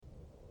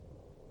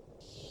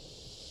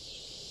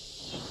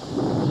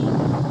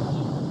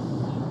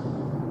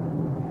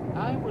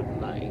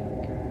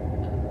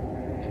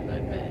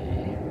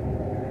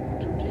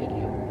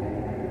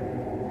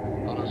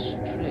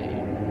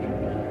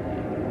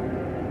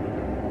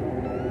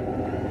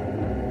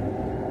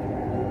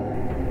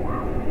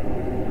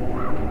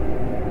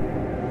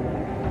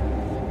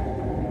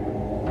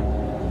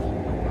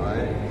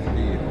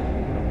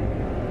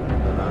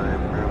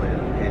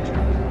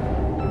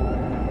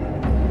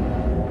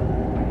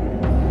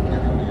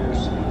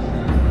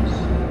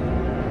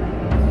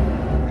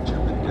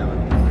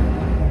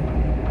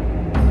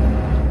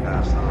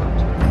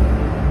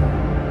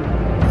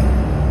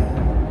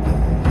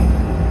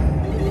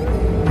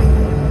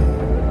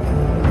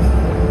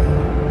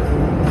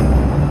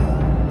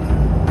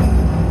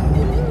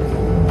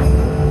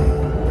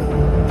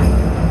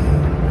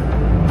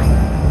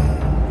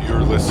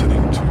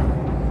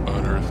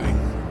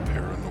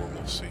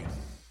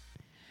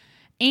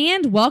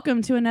and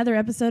welcome to another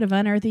episode of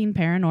Unearthing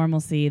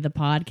Paranormalcy, the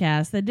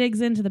podcast that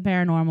digs into the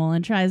paranormal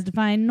and tries to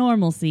find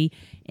normalcy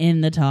in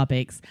the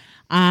topics.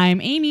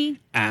 I'm Amy.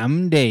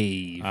 I'm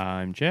Dave.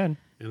 I'm Jen.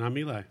 And I'm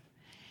Eli.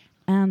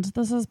 And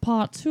this is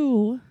part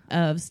 2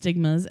 of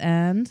Stigmas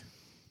and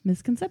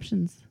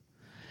Misconceptions.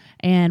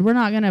 And we're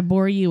not going to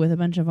bore you with a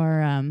bunch of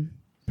our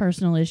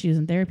personal issues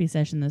and therapy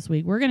session this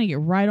week. We're going to get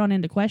right on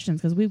into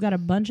questions because we've got a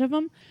bunch of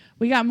them.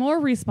 We got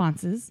more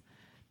responses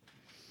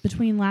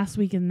between last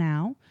week and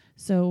now.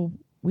 So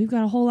we've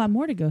got a whole lot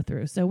more to go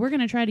through. So we're going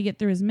to try to get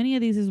through as many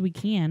of these as we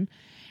can.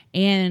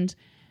 And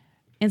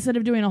instead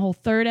of doing a whole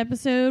third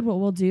episode, what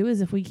we'll do is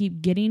if we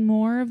keep getting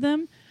more of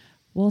them,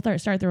 we'll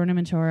start throwing them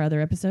into our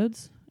other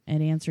episodes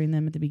and answering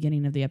them at the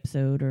beginning of the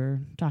episode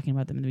or talking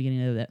about them at the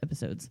beginning of the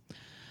episodes.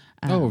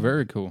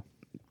 Very cool.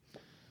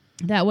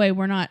 That way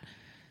we're not,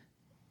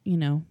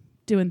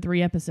 doing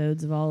 3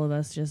 episodes of all of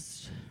us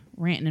just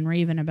ranting and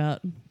raving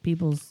about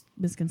people's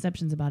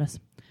misconceptions about us.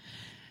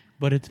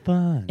 But it's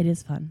fun. It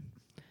is fun.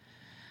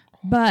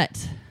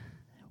 But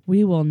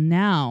we will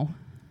now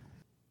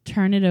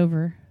turn it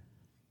over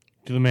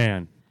to the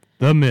man,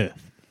 the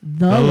myth,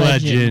 the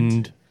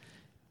legend,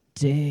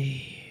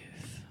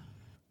 Dave.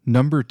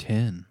 Number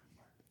 10.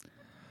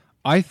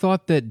 I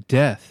thought that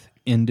death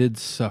ended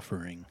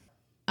suffering.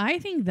 I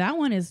think that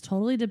one is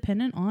totally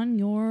dependent on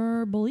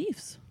your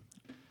beliefs.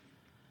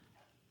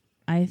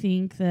 I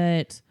think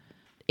that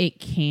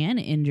it can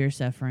end your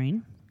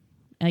suffering.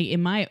 Like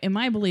in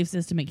my belief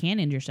system, it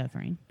can end your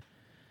suffering.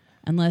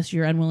 Unless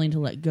you're unwilling to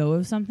let go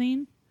of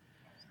something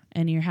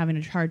and you're having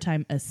a hard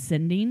time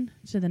ascending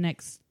to the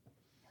next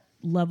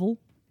level.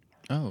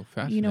 Oh,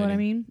 fascinating. You know what I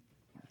mean?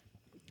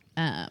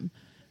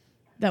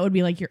 That would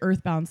be like your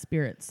earthbound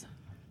spirits.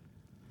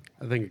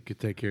 I think it could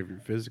take care of your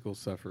physical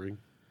suffering.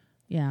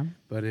 Yeah.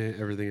 But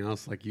everything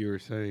else, like you were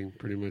saying,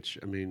 pretty much,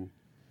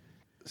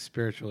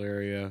 spiritual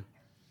area,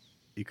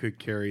 you could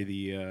carry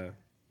the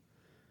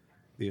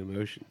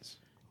emotions.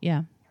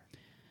 Yeah.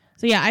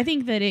 So yeah, I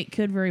think that it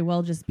could very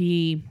well just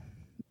be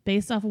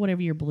based off of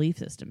whatever your belief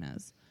system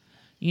is.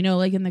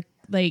 Like in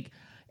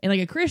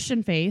a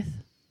Christian faith,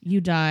 you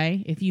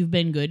die. If you've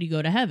been good, you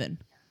go to heaven,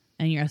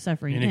 and your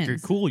suffering and ends. if you're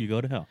cool, you go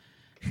to hell.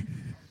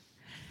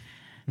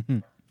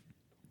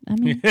 I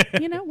mean,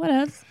 what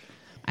else?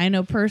 I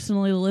know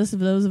personally the list of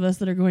those of us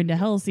that are going to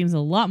hell seems a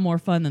lot more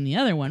fun than the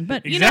other one.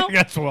 But exactly,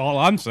 that's all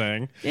I'm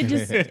saying. It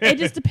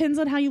just depends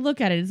on how you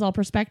look at it. It's all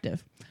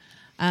perspective.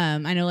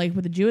 I know, like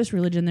with the Jewish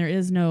religion, there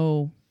is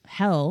no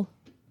hell.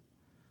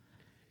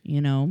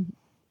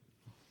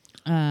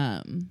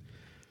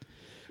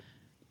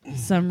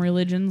 Some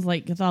religions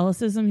like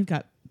Catholicism,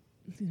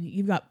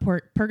 you've got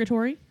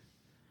purgatory.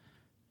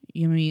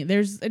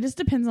 It just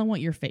depends on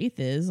what your faith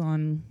is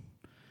on.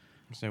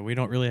 So we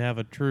don't really have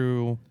a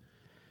true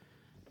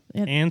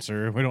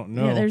answer. We don't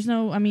know. Yeah, there's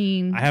no.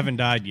 I haven't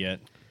died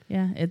yet.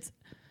 Yeah,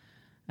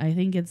 I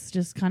think it's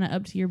just kind of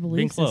up to your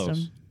belief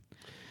system.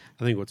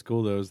 I think what's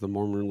cool though is the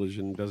Mormon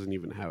religion doesn't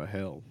even have a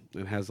hell.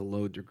 It has a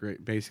low degree,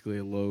 basically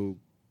a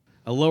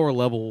lower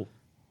level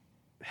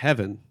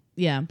heaven.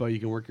 Yeah, but you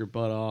can work your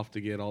butt off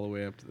to get all the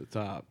way up to the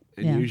top.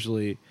 And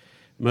usually,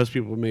 most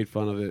people have made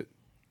fun of it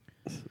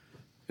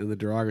in the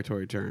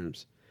derogatory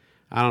terms.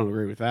 I don't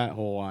agree with that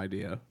whole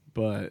idea,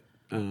 but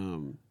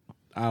I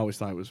always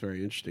thought it was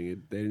very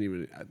interesting.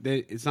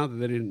 It's not that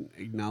they didn't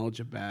acknowledge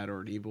a bad or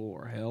an evil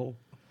or hell.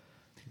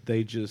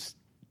 They just,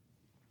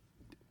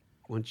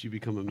 once you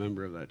become a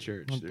member of that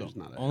church, there's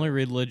not a only hell.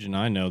 religion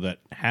I know that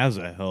has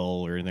a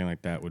hell or anything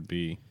like that would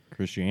be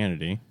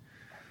Christianity.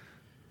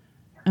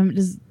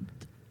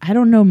 I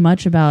don't know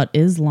much about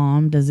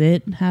Islam. Does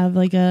it have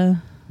like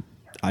a...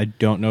 I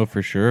don't know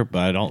for sure,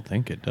 but I don't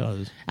think it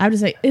does. I would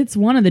say it's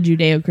one of the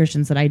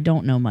Judeo-Christians that I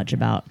don't know much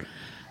about.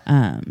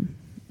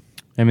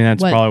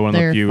 That's probably one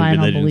of the few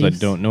religions beliefs. I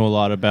don't know a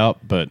lot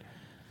about, but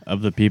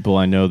of the people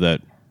I know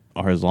that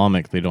are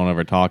Islamic, they don't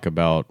ever talk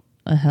about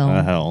a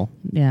hell.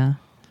 Yeah.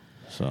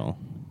 So,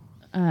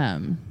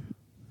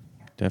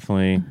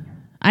 definitely.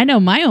 I know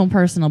my own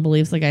personal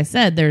beliefs. Like I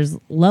said, there's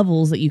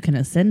levels that you can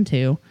ascend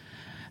to.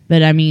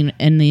 But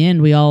in the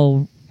end, we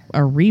all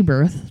are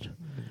rebirthed.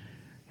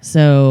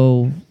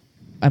 So,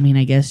 I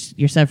guess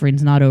your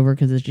suffering's not over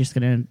because it's just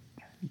going to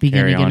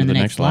begin again in the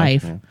next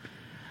life. Yeah.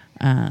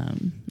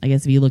 I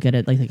guess if you look at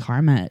it like the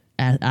karma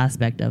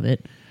aspect of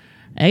it,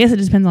 I guess it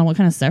just depends on what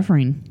kind of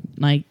suffering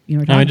you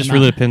were talking about. It just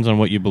really depends on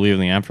what you believe in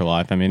the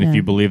afterlife. If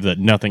you believe that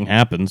nothing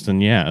happens,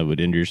 then it would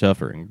end your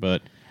suffering.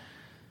 But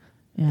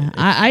yeah,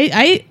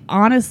 I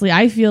honestly,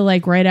 I feel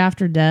like right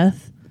after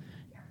death,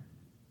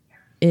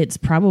 it's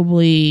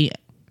probably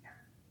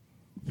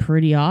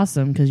pretty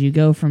awesome because you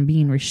go from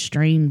being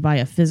restrained by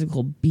a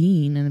physical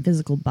being and a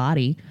physical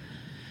body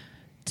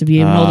to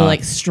be able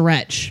to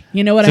stretch.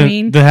 You know what I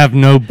mean? To have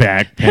no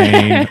back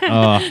pain.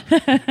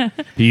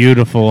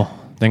 Beautiful.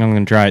 I think I'm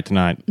going to try it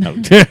tonight. No.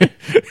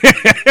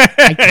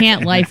 I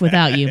can't life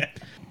without you.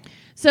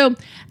 So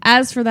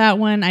as for that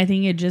one, I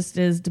think it just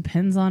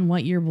depends on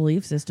what your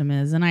belief system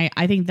is. And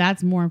I think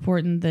that's more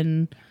important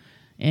than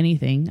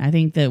anything. I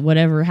think that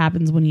whatever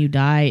happens when you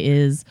die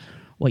is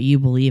what you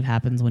believe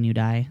happens when you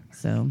die.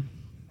 So,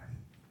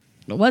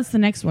 but what's the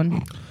next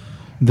one?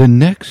 The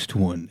next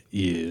one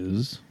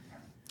is...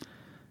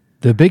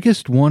 The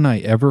biggest one I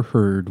ever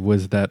heard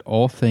was that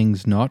all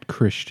things not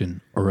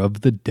Christian are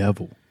of the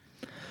devil.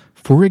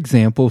 For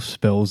example,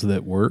 spells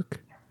that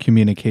work,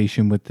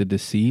 communication with the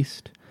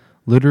deceased.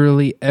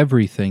 Literally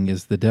everything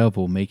is the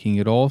devil, making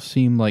it all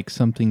seem like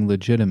something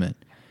legitimate.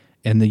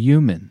 And the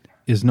human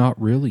is not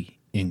really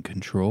in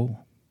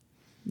control.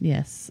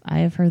 Yes, I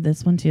have heard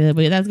this one too.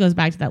 That goes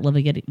back to that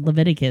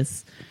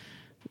Leviticus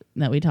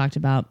that we talked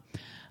about.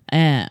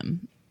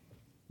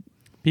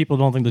 People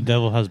don't think the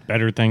devil has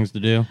better things to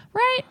do.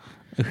 Right?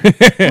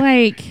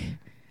 Like,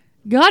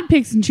 God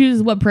picks and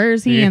chooses what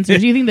prayers he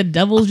answers. You think the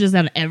devil's just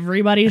on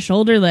everybody's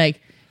shoulder like,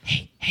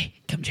 hey,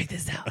 come check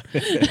this out.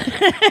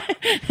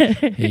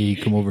 Hey,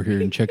 come over here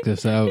and check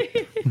this out.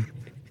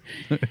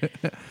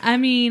 I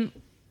mean,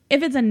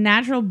 if it's a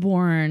natural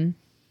born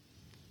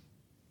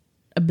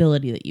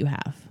ability that you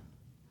have,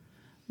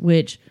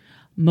 which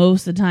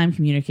most of the time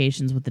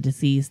communications with the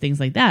deceased, things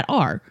like that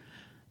are,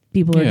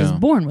 people are just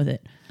born with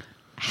it.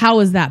 How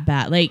is that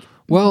bad? Like,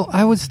 well,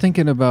 I was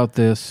thinking about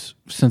this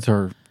since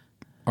the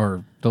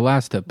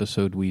last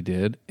episode we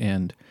did,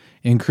 and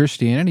in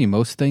Christianity,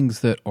 most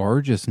things that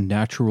are just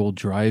natural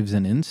drives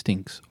and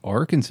instincts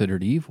are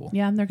considered evil.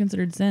 yeah, they're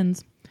considered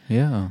sins.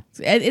 Yeah.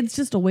 It's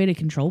just a way to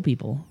control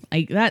people.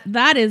 Like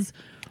that is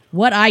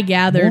what I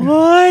gathered.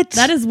 What?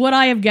 That is what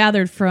I have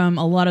gathered from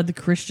a lot of the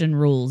Christian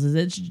rules. Is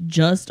it's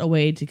just a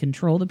way to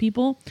control the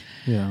people,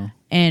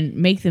 and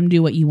make them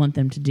do what you want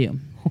them to do.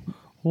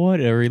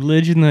 What, a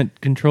religion that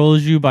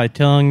controls you by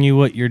telling you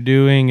what you're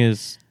doing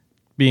is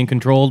being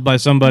controlled by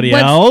somebody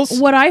else?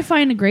 What I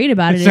find great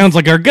about it sounds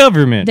like our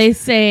government. They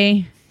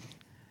say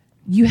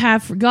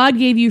God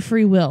gave you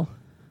free will,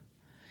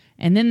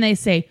 and then they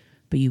say,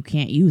 but you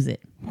can't use it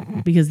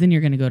because then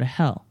you're going to go to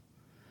hell.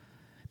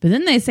 But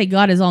then they say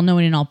God is all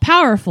knowing and all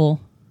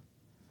powerful,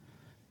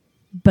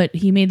 but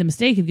he made the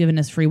mistake of giving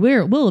us free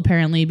will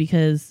apparently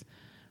because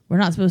we're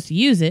not supposed to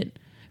use it.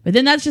 But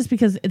then that's just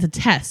because it's a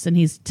test and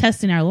he's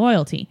testing our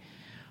loyalty.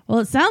 Well,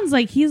 it sounds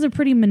like he's a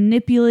pretty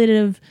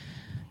manipulative,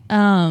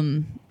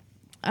 a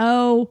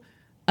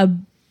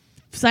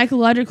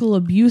psychological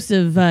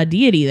abusive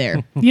deity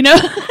there, you know?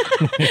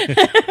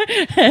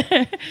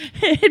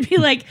 It'd be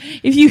like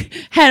if you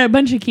had a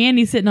bunch of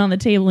candy sitting on the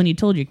table and you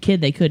told your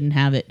kid they couldn't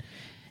have it.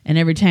 And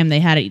every time they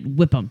had it, you'd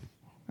whip them.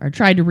 Or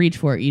tried to reach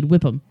for it, you'd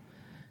whip them.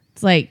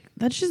 It's like,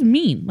 that's just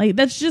mean. Like,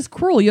 that's just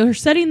cruel. You're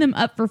setting them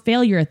up for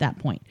failure at that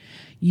point.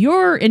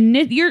 To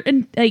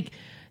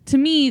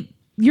me,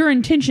 your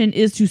intention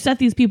is to set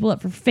these people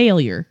up for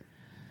failure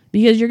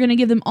because you're going to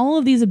give them all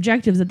of these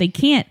objectives that they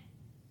can't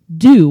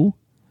do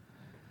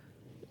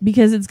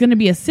because it's going to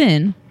be a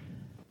sin.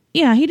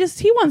 Yeah, he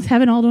wants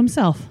heaven all to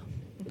himself.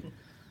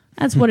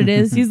 That's what it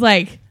is. He's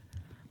like,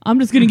 I'm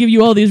just going to give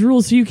you all these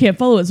rules so you can't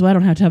follow it so I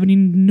don't have to have any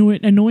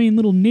annoying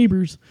little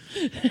neighbors.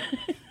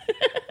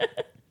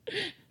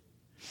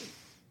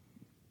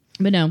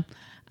 But no,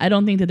 I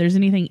don't think that there's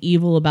anything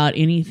evil about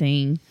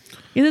anything.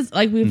 It's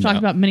like we've talked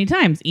about many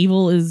times.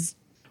 Evil is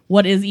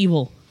what is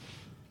evil.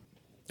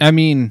 I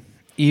mean,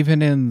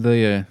 even in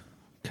the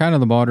kind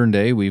of the modern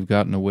day, we've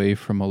gotten away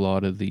from a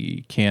lot of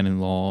the canon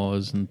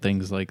laws and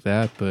things like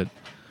that. But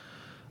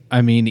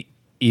I mean,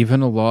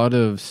 even a lot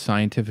of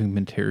scientific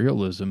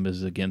materialism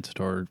is against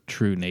our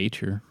true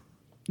nature.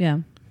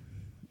 Yeah.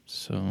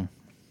 So,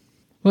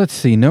 let's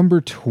see.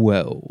 Number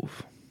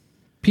 12.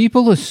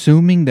 People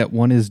assuming that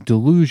one is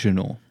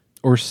delusional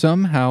or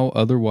somehow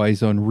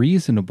otherwise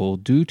unreasonable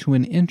due to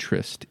an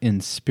interest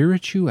in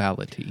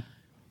spirituality.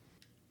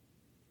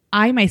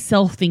 I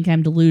myself think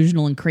I'm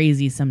delusional and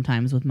crazy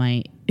sometimes with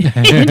my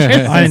interest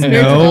in I know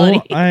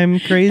spirituality. I'm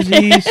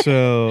crazy,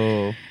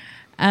 so...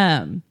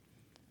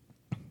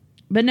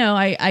 But no,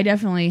 I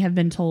definitely have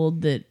been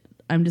told that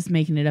I'm just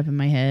making it up in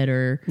my head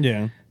or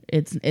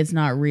it's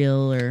not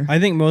real or... I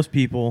think most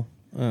people,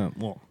 I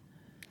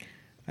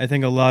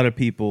think a lot of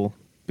people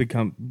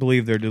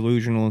believe they're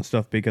delusional and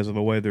stuff because of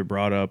the way they're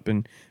brought up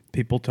and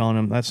people telling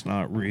them that's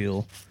not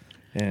real.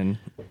 And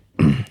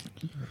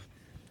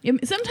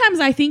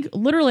sometimes I think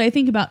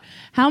about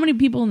how many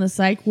people in the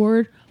psych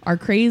ward are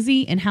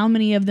crazy and how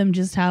many of them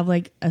just have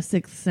like a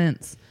sixth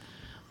sense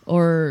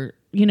or,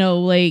 you know,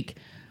 like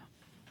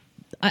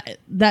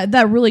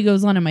that really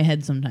goes on in my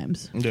head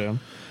sometimes. Yeah.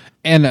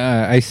 And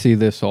I see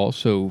this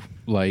also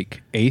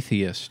like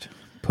atheist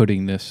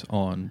putting this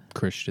on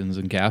Christians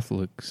and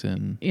Catholics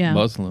and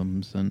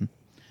Muslims and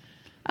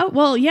oh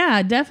well,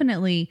 yeah,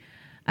 definitely.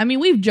 I mean,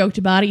 we've joked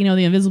about it, you know,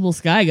 the invisible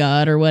sky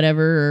god or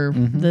whatever, or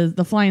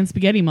the flying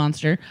spaghetti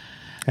monster.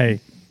 Hey,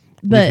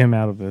 but, leave him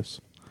out of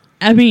this.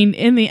 I mean,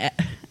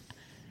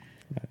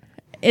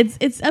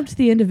 it's up to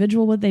the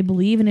individual what they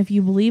believe, and if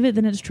you believe it,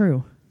 then it's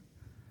true.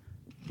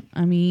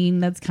 I mean,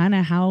 that's kind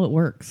of how it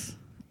works.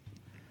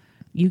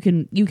 You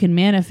can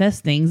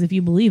manifest things if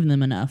you believe in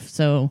them enough.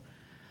 So.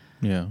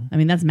 Yeah. I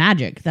mean, that's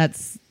magic.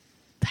 That's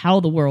how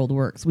the world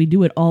works. We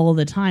do it all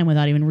the time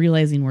without even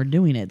realizing we're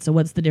doing it. So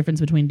what's the difference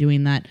between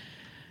doing that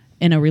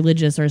in a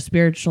religious or a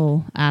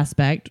spiritual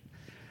aspect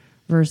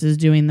versus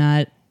doing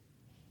that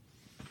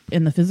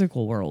in the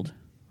physical world.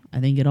 I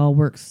think it all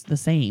works the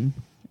same.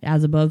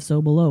 As above,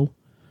 so below.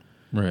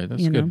 Right,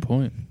 that's a good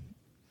point.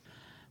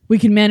 We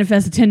can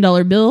manifest a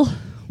 $10 bill.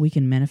 We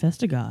can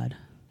manifest a God.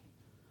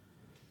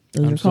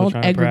 Those are called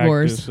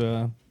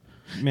egregores.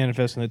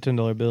 Manifesting the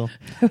 $10 bill.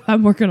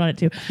 I'm working on it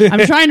too. I'm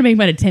trying to make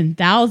mine a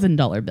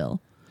 $10,000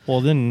 bill.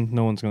 Well, then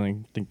no one's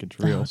going to think it's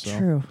real. So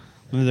True.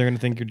 Then they're going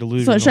to think you're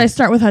delusional. So should I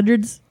start with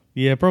hundreds?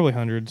 Yeah, probably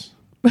hundreds.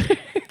 Once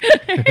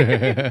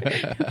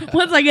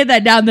I get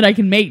that down, that I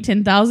can make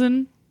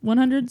 10,000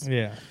 100s?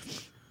 Yeah.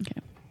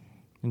 Okay.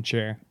 And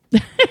share.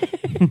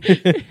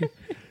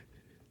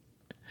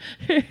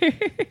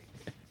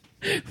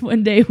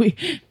 One day we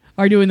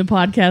are doing the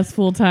podcast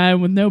full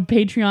time with no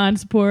Patreon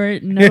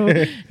support,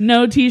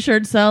 no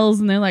T-shirt sales,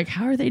 and they're like,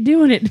 "How are they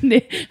doing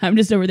it?" I'm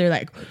just over there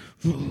like,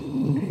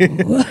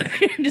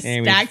 just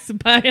stacks of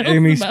piles.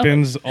 Amy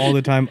spends all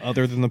the time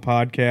other than the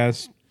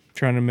podcast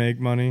trying to make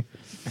money.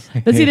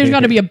 But see, there's got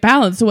to be a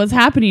balance. So what's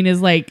happening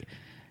is like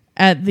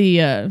at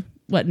the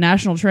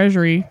National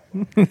Treasury,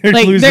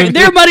 like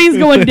their money's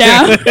going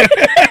down.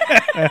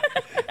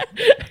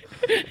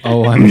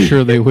 Oh, I'm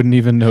sure they wouldn't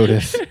even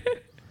notice.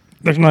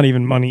 There's not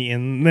even money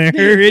in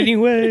there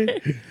anyway.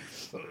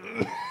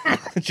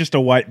 It's just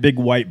a big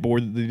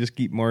whiteboard that they just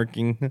keep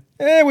marking.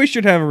 We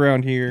should have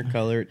around here.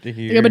 Color it to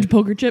here. Like a bunch of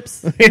poker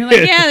chips. And you're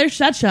like, yeah,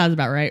 that shot's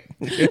about right.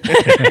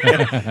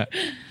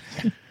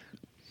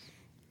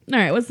 All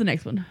right, what's the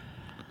next one?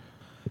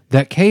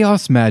 That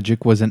chaos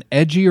magic was an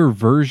edgier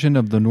version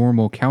of the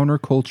normal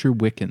counterculture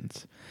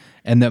Wiccans,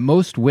 and that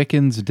most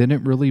Wiccans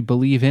didn't really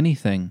believe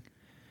anything.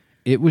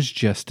 It was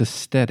just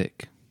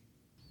aesthetic.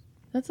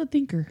 That's a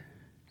thinker.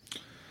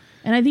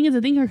 And I think it's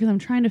a thinker because I'm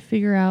trying to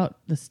figure out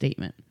the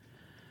statement.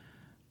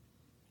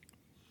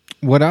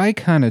 What I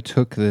kind of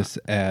took this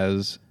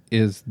as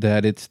is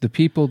that it's the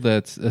people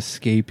that's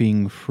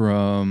escaping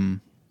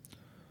from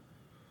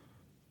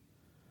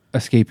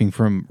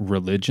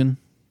religion.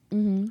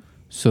 Mm-hmm.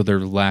 So they're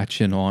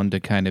latching on to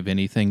kind of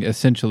anything.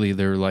 Essentially,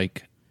 they're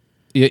like,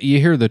 you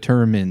hear the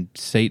term in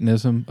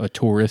Satanism, a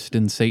tourist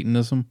in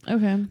Satanism.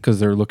 Okay. Because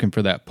they're looking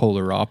for that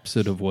polar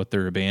opposite of what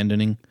they're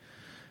abandoning.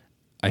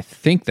 I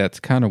think that's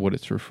kind of what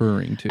it's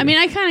referring to. I mean,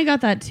 I kind of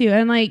got that too.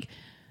 And like,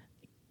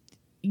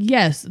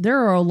 yes, there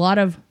are a lot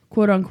of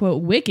quote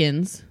unquote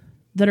Wiccans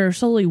that are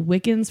solely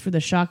Wiccans for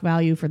the shock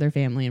value for their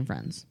family and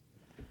friends.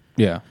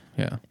 Yeah,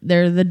 yeah.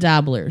 They're the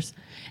dabblers.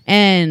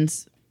 And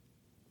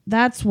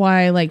that's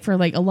why, like, for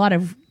like a lot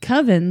of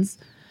covens,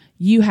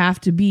 you have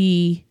to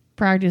be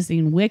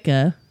practicing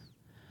Wicca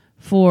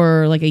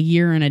for like a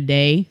year and a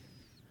day.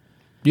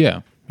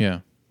 Yeah, yeah.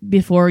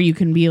 Before you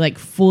can be like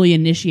fully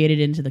initiated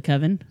into the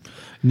coven.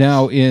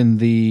 Now in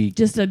the...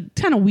 Just to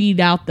kind of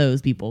weed out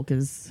those people,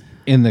 because...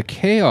 In the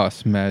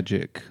chaos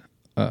magic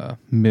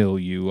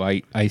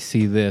milieu, I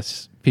see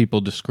this.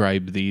 People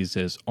describe these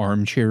as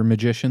armchair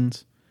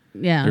magicians.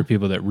 Yeah. They're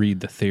people that read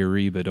the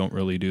theory but don't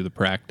really do the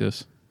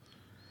practice.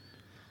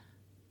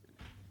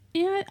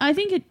 Yeah, I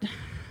think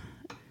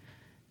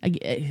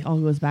it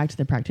all goes back to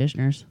the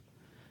practitioners.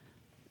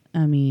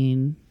 I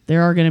mean,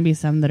 there are going to be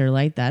some that are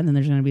like that, and then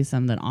there's going to be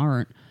some that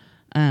aren't.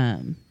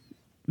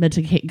 But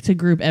to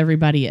group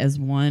everybody as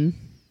one,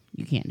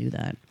 you can't do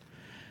that.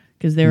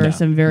 Because there are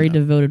some very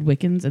devoted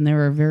Wiccans, and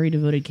there are very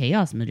devoted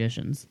chaos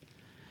magicians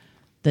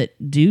that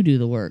do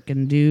the work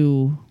and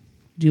do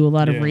a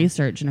lot of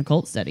research and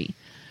occult study.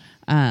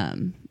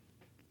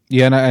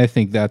 Yeah, and I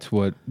think that's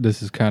what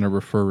this is kind of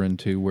referring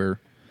to,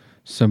 where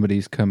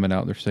somebody's coming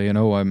out, they're saying,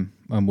 "Oh, I'm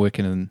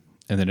Wiccan," and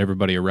then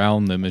everybody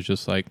around them is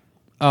just like,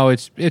 "Oh,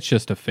 it's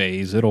just a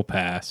phase; it'll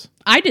pass."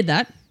 I did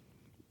that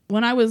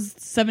when I was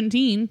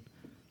 17.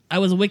 I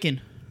was a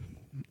Wiccan.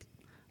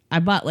 I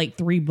bought like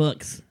 3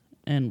 books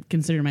and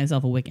considered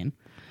myself a Wiccan.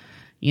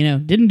 You know,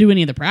 didn't do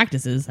any of the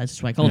practices. That's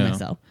just what I called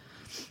myself.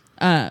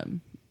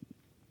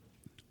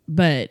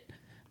 But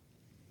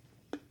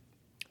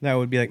that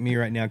would be like me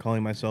right now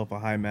calling myself a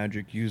high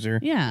magic user.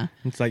 Yeah.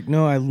 It's like,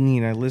 no, I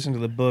listen to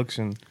the books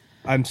and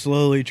I'm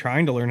slowly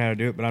trying to learn how to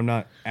do it, but I'm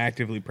not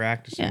actively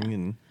practicing. Yeah.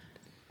 And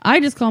I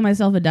just call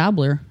myself a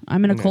dabbler.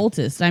 I'm an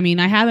occultist. I mean,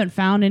 I haven't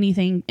found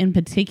anything in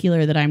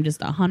particular that I'm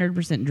just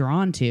 100%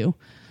 drawn to.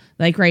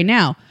 Like right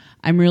now,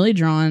 I'm really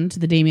drawn to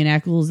the Damien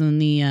Eccles and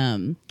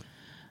the,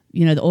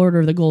 the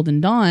Order of the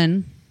Golden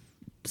Dawn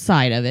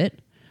side of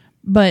it.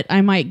 But I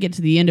might get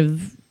to the end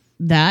of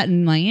that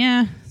and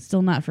like,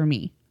 still not for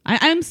me.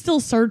 I'm still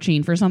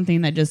searching for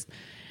something that just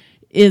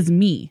is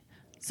me.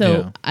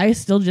 So I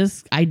still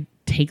I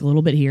take a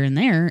little bit here and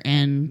there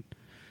and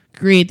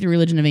create the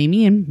religion of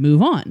Amy and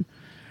move on.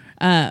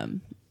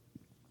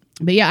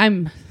 But yeah,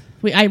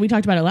 we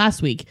talked about it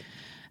last week.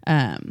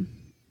 Not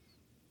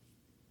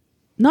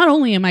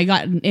only am I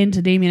gotten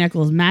into Damien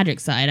Eccles' magic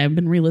side, I've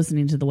been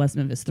re-listening to the West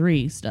Memphis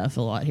 3 stuff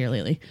a lot here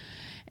lately.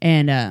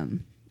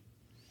 And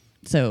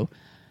so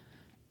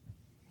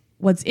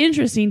what's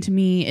interesting to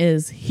me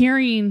is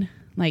hearing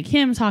like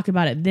him talk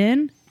about it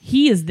then.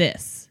 He is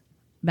this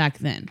back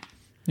then.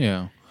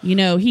 Yeah. You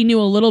know, he knew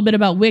a little bit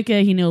about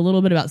Wicca. He knew a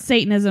little bit about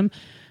Satanism,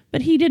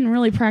 but he didn't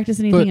really practice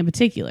anything in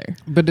particular.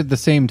 But at the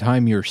same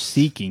time, you're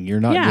seeking. You're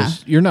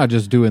not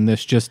just doing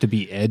this just to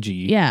be edgy.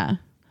 Yeah.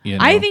 You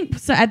know? I think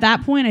so at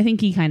that point, I think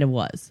he kind of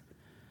was.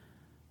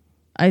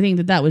 I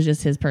think that was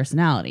just his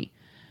personality.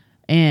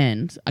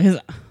 And because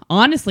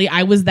honestly,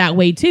 I was that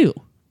way too.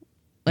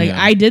 Like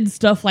I did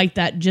stuff like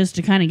that just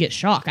to kind of get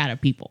shock out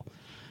of people.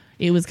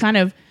 It was kind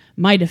of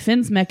my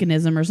defense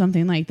mechanism or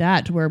something like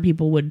that, to where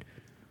people would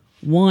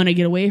want to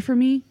get away from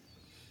me.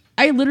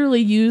 I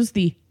literally used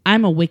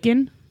I'm a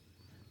Wiccan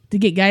to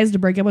get guys to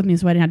break up with me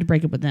so I didn't have to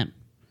break up with them.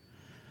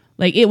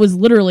 Like, it was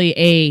literally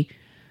a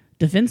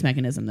defense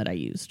mechanism that I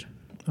used.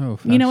 Oh,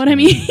 you know what I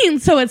mean?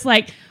 So it's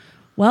like,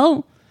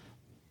 well,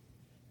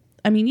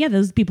 I mean, yeah,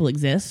 those people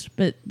exist,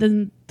 but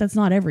then that's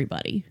not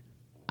everybody.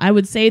 I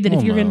would say that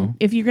if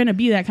you're gonna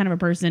be that kind of a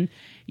person,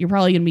 you're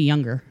probably gonna be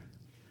younger.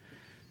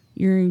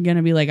 You're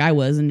gonna be like I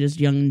was, and just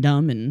young and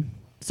dumb and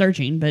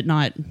searching, but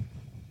not,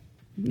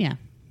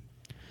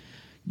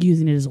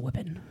 using it as a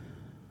weapon.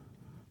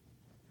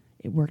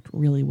 It worked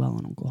really well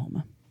in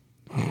Oklahoma.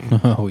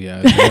 Oh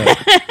yeah.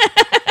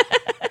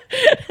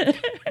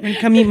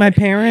 Come meet my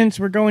parents.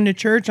 We're going to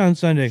church on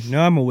Sunday.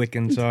 No, I'm a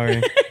Wiccan.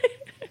 Sorry.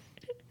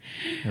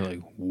 You're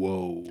like,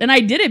 whoa. And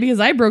I did it because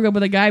I broke up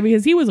with a guy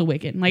because he was a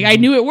Wiccan. Like, I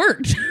knew it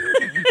worked.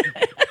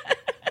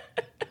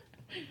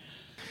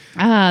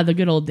 The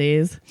good old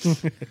days.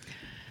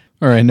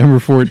 All right, number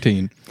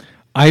 14.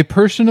 I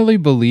personally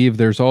believe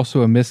there's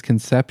also a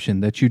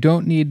misconception that you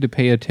don't need to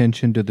pay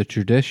attention to the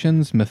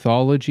traditions,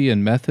 mythology,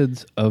 and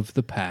methods of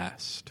the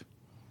past.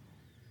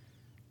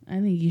 I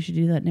think you should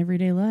do that in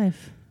everyday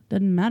life.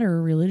 Doesn't matter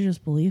a religious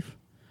belief.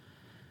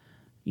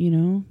 You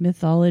know,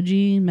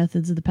 mythology,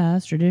 methods of the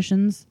past,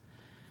 traditions.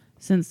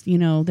 Since,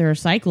 there are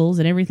cycles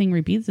and everything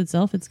repeats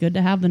itself, it's good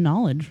to have the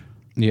knowledge.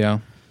 Yeah,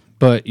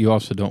 but you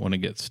also don't want to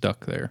get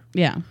stuck there.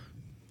 Yeah.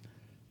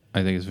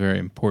 I think it's very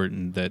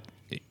important that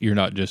you're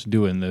not just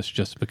doing this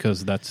just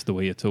because that's the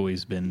way it's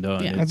always been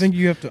done. Yeah. I think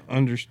you have to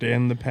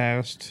understand the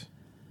past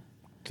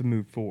to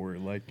move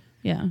forward. Like,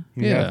 Yeah.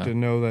 you have to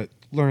know that,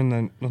 learn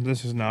that, well,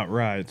 this is not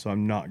right, so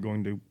I'm not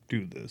going to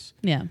do this.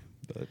 Yeah.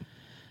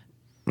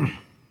 But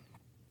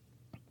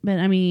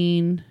I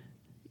mean,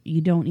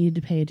 you don't need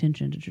to pay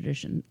attention to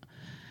tradition.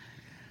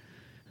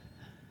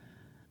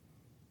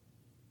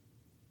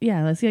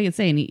 Yeah, that's like it's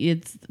saying.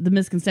 It's the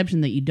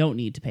misconception that you don't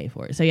need to pay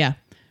for it. So yeah,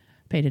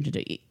 pay attention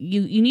to it.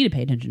 You need to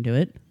pay attention to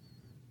it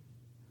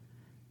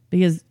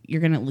because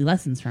you're going to learn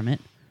lessons from it.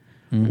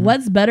 Mm-hmm.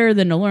 What's better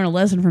than to learn a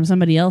lesson from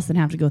somebody else than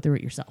have to go through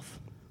it yourself?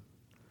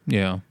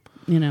 Yeah.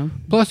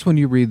 Plus, when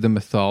you read the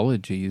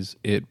mythologies,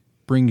 it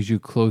brings you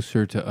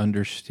closer to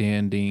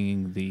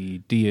understanding the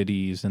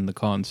deities and the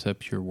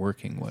concepts you're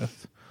working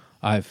with,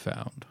 I've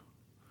found.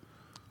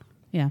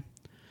 Yeah.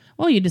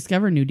 Well, you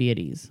discover new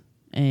deities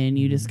and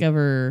you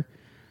discover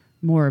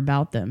more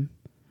about them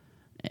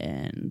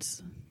and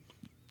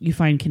you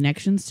find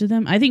connections to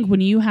them. I think when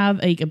you have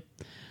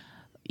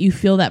you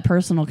feel that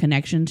personal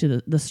connection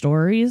to the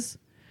stories,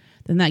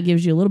 then that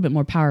gives you a little bit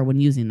more power when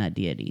using that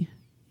deity,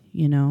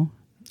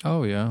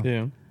 Oh, yeah.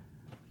 yeah.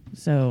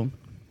 So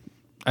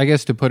I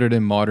guess to put it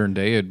in modern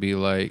day, it'd be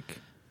like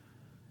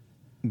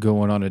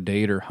going on a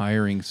date or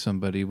hiring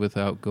somebody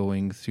without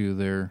going through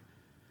their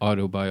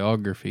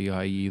autobiography,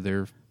 i.e.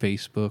 their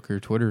Facebook or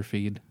Twitter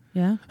feed.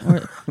 yeah,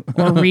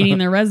 or reading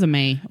their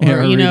resume, or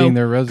reading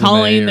their resume,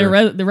 calling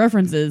the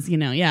references.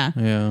 Yeah.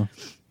 Yeah.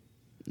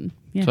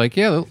 It's like,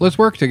 let's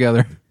work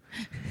together.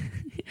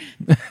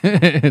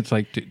 It's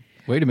like, dude,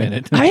 wait a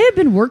minute. I have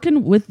been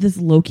working with this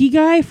Loki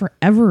guy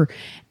forever,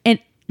 and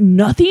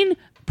nothing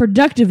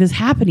productive is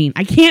happening.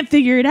 I can't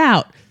figure it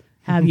out.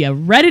 Have you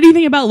read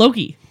anything about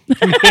Loki?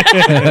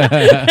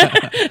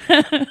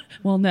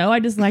 Well, no, I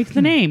just liked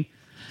the name.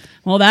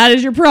 Well, that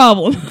is your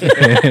problem.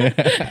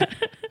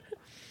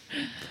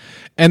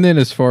 And then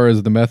as far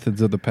as the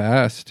methods of the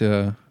past,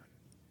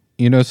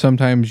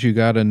 sometimes you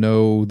got to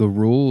know the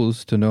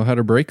rules to know how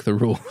to break the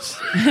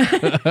rules.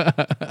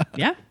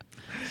 Yeah.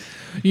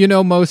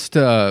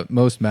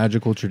 Most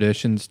magical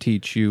traditions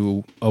teach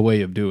you a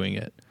way of doing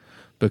it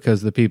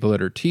because the people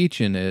that are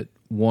teaching it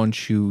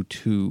want you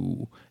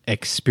to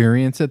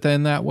experience it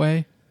then that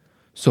way.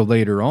 So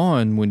later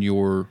on, when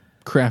you're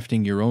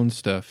crafting your own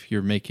stuff,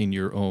 you're making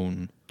your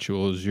own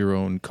rituals, your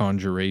own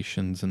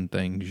conjurations and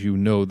things. You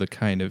know the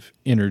kind of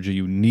energy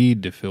you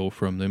need to feel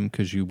from them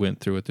because you went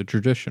through it the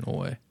traditional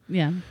way.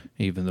 Yeah.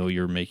 Even though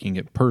you're making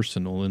it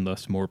personal and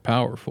thus more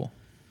powerful.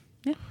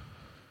 Yeah.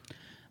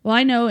 Well,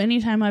 I know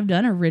anytime I've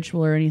done a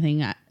ritual or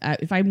anything,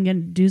 if I'm going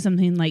to do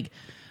something like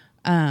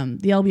the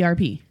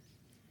LBRP,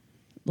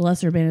 the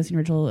Lesser Balancing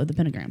Ritual of the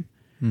Pentagram,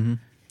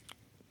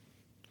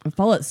 I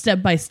follow it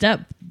step by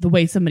step the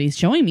way somebody's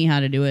showing me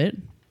how to do it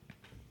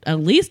at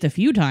least a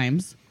few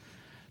times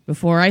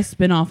before I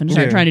spin off and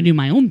start trying to do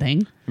my own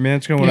thing. I mean,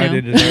 that's kind of what I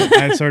did.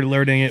 I started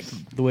learning it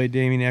the way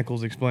Damien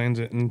Eccles explains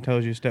it and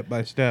tells you step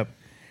by step.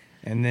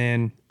 And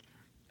then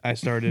I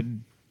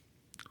started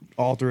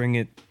altering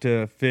it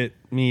to fit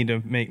me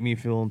to make me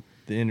feel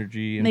the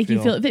energy and make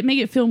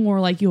it feel more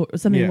like you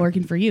something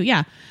working for you.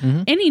 Yeah.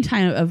 Mm-hmm. Any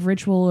kind of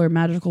ritual or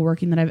magical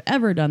working that I've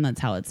ever done, that's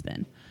how it's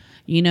been.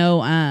 You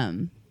know,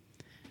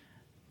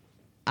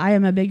 I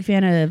am a big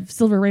fan of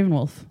Silver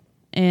Ravenwolf,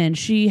 and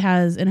she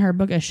has in her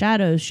book of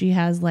shadows, she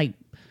has like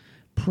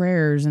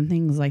prayers and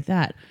things like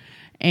that.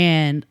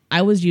 And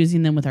I was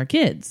using them with our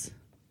kids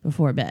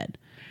before bed,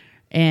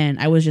 and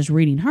I was just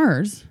reading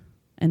hers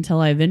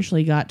until I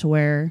eventually got to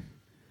where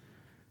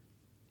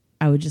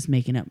I was just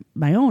making up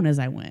my own as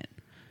I went.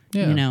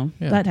 Yeah, you know,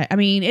 that type. I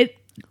mean,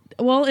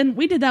 and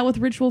we did that with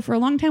ritual for a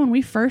long time. When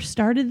we first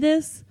started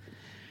this,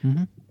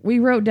 we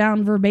wrote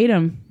down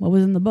verbatim what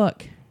was in the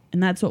book,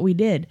 and that's what we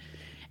did.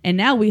 And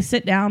now we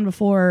sit down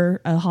before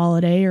a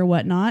holiday or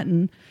whatnot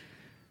and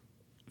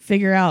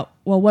figure out,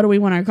 well, what do we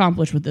want to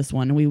accomplish with this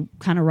one? And we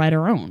kind of write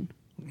our own,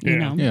 you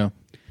know? Yeah.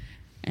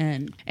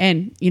 And,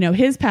 you know,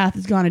 his path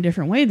has gone a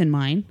different way than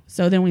mine.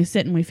 So then we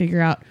sit and we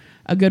figure out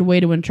a good way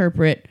to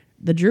interpret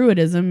the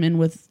Druidism and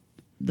with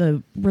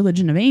the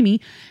religion of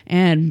Amy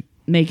and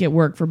make it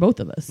work for both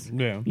of us.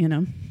 Yeah. You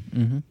know?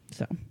 Mm-hmm.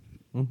 So.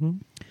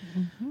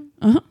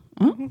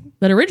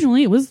 But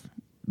originally it was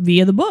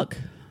via the book.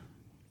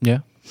 Yeah.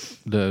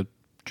 The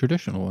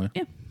traditional way.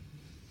 Yeah.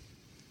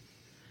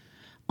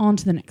 On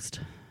to the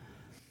next.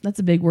 That's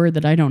a big word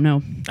that I don't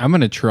know. I'm going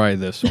to try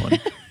this one.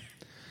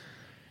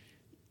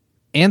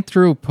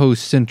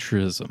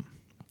 Anthropocentrism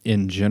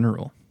in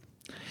general.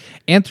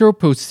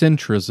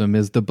 Anthropocentrism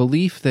is the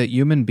belief that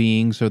human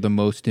beings are the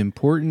most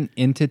important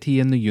entity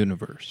in the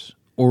universe,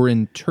 or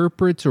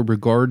interprets or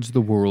regards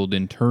the world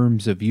in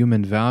terms of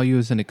human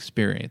values and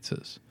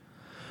experiences.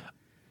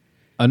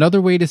 Another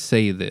way to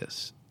say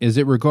this is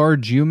it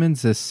regards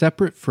humans as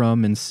separate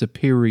from and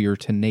superior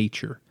to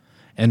nature,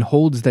 and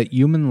holds that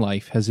human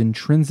life has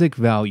intrinsic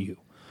value,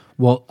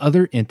 while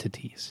other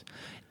entities,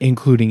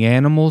 including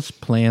animals,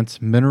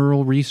 plants,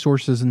 mineral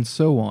resources, and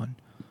so on,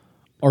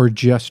 are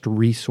just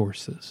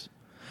resources,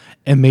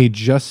 and may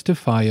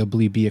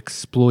justifiably be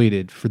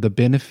exploited for the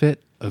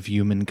benefit of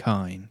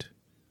humankind.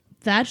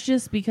 That's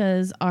just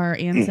because our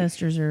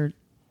ancestors are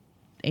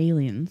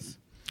aliens,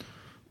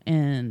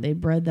 and they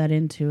bred that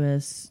into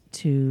us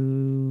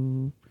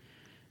to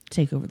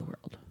take over the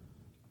world.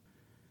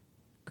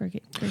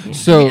 Cricket.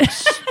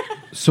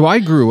 So I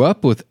grew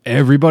up with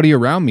everybody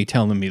around me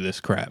telling me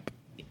this crap.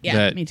 Yeah,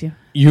 that me too.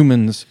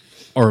 Humans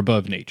are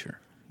above nature.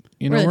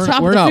 You know, we're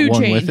not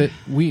one with it.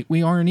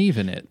 We aren't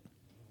even it.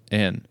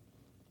 And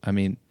I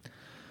mean,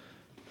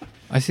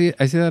 I see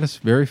that as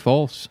very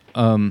false.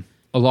 A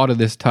lot of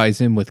this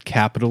ties in with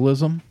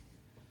capitalism,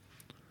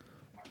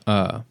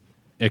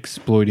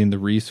 exploiting the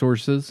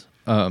resources.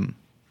 I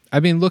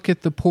mean, look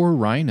at the poor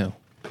rhino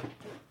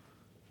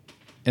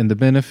and the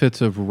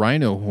benefits of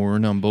rhino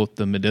horn on both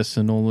the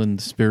medicinal and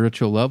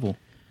spiritual level.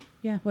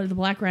 Yeah, well, the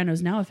black rhino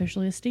is now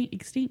officially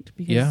extinct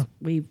because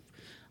we've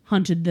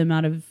hunted them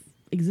out of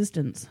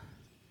existence.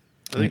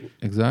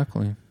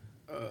 Exactly.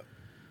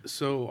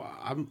 So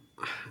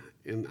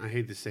and I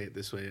hate to say it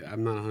this way,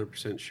 I'm not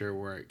 100% sure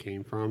where it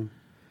came from,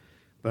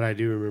 but I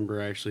do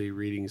remember actually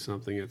reading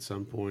something at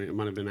some point. It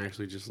might have been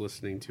actually just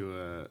listening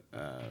to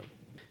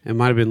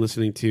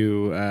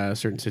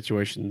certain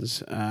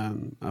situations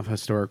of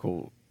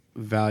historical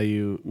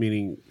value,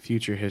 meaning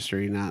future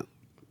history, not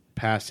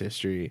past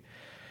history,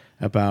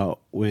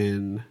 about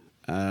when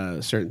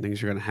certain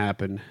things are going to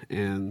happen.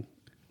 And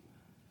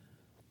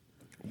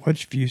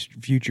what's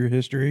future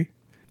history?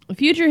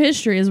 Future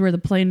history is where the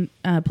plane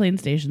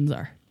stations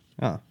are.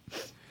 Oh.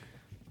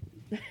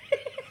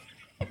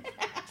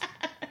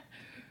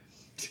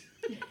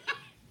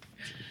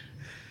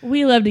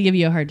 We love to give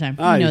you a hard time.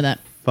 You know that.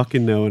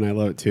 Fucking know, and I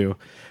love it too.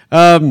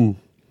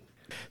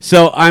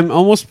 So I'm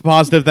almost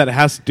positive that it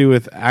has to do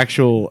with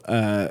actual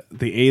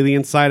the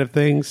alien side of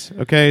things.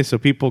 Okay, so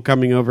people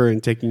coming over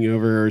and taking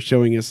over or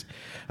showing us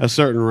a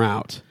certain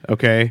route.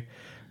 Okay,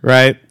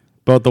 right.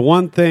 But the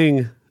one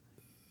thing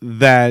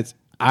that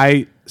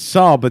I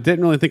saw but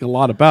didn't really think a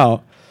lot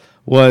about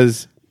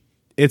was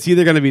it's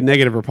either going to be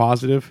negative or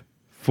positive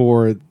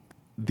for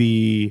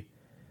the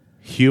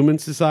human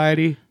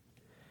society,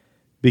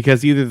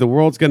 because either the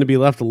world's going to be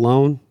left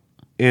alone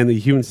and the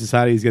human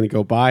society is going to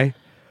go by,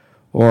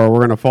 or we're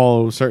going to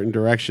follow certain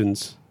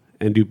directions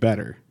and do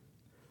better.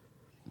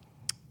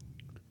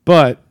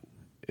 But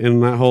in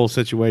that whole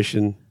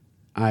situation,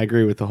 I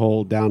agree with the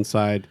whole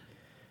downside,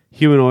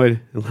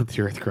 humanoid, and let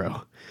the earth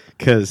grow.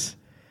 Because,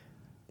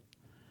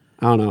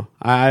 I don't know,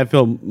 I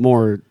feel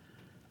more,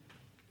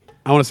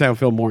 I want to say I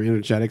feel more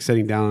energetic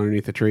sitting down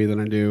underneath a tree than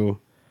I do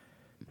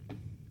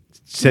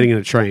sitting in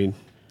a train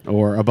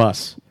or a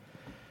bus.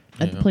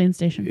 At the plane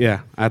station.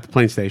 Yeah, at the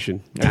plane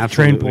station. At the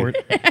train port.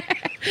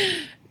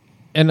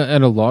 And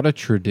a lot of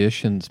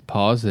traditions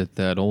posit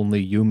that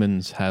only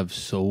humans have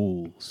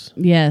souls.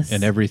 Yes.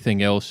 And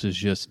everything else is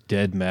just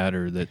dead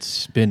matter that's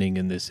spinning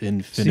in this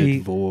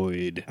infinite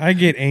void. I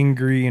get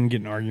angry and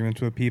get in arguments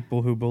with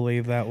people who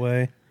believe that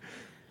way.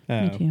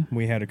 Me too.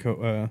 We had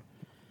a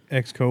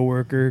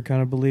ex-coworker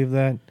kind of believe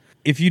that.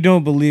 If you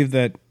don't believe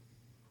that,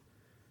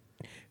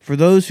 for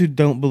those who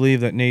don't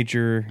believe that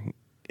nature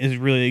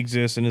really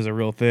exists and is a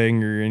real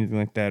thing or anything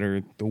like that,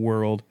 or the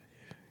world,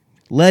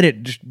 let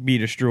it just be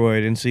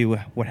destroyed and see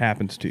what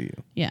happens to you.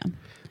 Yeah.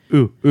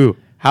 Ooh.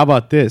 How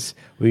about this?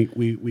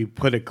 We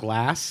put a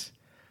glass,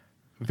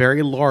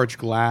 very large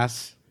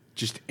glass,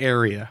 just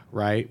area,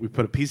 right? We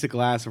put a piece of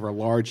glass over a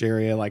large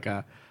area, like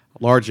a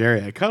large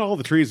area. Cut all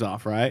the trees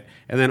off, right?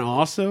 And then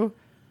also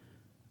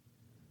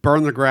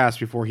burn the grass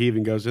before he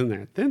even goes in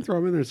there. Then throw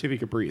him in there and see if he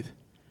can breathe.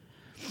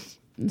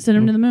 Send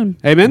him to the moon.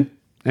 Amen?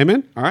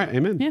 Amen? All right,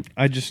 amen. Yeah.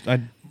 I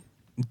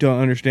don't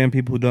understand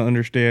people who don't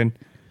understand.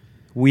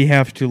 We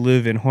have to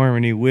live in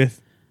harmony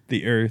with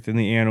the earth and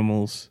the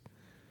animals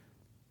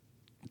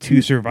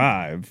to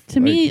survive. To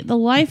me, the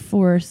life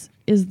force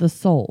is the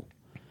soul.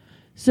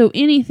 So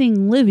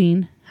anything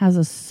living has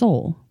a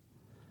soul.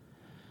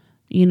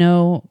 You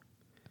know,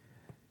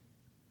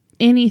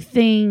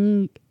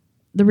 anything,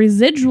 the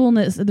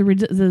residualness,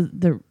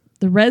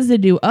 the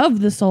residue of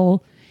the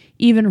soul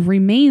even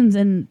remains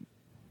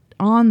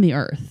on the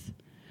earth.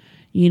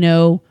 You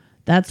know,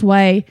 that's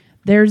why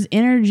there's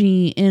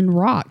energy in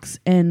rocks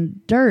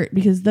and dirt,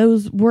 because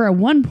those were at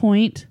one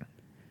point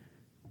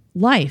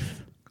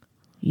life.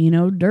 You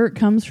know, dirt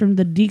comes from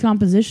the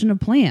decomposition of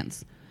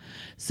plants.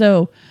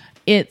 So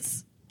and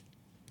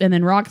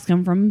then rocks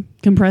come from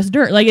compressed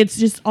dirt. Like, it's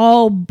just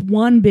all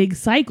one big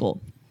cycle.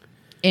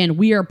 And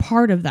we are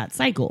part of that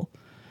cycle,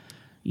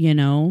 you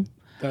know?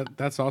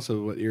 That's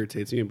also what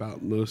irritates me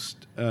about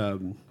most, I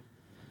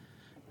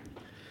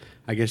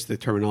guess the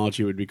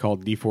terminology would be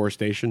called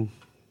deforestation.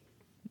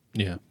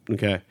 Yeah.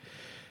 Okay.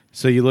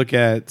 So you look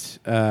at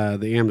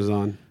the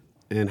Amazon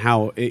and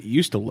how it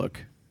used to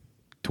look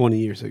 20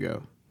 years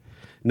ago.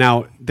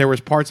 Now, there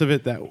was parts of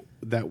it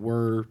that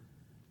were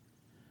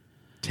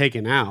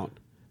taken out,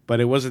 but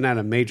it wasn't at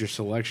a major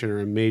selection or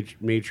a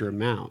major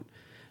amount.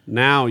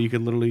 Now you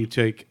can literally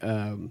take,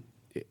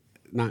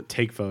 not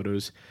take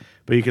photos,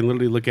 but you can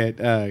literally look at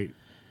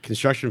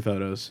construction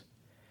photos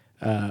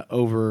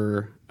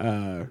over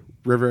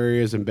river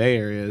areas and bay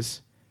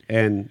areas,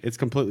 and it's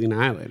completely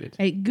annihilated.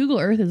 Hey, Google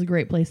Earth is a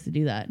great place to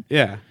do that.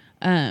 Yeah.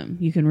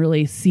 You can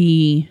really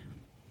see.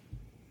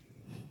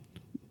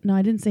 No,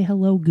 I didn't say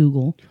hello,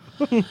 Google.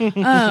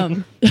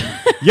 Yeah,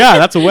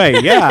 that's a way.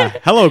 Yeah.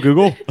 Hello,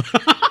 Google.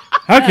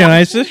 How can I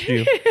assist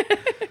you?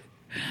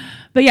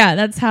 But yeah,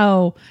 that's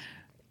how.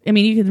 I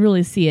mean, you can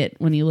really see it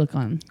when you look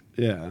on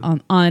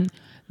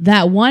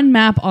that one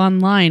map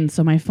online.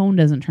 So my phone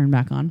doesn't turn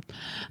back on.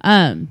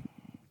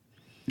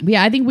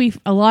 Yeah, I think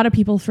a lot of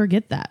people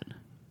forget that,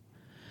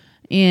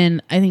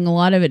 and I think a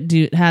lot of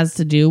it has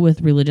to do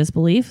with religious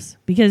beliefs.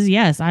 Because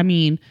yes, I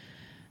mean,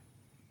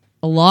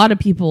 a lot of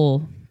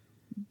people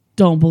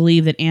don't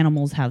believe that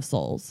animals have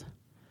souls.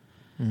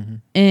 Mm-hmm.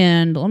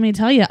 And let me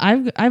tell you,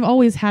 I've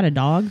always had a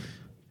dog.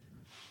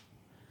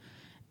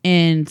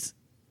 And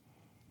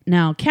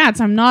now cats,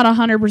 I'm not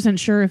 100%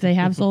 sure if they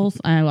have souls.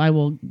 I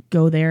will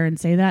go there and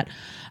say that.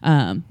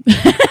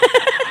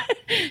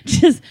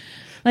 Just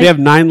like, they have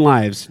 9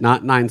 lives,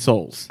 not 9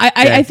 souls.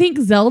 I think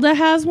Zelda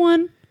has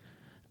one.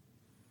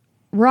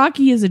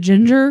 Rocky is a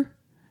ginger,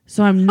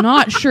 so I'm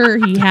not sure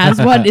he has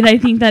one, and I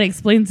think that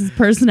explains his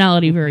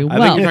personality very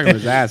well. I think you're talking about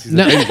his ass. He's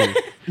a ginger.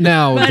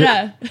 Now,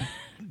 But,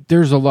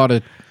 there's a lot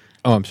of...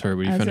 Oh, I'm sorry.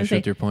 Will you finish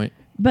with your point?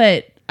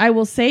 But I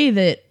will say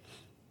that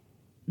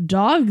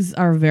dogs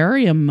are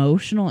very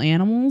emotional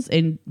animals,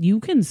 and you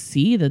can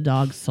see the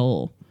dog's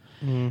soul.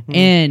 Mm-hmm.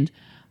 And,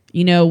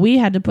 you know, we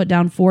had to put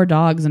down 4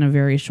 dogs in a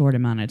very short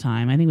amount of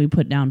time. I think we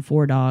put down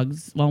 4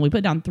 dogs. Well, we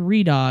put down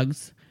 3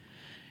 dogs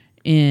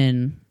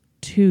in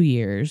 2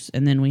 years,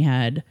 and then we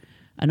had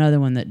another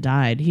one that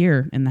died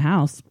here in the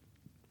house.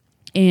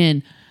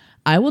 And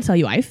I will tell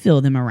you, I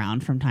feel them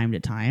around from time to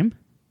time.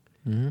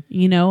 Mm-hmm.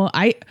 You know,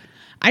 I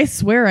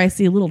swear I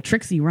see a little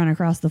Trixie run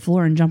across the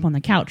floor and jump on the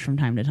couch from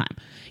time to time.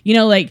 You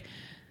know, like,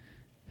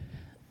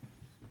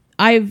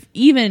 I've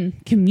even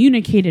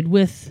communicated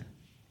with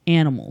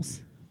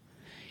animals.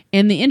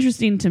 And the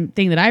interesting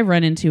thing that I've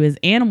run into is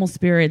animal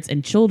spirits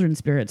and children's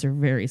spirits are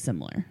very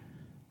similar.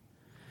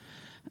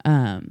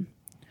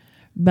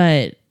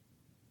 But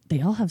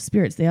they all have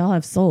spirits. They all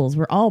have souls.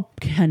 We're all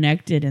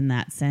connected in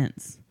that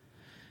sense,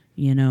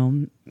 you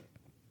know.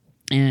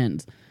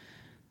 And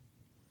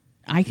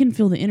I can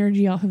feel the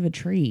energy off of a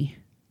tree.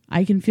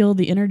 I can feel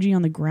the energy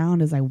on the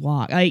ground as I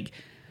walk. Like,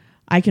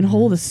 I can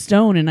hold a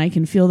stone and I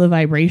can feel the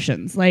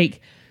vibrations.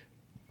 Like,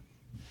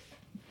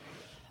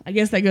 I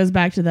guess that goes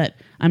back to that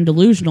I'm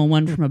delusional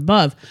one from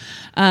above.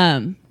 But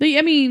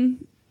I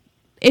mean,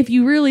 if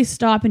you really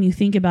stop and you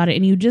think about it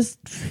and you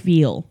just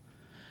feel,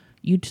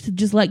 you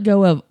just let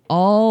go of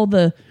all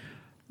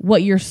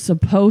what you're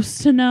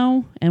supposed to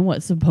know and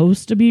what's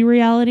supposed to be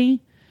reality,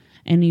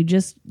 and you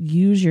just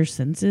use your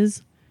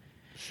senses,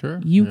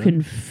 sure, you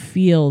can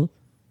feel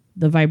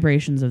the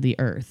vibrations of the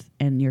earth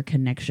and your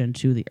connection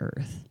to the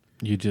earth.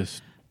 You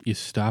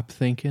stop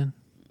thinking,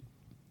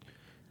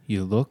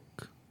 you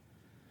look,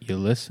 you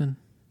listen,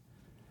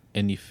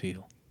 and you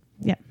feel.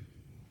 Yeah.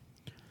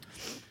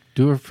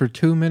 Do it for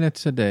 2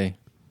 minutes a day.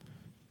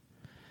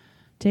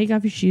 Take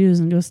off your shoes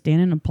and go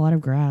stand in a plot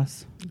of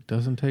grass. It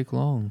doesn't take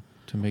long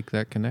to make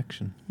that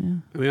connection. Yeah.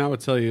 I mean, I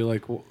would tell you,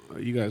 like,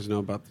 you guys know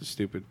about the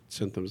stupid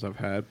symptoms I've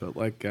had, but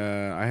like,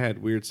 I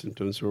had weird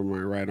symptoms where my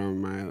right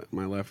arm,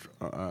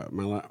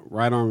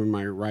 right arm and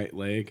my right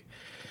leg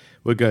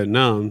would go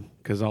numb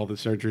because all the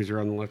surgeries are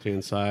on the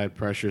left-hand side,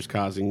 pressures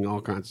causing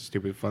all kinds of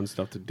stupid fun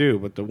stuff to do.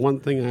 But the one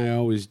thing I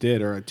always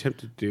did or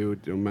attempted to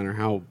do, no matter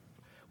how,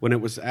 when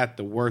it was at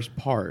the worst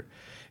part,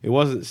 it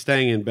wasn't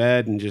staying in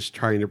bed and just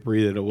trying to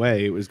breathe it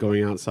away. It was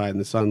going outside in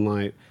the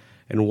sunlight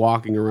and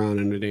walking around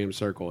in a damn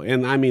circle.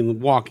 And I mean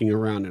walking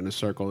around in a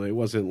circle. It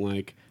wasn't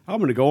like, I'm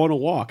going to go on a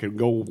walk and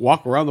go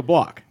walk around the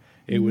block.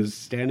 It was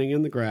standing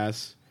in the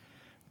grass,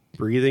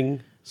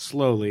 breathing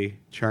slowly,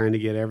 trying to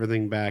get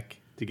everything back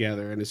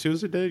together. And as soon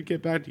as it did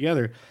get back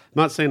together, I'm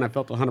not saying I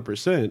felt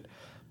 100%,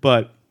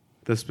 but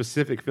the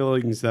specific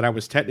feelings that I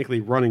was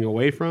technically running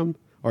away from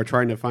or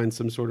trying to find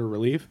some sort of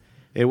relief,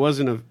 it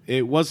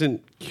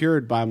wasn't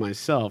cured by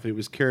myself. It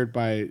was cured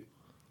by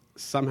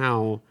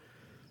somehow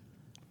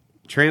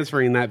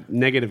transferring that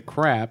negative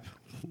crap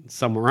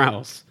somewhere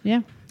else.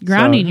 Yeah.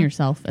 Grounding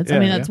yourself. I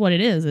mean, that's what it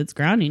is. It's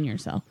grounding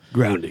yourself.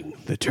 Grounding,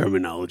 the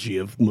terminology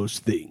of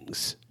most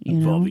things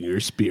involving your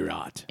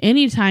spirit.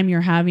 Anytime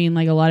you're having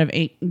like a lot of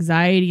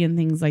anxiety and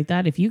things like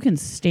that, if you can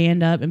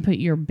stand up and put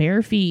your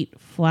bare feet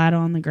flat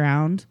on the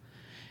ground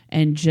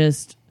and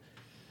just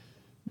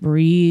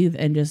breathe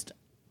and just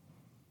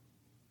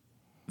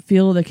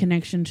feel the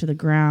connection to the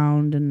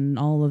ground and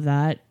all of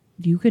that,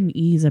 you can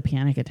ease a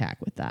panic attack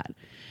with that.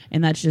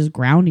 And that's just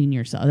grounding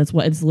yourself. That's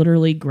what it's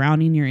literally,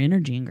 grounding your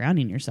energy and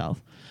grounding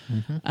yourself.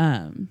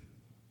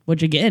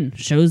 Which again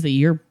shows that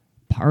you're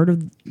part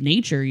of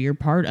nature. You're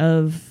part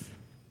of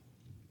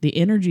the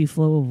energy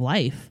flow of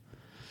life,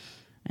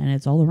 and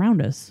it's all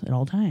around us at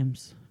all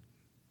times.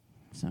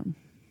 So,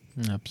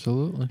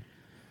 Absolutely.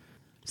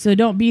 so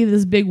don't be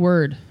this big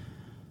word.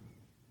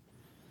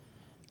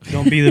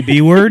 Don't be the B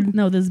word.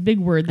 No, this big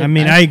word. That I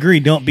mean, I agree.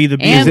 Don't be the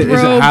B word. it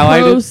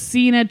highlighted?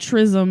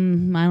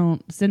 Anthropocentrism. I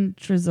don't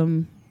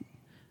centrism.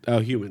 Oh,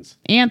 humans.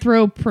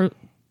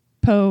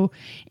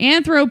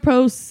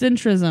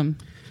 Anthropocentrism.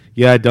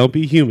 Yeah, don't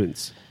be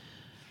humans.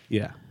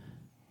 Yeah.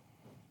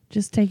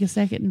 Just take a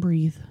second and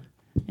breathe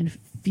and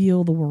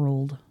feel the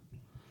world.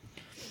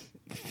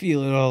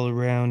 Feel it all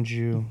around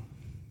you.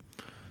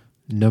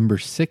 Number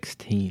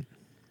 16.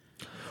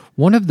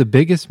 One of the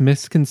biggest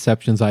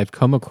misconceptions I've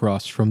come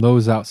across from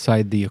those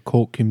outside the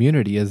occult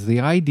community is the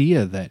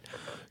idea that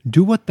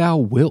do what thou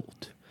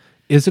wilt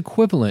is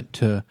equivalent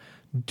to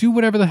do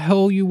whatever the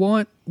hell you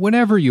want,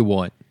 whenever you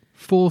want.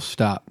 Full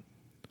stop.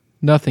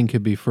 Nothing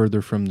could be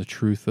further from the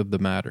truth of the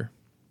matter.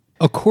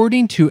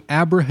 According to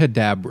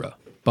Abrahadabra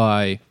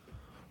by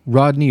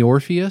Rodney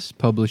Orpheus,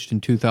 published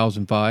in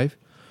 2005,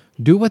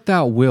 do what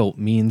thou wilt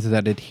means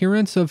that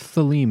adherents of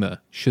Thelema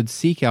should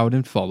seek out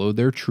and follow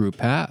their true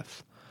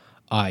path,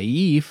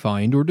 i.e.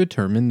 find or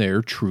determine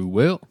their true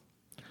will.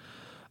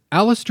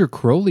 Aleister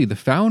Crowley, the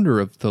founder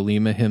of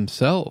Thelema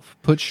himself,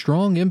 put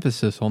strong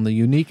emphasis on the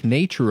unique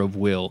nature of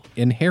will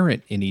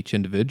inherent in each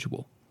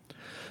individual.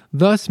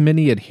 Thus,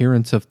 many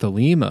adherents of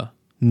Thelema,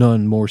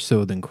 none more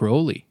so than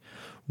Crowley,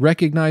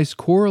 recognize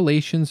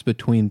correlations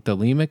between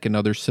Thelemic and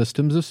other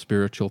systems of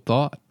spiritual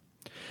thought,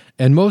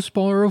 and most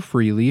borrow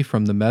freely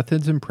from the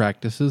methods and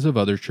practices of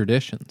other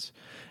traditions,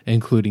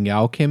 including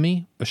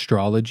alchemy,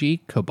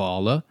 astrology,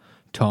 Kabbalah,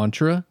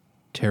 Tantra,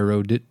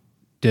 tarot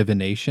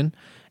divination,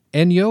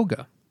 and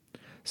yoga.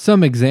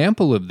 Some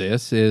example of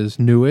this is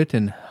Nuit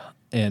and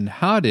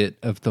Hadit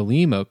of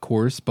Thelema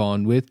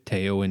correspond with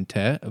Teo and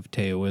Tet of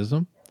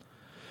Taoism,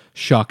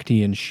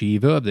 Shakti and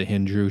Shiva of the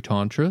Hindu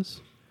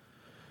Tantras,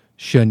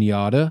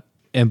 Shunyata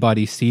and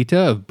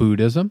Bodhisattva of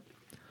Buddhism,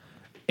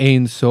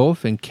 Ein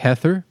Sof and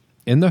Kether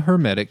in the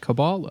Hermetic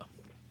Kabbalah.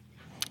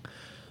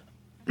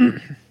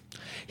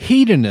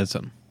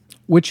 Hedonism,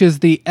 which is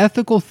the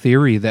ethical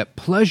theory that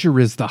pleasure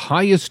is the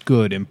highest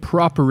good and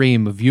proper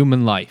aim of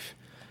human life,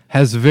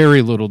 has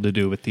very little to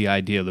do with the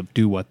idea of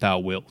do what thou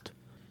wilt.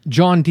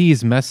 John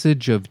Dee's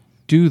message of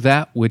do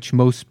that which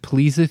most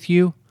pleaseth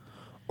you,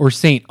 or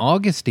St.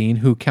 Augustine,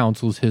 who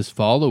counsels his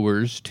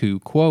followers to,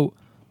 quote,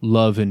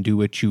 love and do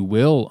what you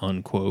will,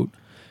 unquote,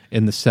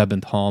 in the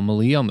 7th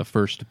homily on the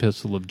first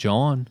epistle of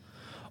John,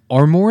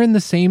 are more in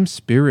the same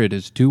spirit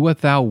as do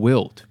what thou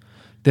wilt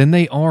than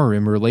they are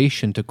in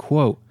relation to,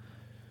 quote,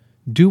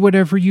 do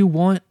whatever you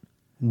want,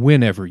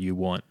 whenever you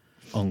want,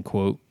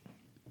 unquote.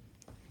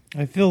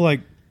 I feel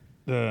like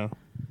the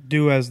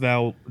do what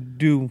thou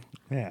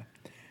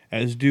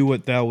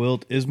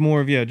wilt is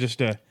more of just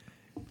to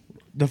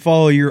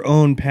follow your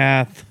own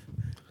path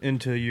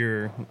into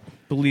your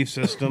belief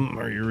system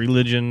or your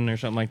religion or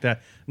something like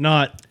that.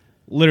 Not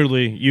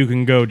literally you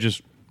can go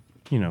just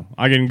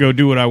I can go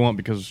do what I want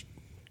because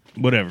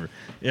whatever.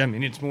 Yeah, I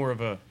mean it's more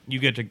of a you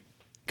get to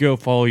go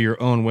follow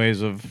your own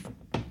ways of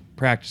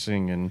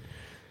practicing and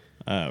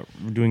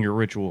doing your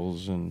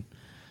rituals, and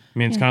I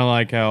mean it's kind of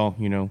like how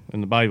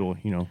in the Bible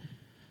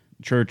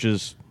church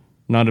is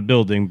not a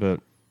building but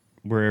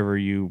wherever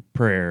you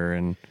pray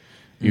and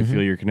you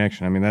feel your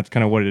connection. I mean that's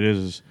kind of what it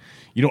is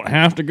you don't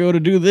have to go to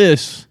do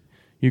this,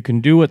 you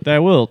can do what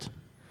thou wilt,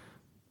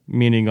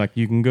 meaning like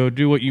you can go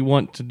do what you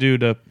want to do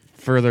to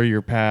further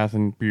your path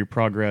and your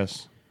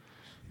progress.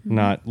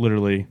 Not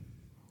literally,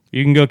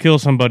 you can go kill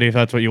somebody if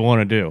that's what you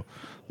want to do.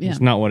 Yeah. It's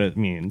not what it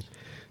means.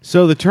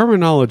 So the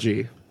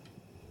terminology.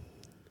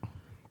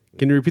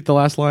 Can you repeat the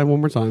last line one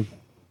more time?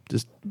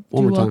 Just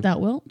one more Do time. wilt thou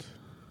wilt?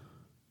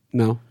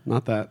 No,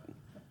 not that.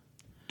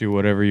 Do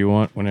whatever you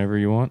want, whenever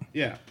you want.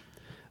 Yeah.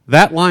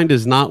 That line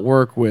does not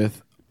work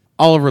with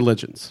all of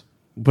religions.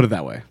 Put it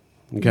that way.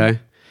 Okay?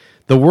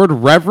 The word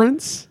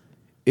reverence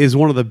is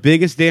one of the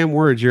biggest damn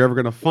words you're ever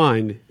going to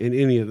find in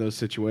any of those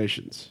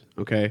situations.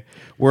 Okay?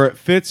 Where it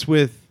fits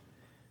with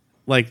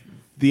like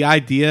the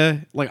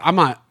idea, like I'm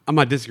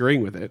not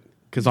disagreeing with it,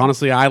 because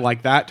honestly I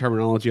like that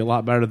terminology a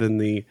lot better than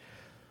the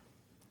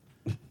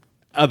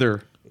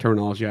other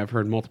terminology I've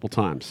heard multiple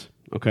times.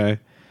 Okay?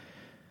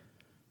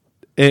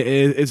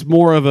 It's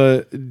more of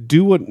a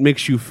do what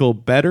makes you feel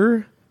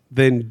better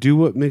than do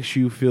what makes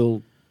you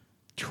feel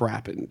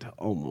trapped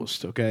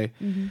almost, okay?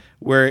 Mm-hmm.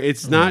 Where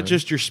it's not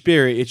just your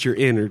spirit, it's your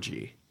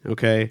energy,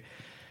 okay?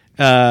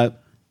 I'm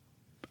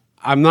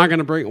not going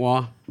to bring...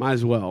 Well, might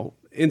as well.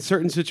 In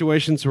certain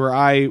situations where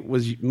I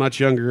was much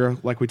younger,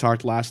 like we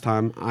talked last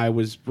time, I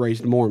was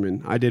raised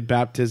Mormon. I did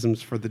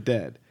baptisms for the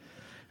dead,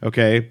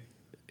 okay?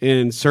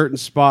 In certain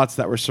spots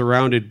that were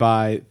surrounded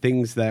by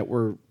things that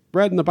were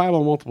read in the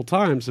Bible multiple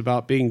times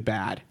about being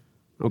bad,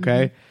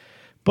 okay? Mm-hmm.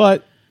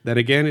 But then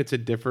again, it's a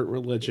different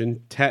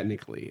religion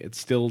technically. It's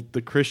still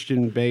the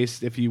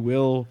Christian-based, if you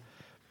will,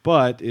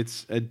 but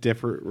it's a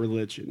different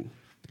religion,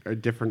 a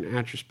different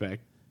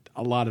aspect,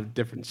 a lot of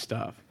different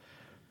stuff.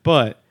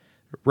 But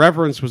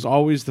reverence was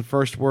always the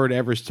first word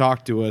ever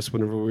talked to us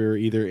whenever we were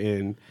either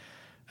in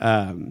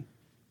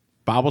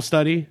Bible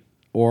study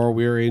or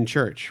we were in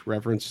church.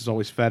 Reverence was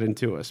always fed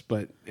into us,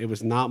 but it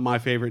was not my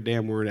favorite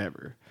damn word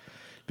ever.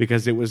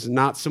 Because it was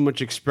not so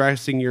much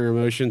expressing your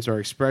emotions or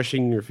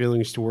expressing your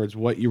feelings towards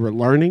what you were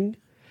learning,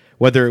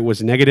 whether it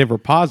was negative or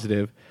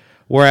positive,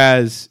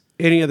 whereas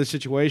any other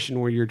situation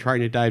where you're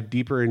trying to dive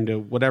deeper into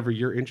whatever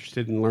you're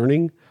interested in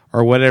learning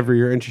or whatever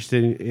you're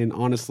interested in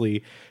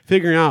honestly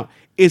figuring out,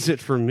 is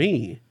it for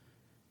me?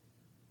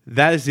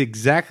 That is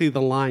exactly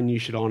the line you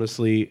should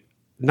honestly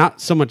not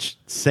so much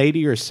say to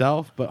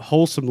yourself, but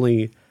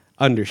wholesomely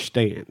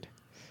understand.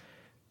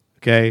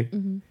 Okay?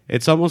 Mm-hmm.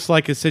 It's almost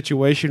like a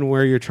situation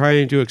where you're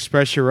trying to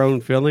express your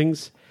own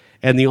feelings,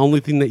 and the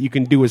only thing that you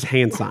can do is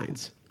hand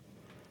signs.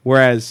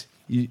 Whereas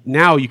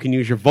now you can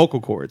use your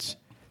vocal cords,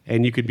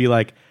 and you could be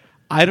like,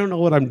 I don't know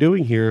what I'm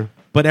doing here,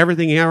 but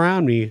everything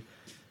around me,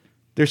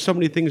 there's so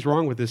many things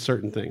wrong with this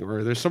certain thing,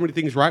 or there's so many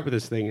things right with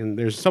this thing, and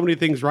there's so many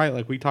things right,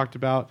 like we talked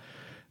about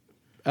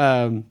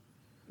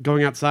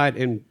going outside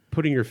and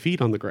putting your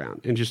feet on the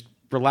ground and just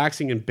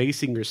relaxing and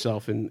basing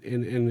yourself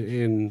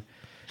in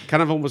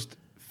kind of almost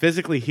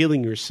physically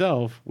healing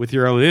yourself with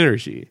your own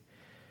energy.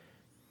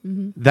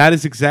 Mm-hmm. That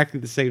is exactly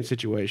the same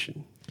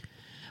situation.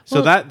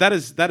 So that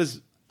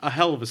is a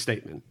hell of a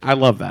statement. I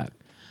love that.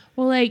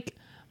 Well, like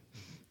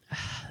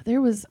there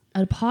was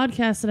a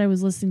podcast that I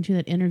was listening to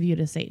that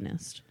interviewed a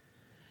Satanist.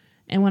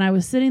 And when I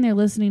was sitting there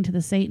listening to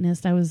the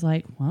Satanist, I was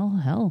like,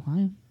 well, hell,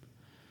 I'm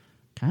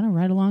kind of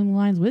right along the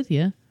lines with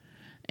you.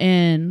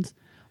 And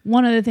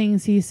one of the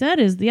things he said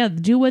is, yeah,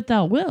 do what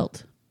thou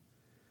wilt,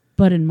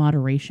 but in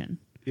moderation.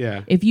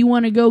 Yeah. If you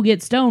want to go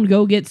get stoned,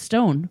 go get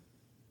stoned.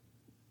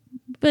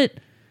 But,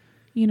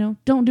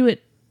 don't do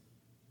it.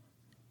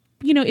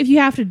 If you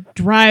have to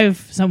drive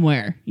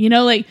somewhere,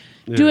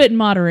 do it in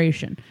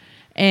moderation.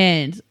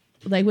 And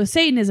like with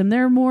Satanism,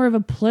 they're more of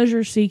a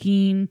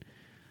pleasure-seeking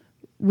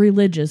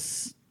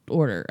religious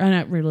order.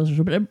 Not religious,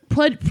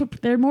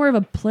 but they're more of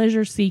a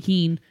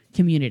pleasure-seeking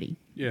community.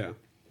 Yeah.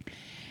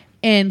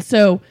 And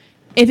so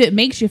if it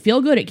makes you feel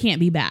good, it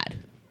can't be bad.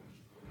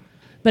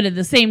 But at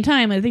the same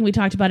time, I think we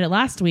talked about it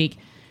last week,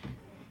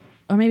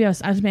 or maybe I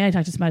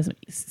talked to somebody.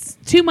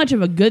 Too much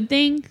of a good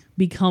thing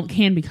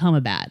can become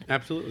a bad.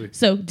 Absolutely.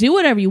 So do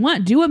whatever you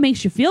want. Do what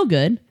makes you feel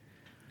good,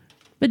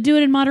 but do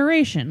it in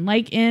moderation.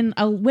 Like in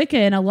a Wicca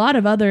and a lot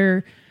of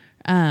other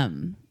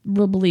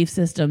belief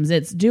systems,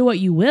 it's do what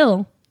you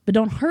will, but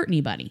don't hurt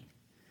anybody.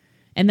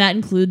 And that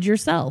includes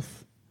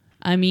yourself.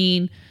 I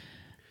mean,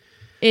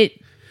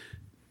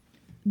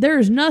 there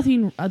is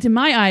nothing, to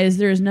my eyes,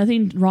 there is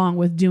nothing wrong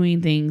with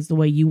doing things the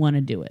way you want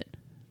to do it.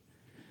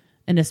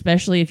 And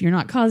especially if you're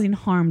not causing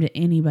harm to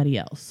anybody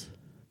else.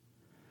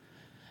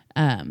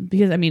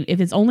 Because, I mean, if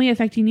it's only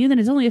affecting you, then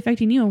it's only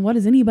affecting you, and what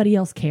does anybody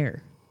else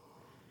care?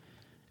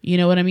 You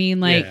know what I mean?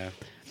 Like, yeah.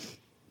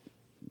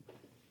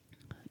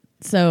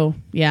 So,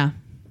 yeah.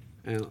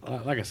 And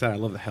like I said, I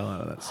love the hell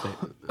out of that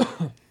statement.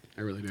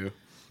 I really do.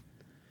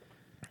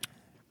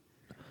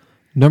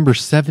 Number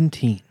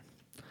 17.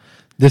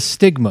 The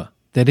stigma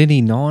that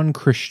any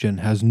non-Christian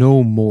has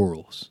no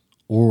morals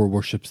or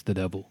worships the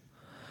devil.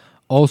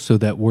 Also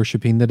that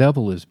worshiping the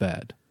devil is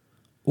bad.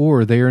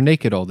 Or they are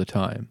naked all the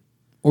time.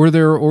 Or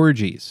there are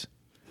orgies.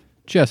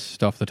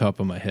 Just off the top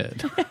of my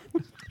head.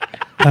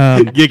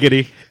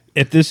 Giggity.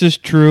 If this is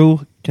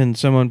true, can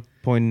someone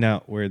point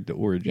out where the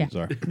orgies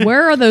are?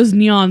 Where are those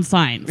neon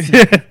signs?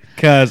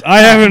 Because I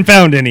haven't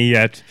found any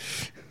yet.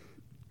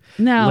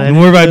 No.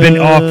 Nor have I been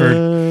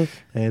offered.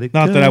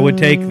 Not that I would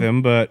take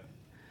them, but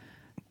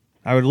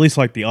I would at least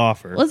like the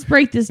offer. Let's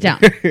break this down.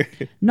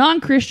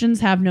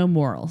 Non-Christians have no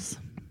morals.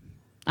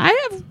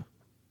 I have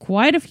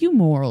quite a few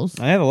morals.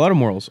 I have a lot of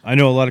morals. I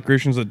know a lot of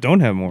Christians that don't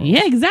have morals.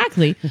 Yeah,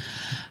 exactly.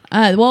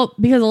 Well,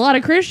 because a lot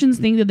of Christians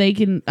think that they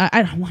can...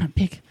 I don't want to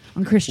pick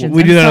on Christians.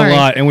 We do that sorry. a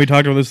lot, and we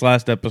talked about this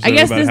last episode I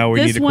guess about how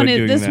we need to quit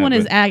doing that. This one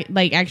is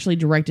actually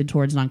directed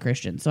towards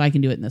non-Christians, so I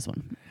can do it in this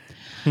one.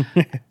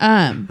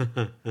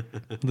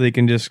 They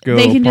can just go.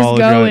 They can just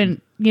go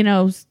and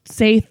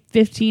say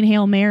 15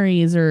 Hail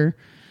Marys or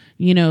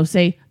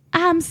say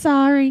I'm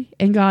sorry,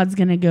 and God's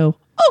gonna go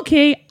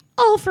okay,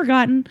 all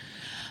forgotten.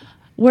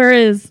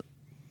 Whereas,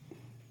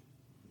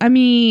 I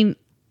mean,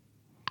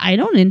 I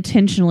don't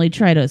intentionally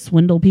try to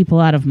swindle people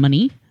out of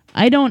money.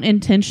 I don't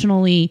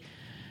intentionally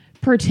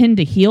pretend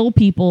to heal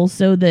people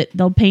so that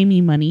they'll pay me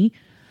money.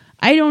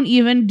 I don't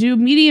even do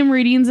medium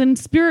readings and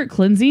spirit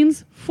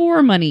cleansings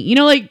for money.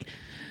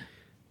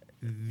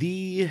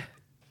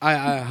 I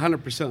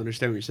 100%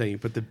 understand what you're saying,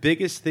 but the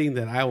biggest thing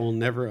that I will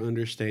never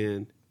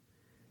understand,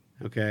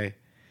 okay,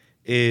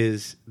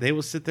 is they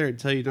will sit there and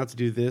tell you not to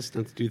do this,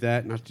 not to do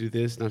that, not to do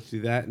this, not to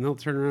do that, and they'll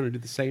turn around and do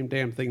the same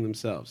damn thing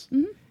themselves.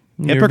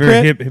 Mm-hmm. You're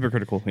very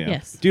hypocritical. Yeah.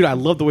 Yes. Dude, I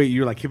love the way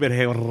you're like, I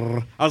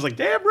was like,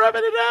 damn,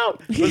 rubbing it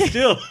out. But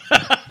still,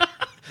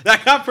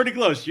 that got pretty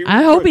close.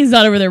 I hope he's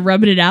not over there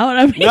rubbing it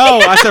out. No,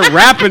 I said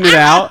wrapping it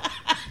out.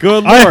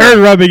 Good Lord. I heard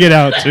rubbing it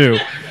out too.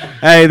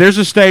 Hey, there's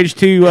a stage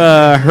 2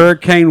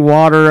 hurricane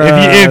water.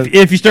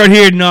 If you start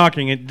hearing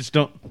knocking, it just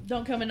don't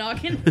come and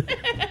knocking.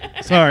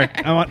 Sorry,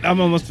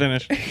 I'm almost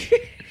finished.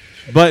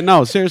 But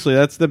no, seriously,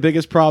 that's the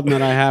biggest problem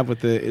that I have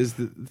with it is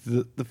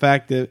the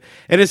fact that,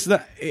 and it's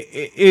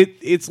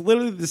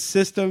literally the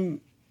system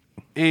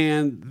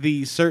and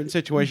the certain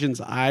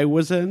situations I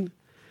was in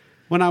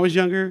when I was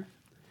younger,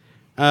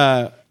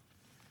 and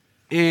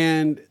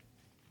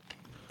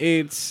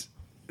there's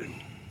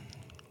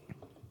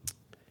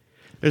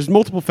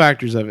multiple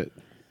factors of it,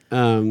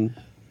 and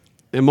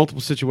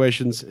multiple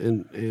situations,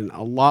 and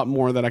a lot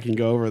more that I can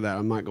go over that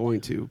I'm not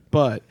going to.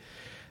 But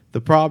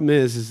the problem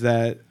is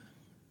that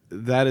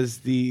is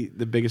the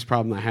biggest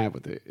problem I have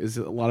with it, is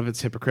that a lot of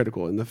it's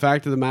hypocritical. And the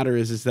fact of the matter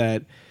is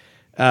that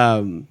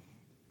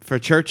for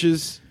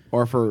churches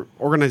or for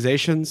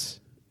organizations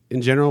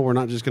in general, we're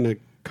not just going to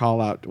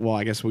call out, well,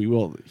 I guess we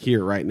will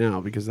here right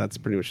now, because that's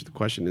pretty much the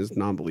question, is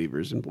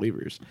non-believers and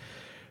believers.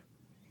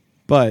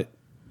 But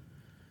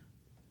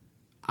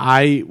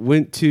I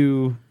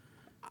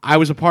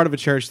was a part of a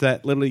church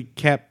that literally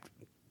kept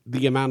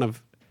the amount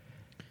of,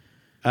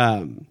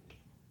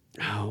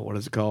 what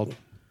is it called?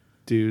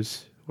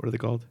 Dues. What are they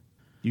called?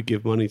 You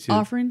give money to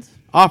Offerings.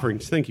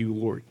 Thank you,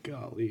 Lord.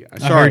 Golly,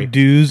 I heard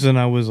dues, and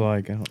I was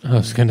like, I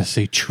was going to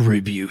say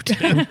tribute,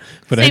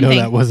 but I Same know thing.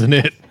 that wasn't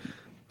it.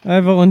 I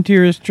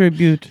volunteer as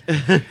tribute.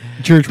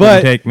 Church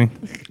wouldn't take me.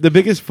 The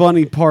biggest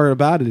funny part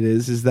about it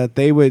is that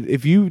they would,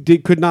 if you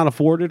could not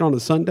afford it on a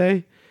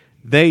Sunday,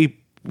 they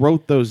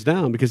wrote those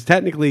down, because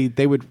technically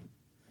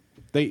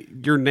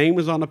your name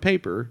was on a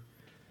paper,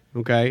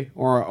 okay,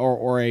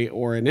 or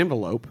an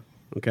envelope,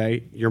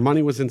 okay. Your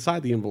money was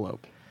inside the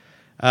envelope.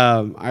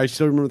 I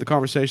still remember the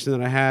conversation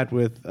that I had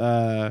with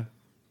my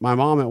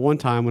mom at one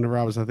time whenever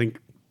I was, I think,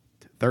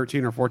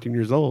 13 or 14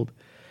 years old.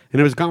 And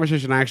it was a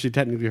conversation I actually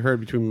technically heard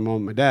between my mom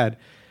and my dad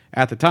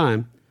at the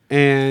time.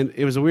 And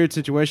it was a weird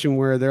situation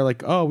where they're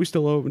like, oh, we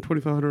still owe them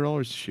 $2,500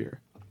 this year.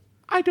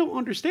 I don't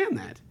understand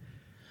that.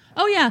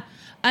 Oh, yeah.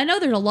 I know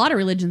there's a lot of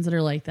religions that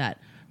are like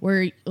that,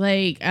 where,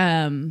 like,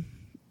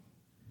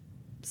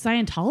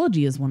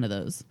 Scientology is one of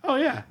those. Oh,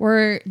 yeah.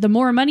 Where the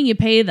more money you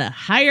pay, the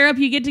higher up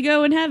you get to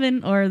go in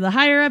heaven, or the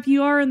higher up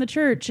you are in the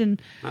church.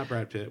 And Not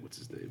Brad Pitt. What's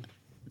his name?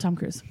 Tom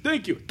Cruise.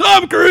 Thank you.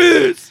 Tom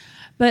Cruise!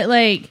 But,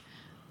 like,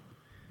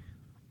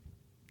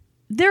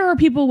 there are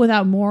people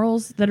without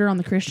morals that are on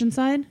the Christian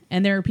side,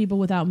 and there are people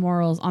without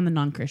morals on the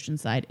non-Christian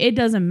side. It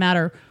doesn't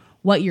matter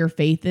what your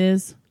faith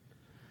is.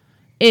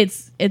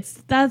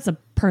 That's a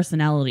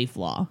personality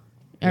flaw.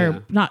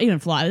 Or not even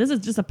flaw. This is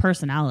just a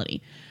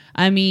personality.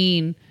 I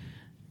mean,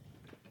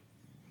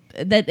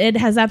 that it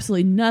has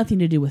absolutely nothing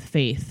to do with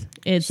faith.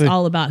 It's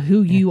all about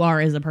who you are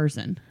as a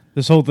person.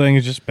 This whole thing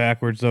is just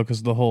backwards, though,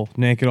 because the whole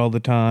naked all the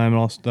time and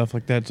all stuff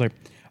like that. It's like,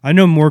 I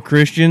know more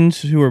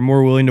Christians who are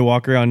more willing to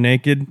walk around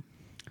naked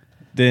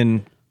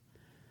than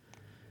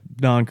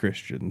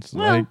non-Christians.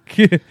 Well,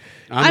 like,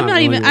 I'm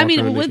not even. I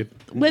mean, with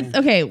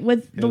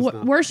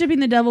worshiping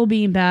the devil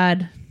being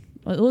bad.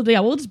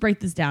 We'll just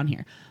break this down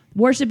here.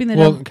 Worshiping the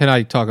devil. Well, can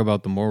I talk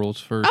about the morals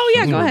first? Oh,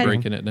 yeah, since go we're ahead.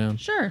 breaking it down.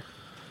 Sure.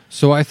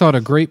 So I thought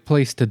a great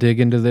place to dig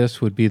into this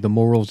would be the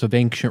morals of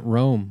ancient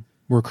Rome,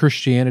 where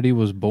Christianity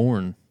was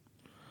born.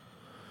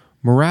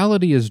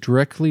 Morality is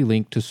directly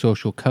linked to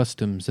social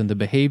customs and the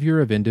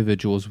behavior of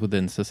individuals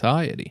within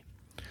society.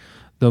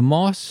 The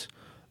Mos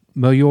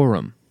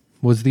Maiorum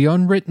was the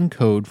unwritten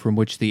code from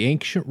which the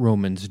ancient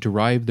Romans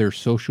derived their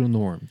social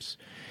norms.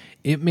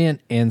 It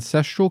meant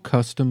ancestral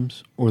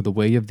customs or the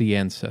way of the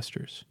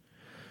ancestors.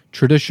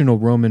 Traditional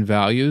Roman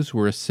values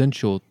were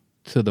essential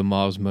to the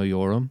Mos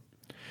Maiorum.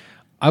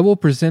 I will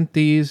present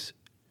these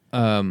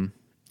in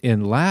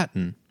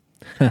Latin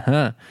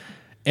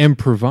and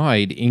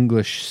provide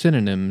English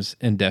synonyms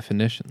and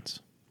definitions.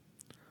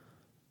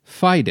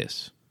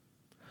 Fides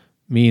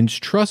means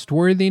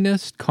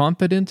trustworthiness,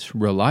 competence,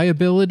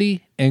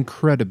 reliability, and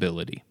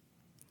credibility.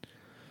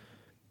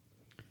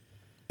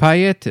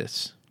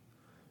 Pietas,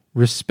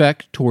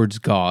 respect towards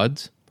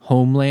gods,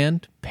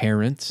 homeland,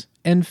 parents,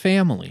 and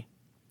family.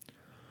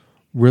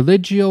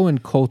 Religio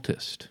and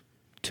cultist,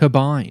 to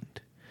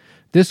bind.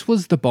 This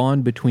was the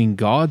bond between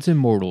gods and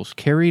mortals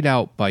carried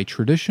out by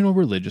traditional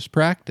religious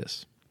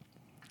practice.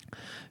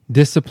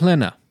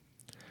 Disciplina,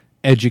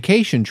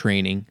 education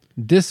training,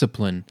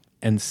 discipline,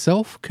 and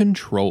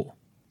self-control.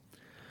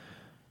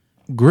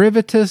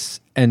 Gravitas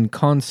and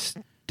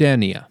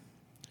constania,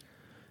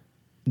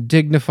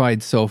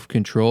 dignified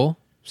self-control,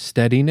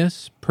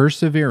 steadiness,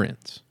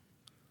 perseverance.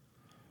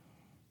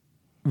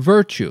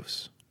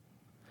 Virtues.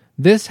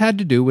 This had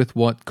to do with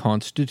what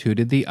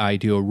constituted the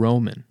ideal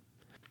Roman.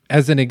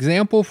 As an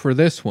example for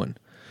this one,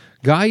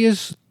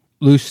 Gaius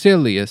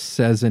Lucilius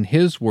says in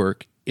his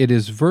work, it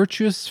is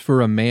virtuous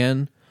for a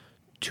man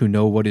to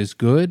know what is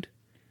good,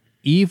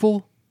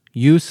 evil,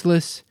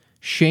 useless,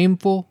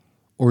 shameful,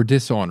 or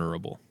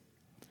dishonorable.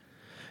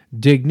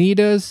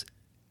 Dignitas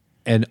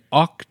and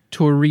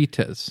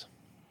auctoritas.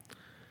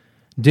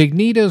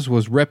 Dignitas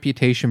was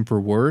reputation for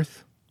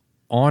worth,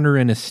 honor,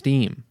 and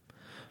esteem.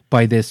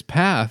 By this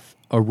path,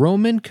 a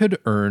Roman could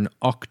earn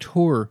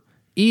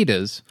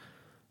auctoritas,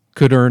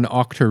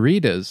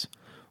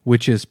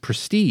 which is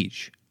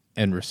prestige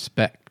and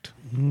respect.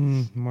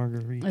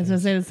 Margarita. As I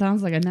said, it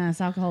sounds like a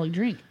nice alcoholic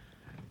drink.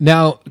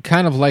 Now,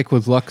 kind of like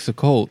with Lux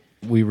Occult,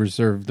 we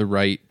reserve the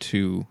right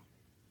to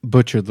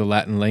butcher the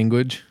Latin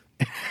language.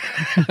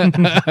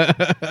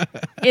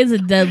 It's a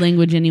dead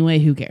language anyway.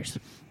 Who cares?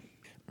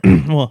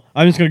 Well,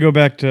 I'm just going to go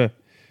back to,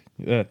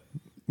 you're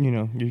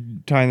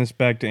tying this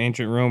back to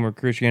ancient Rome where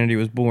Christianity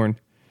was born.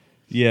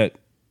 Yet,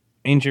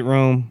 ancient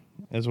Rome,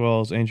 as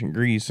well as ancient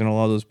Greece and a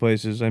lot of those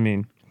places, I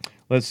mean,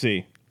 let's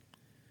see.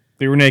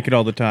 They were naked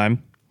all the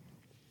time.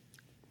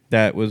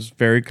 That was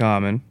very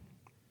common.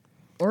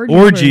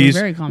 Orgies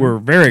were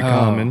very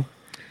common.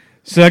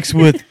 Sex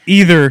with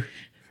either...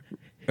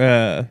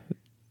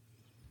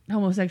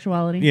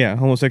 homosexuality. Yeah,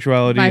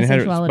 homosexuality and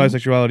Bisexuality.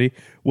 bisexuality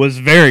was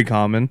very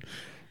common.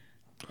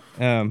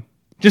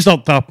 Just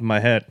off the top of my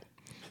head.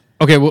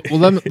 Okay, well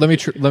let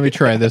me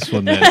try this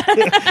one then.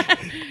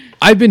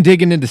 I've been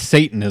digging into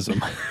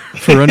Satanism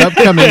for an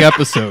upcoming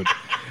episode,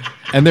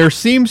 and there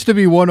seems to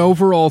be one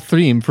overall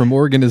theme from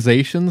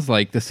organizations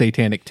like the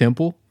Satanic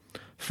Temple,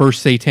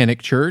 First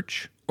Satanic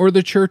Church, or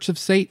the Church of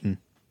Satan.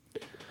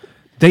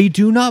 They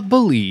do not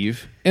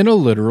believe in a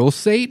literal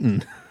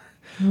Satan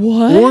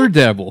What? or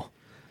devil.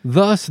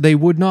 Thus, they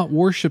would not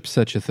worship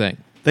such a thing.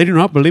 They do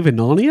not believe in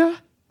Narnia?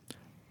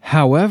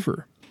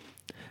 However,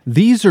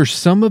 these are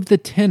some of the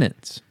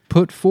tenets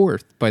put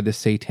forth by the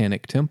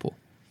Satanic Temple.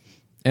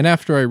 And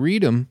after I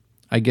read them,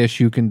 I guess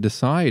you can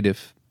decide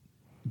if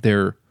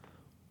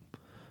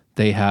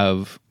they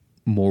have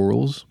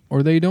morals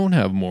or they don't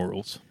have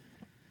morals.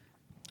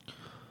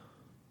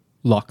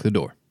 Lock the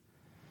door.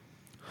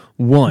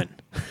 1.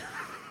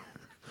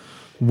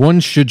 One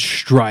should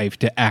strive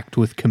to act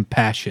with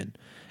compassion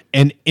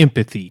and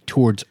empathy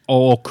towards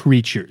all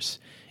creatures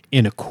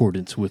in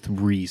accordance with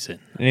reason.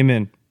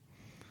 Amen.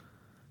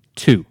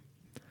 2.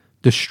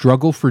 The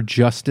struggle for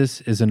justice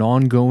is an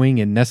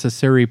ongoing and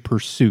necessary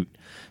pursuit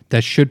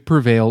that should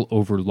prevail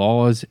over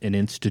laws and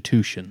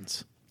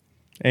institutions.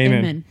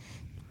 Amen.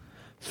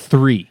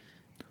 3.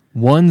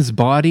 One's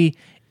body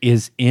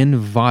is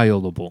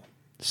inviolable,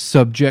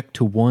 subject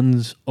to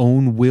one's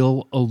own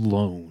will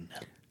alone.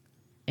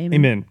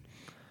 Amen.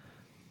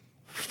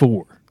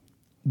 4.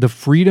 The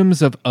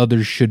freedoms of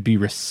others should be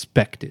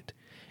respected,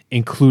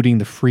 including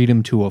the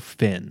freedom to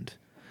offend.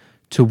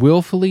 To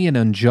willfully and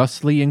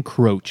unjustly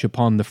encroach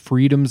upon the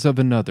freedoms of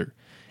another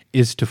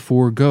is to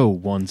forego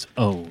one's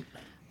own.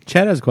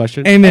 Chad has a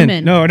question. Amen.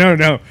 Amen.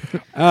 No.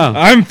 Oh.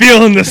 I'm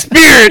feeling the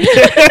spirit.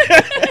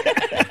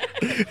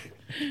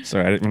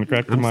 Sorry, I didn't mean to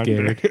crack the I'm mic.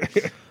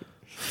 scared.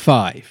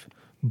 5.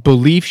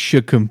 Belief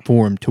should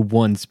conform to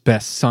one's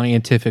best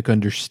scientific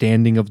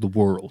understanding of the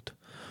world.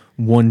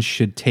 One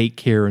should take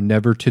care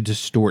never to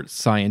distort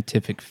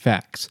scientific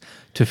facts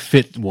to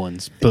fit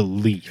one's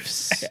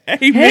beliefs.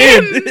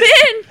 Amen.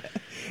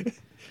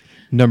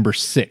 Number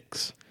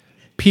 6.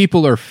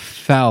 People are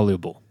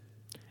fallible.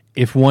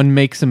 If one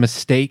makes a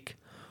mistake,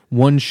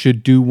 one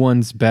should do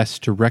one's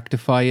best to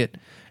rectify it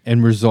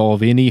and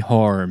resolve any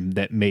harm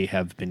that may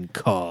have been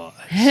caused.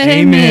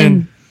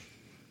 Amen.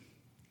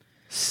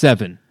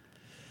 7.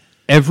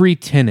 Every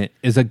tenet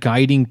is a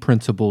guiding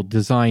principle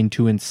designed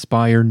to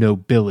inspire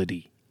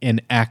nobility in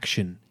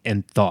action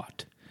and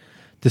thought.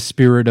 The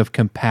spirit of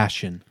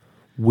compassion,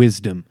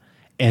 wisdom,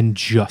 and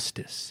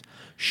justice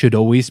should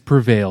always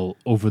prevail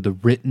over the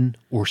written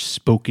or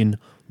spoken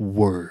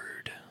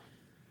word.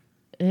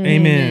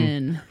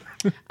 Amen.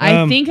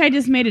 I think I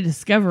just made a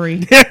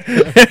discovery.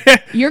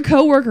 Your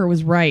coworker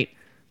was right.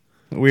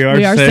 We are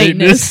We are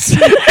Satanists.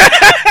 Satanists.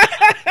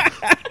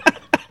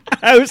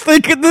 I was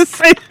thinking the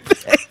same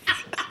thing.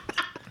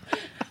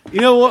 You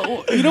know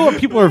what? You know what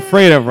people are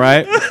afraid of,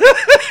 right?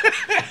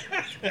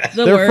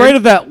 They're word. afraid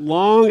of that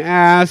long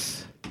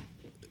ass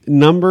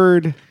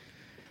numbered.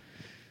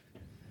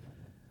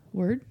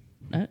 Word?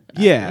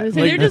 Yeah,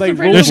 They're just like afraid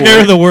rule They're of the scared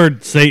word. of the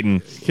word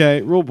Satan.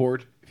 Okay, rule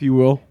board, if you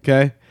will.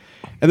 Okay,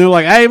 and they're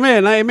like,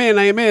 "Amen, amen,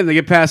 amen." They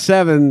get past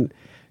 7.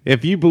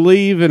 If you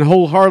believe and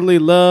wholeheartedly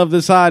love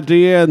this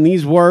idea and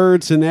these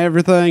words and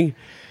everything,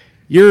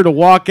 you're to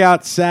walk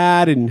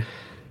outside and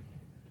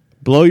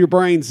blow your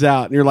brains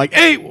out. And you're like,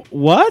 "Hey,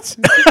 what?"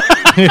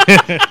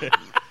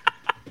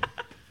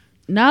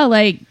 No,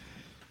 like,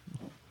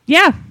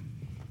 yeah.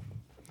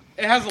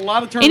 It has a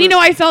lot of terms. And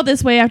I felt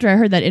this way after I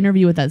heard that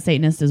interview with that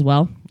Satanist as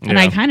well. And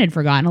I Yeah. kind of had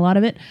forgotten a lot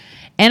of it.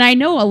 And I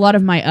know a lot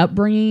of my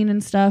upbringing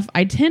and stuff,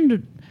 I tend to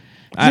just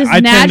I tend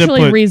to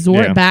naturally put-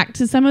 resort yeah. back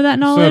to some of that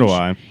knowledge. do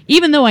I.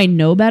 Even though I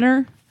know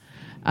better.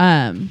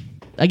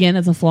 Again,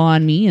 that's a flaw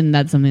in me, and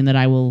that's something that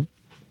I will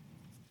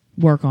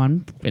work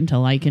on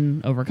until I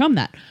can overcome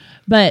that.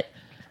 But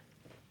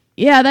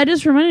yeah, that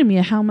just reminded me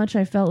of how much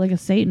I felt like a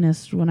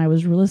Satanist when I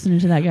was listening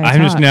to that guy I'm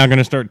talk. just now going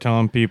to start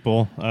telling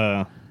people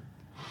that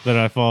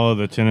I follow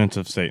the tenets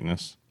of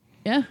Satanists.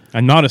 Yeah.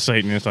 I'm not a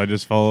Satanist. I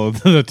just follow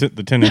the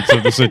tenets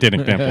of the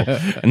Satanic Temple.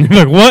 And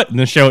they're like, what? And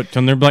they show it to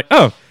them. They're like,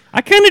 oh,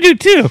 I kind of do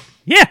too.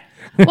 Yeah.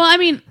 Well, I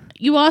mean,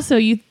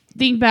 you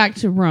think back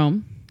to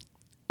Rome,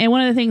 and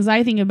one of the things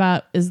I think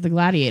about is the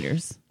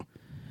gladiators.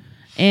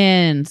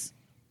 And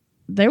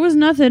there was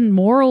nothing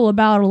moral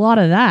about a lot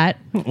of that.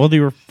 Well, they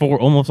were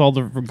almost all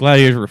the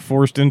gladiators were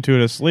forced into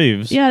it as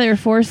slaves. Yeah, they were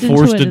forced into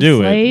Forced it to as do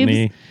slaves.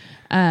 it.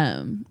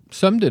 And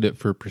Some did it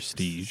for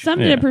prestige. Some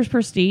did it Yeah. for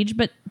prestige,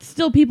 but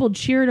still people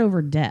cheered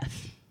over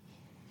death.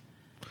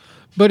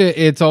 But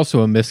it's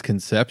also a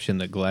misconception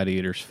that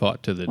gladiators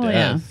fought to the Well,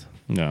 yeah. death.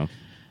 no.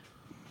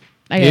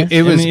 I guess.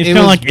 It was. It's it kind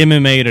of was- like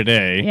MMA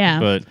today. Yeah.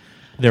 But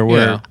there were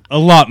Yeah. a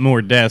lot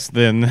more deaths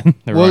than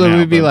there well, are it now,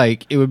 would be but-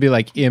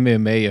 like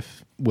MMA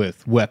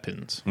with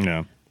weapons.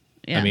 No.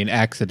 Yeah. I mean,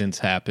 accidents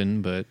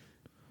happen, but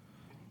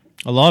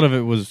A lot of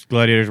it was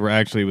gladiators were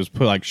actually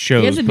put like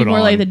shows I guess it'd put be more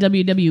on. like the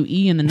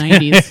WWE in the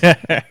 90s.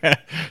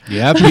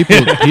 yeah,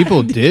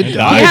 people did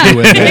die Yeah.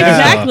 doing that.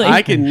 Exactly.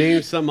 I can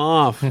name some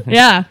off.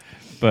 Yeah.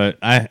 But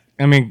I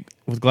mean,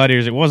 with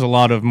gladiators, it was a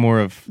lot of more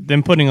of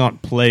them putting on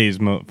plays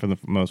for the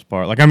most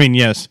part. Like, I mean,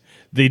 yes,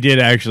 they did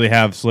actually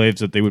have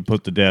slaves that they would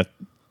put to death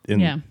in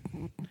Yeah.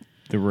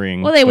 the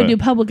ring. Well, they would but- do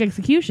public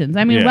executions.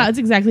 I mean, Yeah. well, that's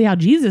exactly how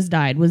Jesus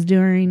died, was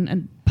during a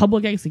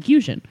public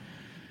execution.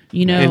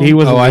 And he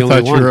wasn't Oh, the I only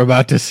thought one. you were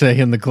about to say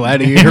in the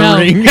gladiator No.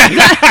 ring.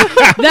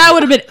 That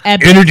would have been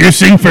epic.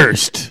 Introducing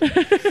first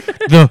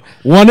the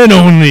one and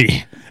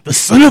only, the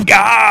Son of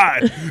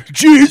God,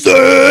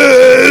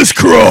 Jesus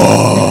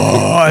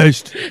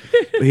Christ.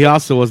 He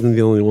also wasn't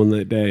the only one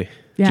that day.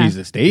 Yeah.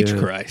 Jesus H. Yeah.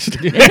 Christ.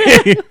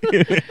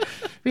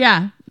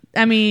 Yeah.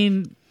 I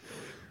mean,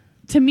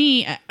 to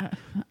me,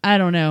 I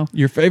don't know.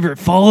 Your favorite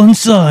fallen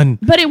son.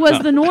 But it was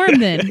the norm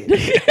then.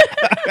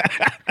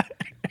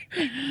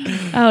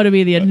 Oh, to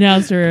be the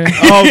announcer.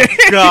 Oh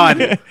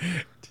God!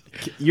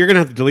 You're gonna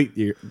have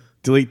to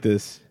delete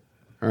this.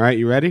 All right,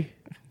 you ready?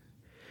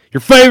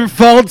 Your favorite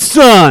fallen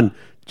son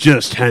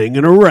just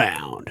hanging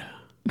around.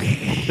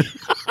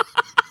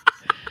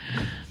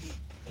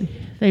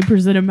 They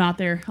present him out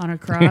there on a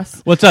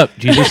cross. What's up,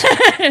 Jesus?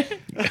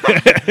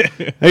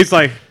 He's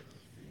like,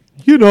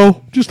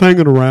 just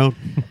hanging around.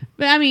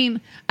 But I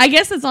mean, I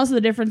guess that's also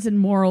the difference in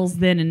morals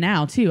then and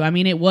now, too. I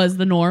mean, it was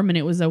the norm and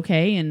it was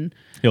okay, and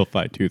He'll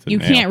fight tooth and you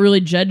nail. can't really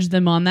judge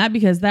them on that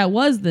because that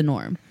was the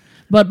norm.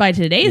 But by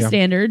today's Yeah.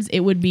 standards, it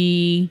would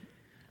be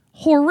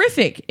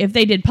horrific if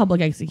they did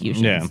public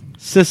executions. Yeah,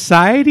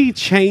 Society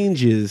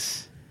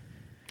changes.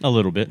 a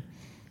little bit.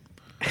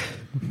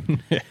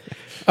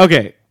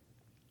 Okay,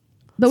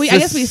 But I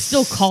guess we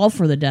still call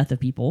for the death of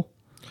people.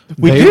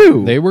 we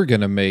do. They were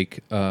going to make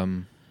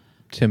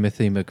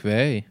Timothy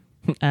McVeigh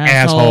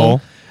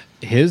Asshole.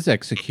 his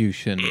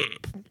execution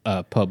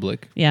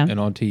public Yeah. and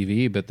on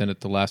TV, but then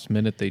at the last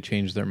minute they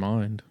changed their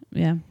mind.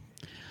 Yeah.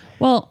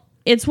 Well,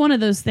 it's one of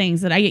those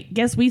things that I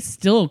guess we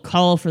still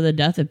call for the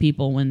death of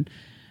people when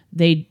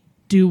they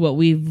do what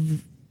we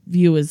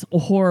view as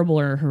horrible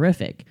or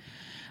horrific.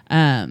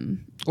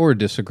 Or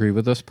disagree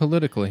with us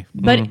politically.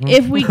 But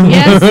if we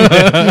yes,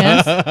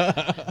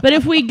 but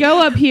if we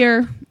go up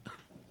here,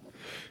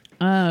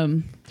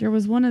 there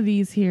was one of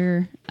these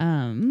here.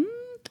 I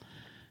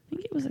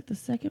think it was like the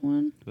second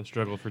one. The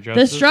struggle for The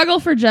justice. struggle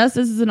for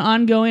justice is an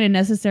ongoing and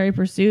necessary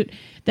pursuit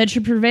that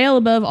should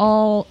prevail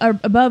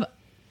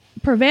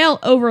prevail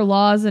over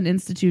laws and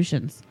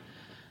institutions.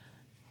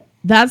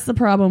 That's the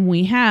problem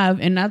we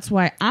have, and that's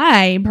why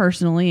I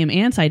personally am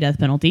anti-death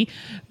penalty.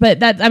 But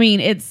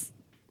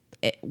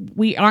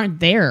we aren't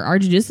there. Our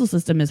judicial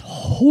system is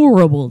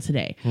horrible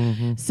today.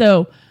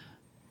 So,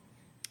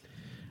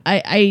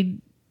 I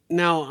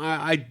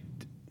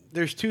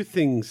there's two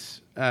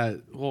things.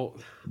 Well,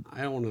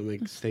 I don't want to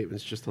make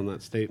statements just on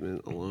that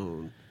statement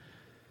alone.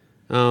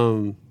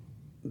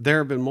 There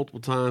have been multiple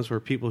times where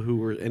people who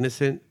were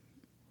innocent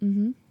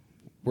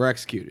were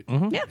executed.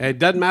 Mm-hmm. Yeah. It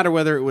doesn't matter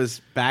whether it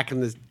was back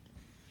in this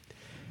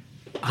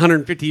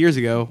 150 years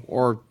ago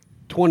or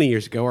 20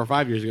 years ago or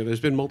 5 years ago. There's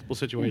been multiple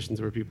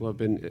situations where people have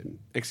been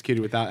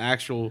executed without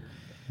actual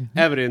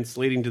evidence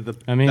leading to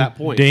that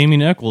point.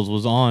 Damien Eccles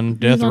was on He was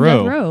death on row,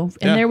 death row, and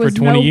Yeah, there for was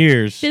 20 no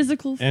years,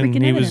 physical freaking and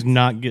he evidence. was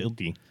not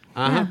guilty.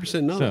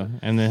 100% know So, that.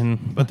 and then,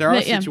 But there are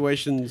But, yeah.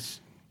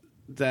 situations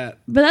that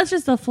But that's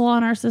just a flaw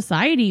in our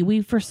society.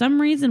 We, for some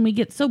reason, we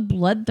get so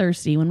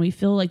bloodthirsty when we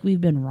feel like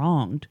we've been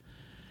wronged,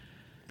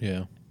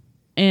 Yeah.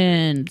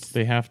 and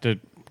they have to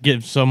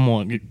give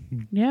someone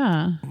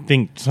yeah.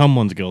 think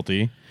someone's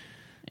guilty.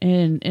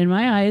 And in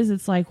my eyes,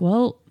 it's like,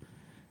 well,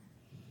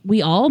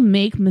 we all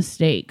make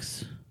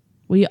mistakes.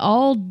 We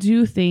all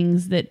do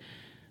things that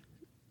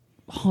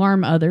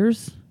harm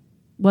others,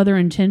 whether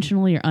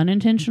intentionally or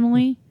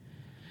unintentionally.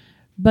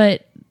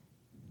 But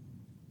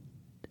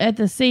at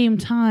the same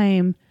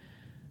time,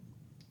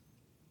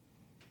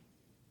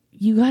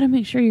 you got to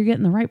make sure you're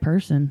getting the right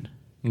person.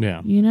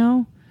 Yeah. You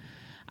know?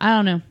 I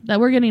don't know. That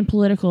we're getting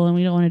political and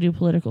we don't want to do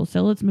political.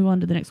 So let's move on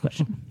to the next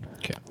question.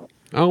 Okay.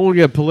 I don't want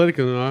to get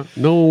political.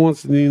 No one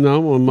wants to.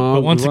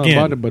 But once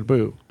again- but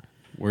boo.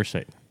 We're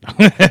safe.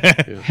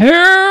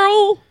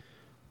 Hell!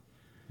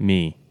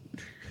 Me.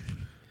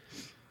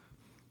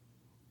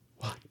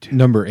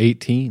 Number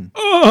 18.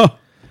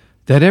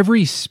 That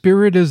every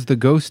spirit is the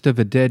ghost of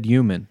a dead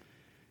human.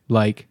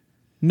 Like,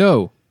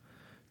 no,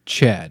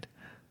 Chad,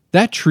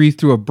 that tree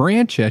threw a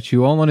branch at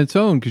you all on its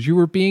own because you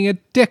were being a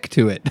dick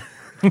to it.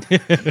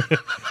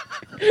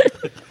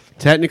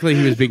 Technically,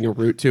 he was being a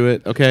root to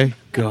it. Okay.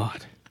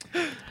 God.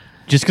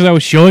 Just because I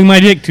was showing my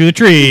dick to the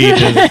tree,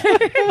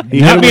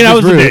 not mean I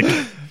was a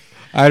dick.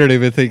 I don't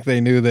even think they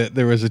knew that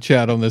there was a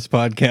Chad on this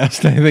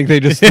podcast. I think they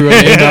just threw a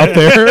name out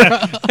there.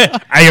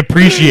 I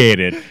appreciate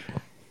it.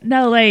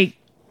 No, like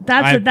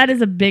that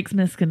is a big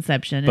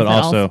misconception. But Is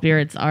that also- all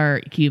spirits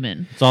are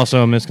human. It's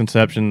also a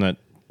misconception that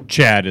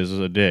Chad is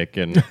a dick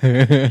and No,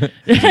 is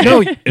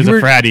you a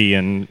were, fratty,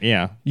 and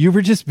yeah, you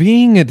were just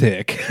being a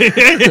dick.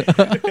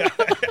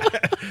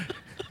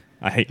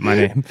 I hate my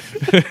name.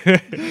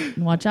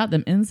 Watch out,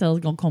 them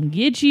incels gonna come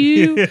get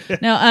you.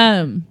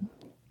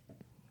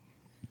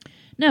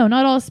 No,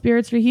 not all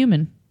spirits are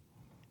human.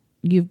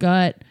 You've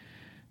got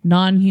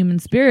non-human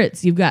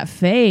spirits. You've got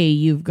fae.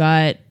 You've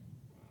got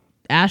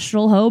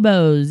astral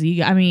hobos.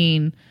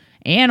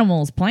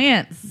 Animals,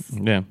 plants.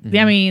 Yeah.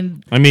 I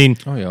mean, Oh,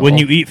 yeah, when all-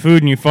 you eat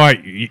food and you fart,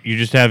 you're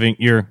just having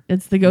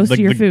it's the ghost of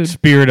your food.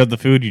 spirit of the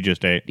food you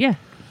just ate. Yeah,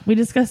 we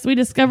discussed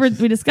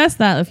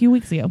that a few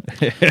weeks ago.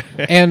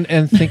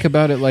 and think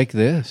about it like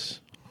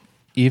this.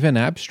 Even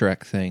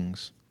abstract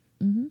things.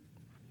 Mm-hmm.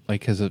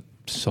 Like, has the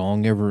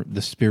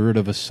spirit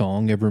of a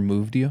song ever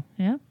moved you?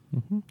 Yeah.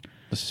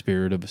 The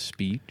spirit of a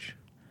speech?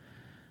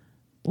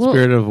 Well,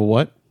 Spirit of a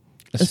what?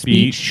 A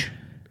Speech.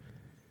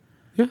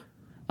 Yeah.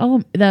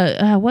 oh,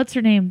 the what's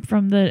her name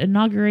from the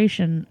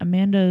inauguration?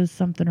 Amanda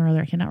something or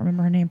other. I cannot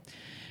remember her name.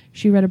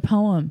 She read a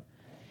poem,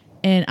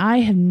 and I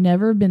have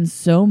never been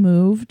so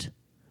moved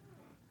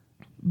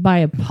by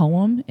a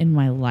poem in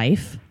my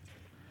life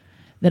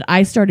that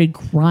I started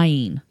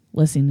crying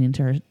listening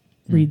to her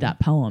read that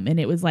poem. And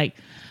it was like,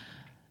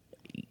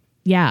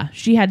 yeah,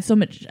 she had so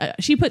much,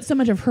 she put so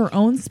much of her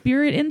own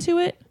spirit into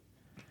it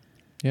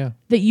Yeah.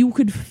 that you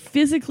could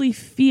physically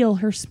feel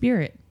her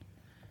spirit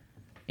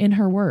in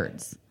her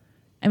words.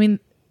 I mean,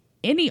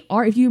 any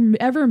art, if you're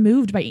ever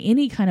moved by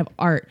any kind of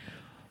art,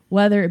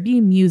 whether it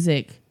be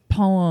music,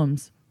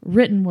 poems,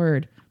 written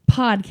word,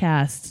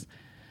 podcasts,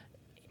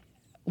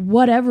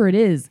 whatever it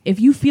is, if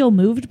you feel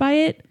moved by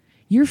it,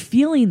 you're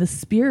feeling the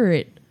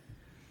spirit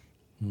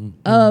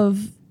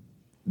of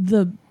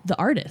the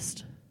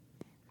artist.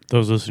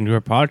 Those listening to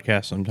our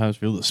podcast sometimes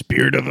feel the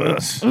spirit of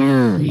us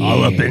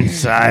all up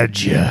inside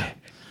you.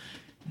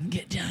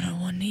 Get down on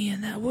one knee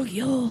in that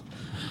woogie.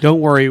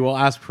 Don't worry, we'll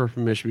ask for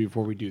permission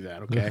before we do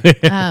that. Okay.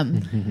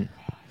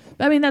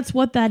 But I mean, that's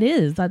what that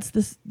is.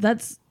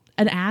 That's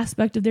an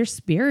aspect of their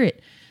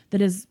spirit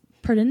that is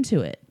put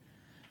into it.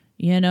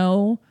 You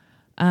know,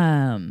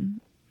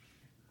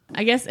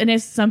 I guess, and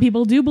if some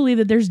people do believe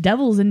that there's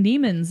devils and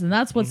demons, and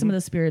that's what some of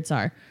the spirits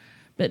are.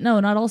 But no,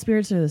 not all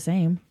spirits are the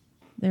same.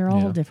 They're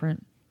all Yeah.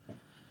 different.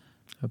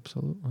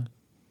 Absolutely.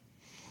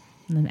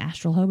 And then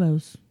astral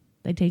hobos,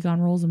 they take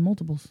on roles in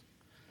multiples.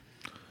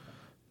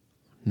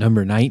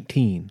 Number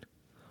 19.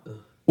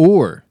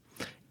 Or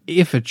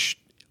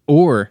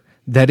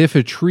that if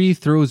a tree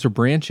throws a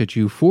branch at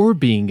you for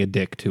being a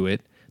dick to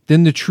it,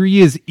 then the tree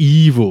is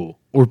evil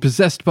or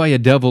possessed by a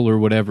devil or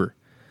whatever.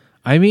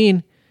 I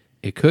mean,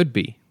 it could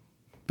be,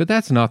 but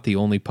that's not the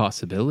only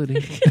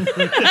possibility.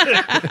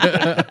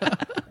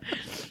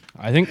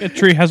 I think a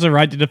tree has a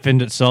right to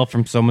defend itself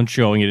from someone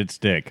showing it its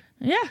dick.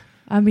 Yeah.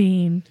 I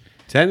mean,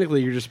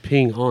 Technically, you're just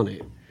peeing on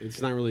it.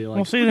 It's not really like.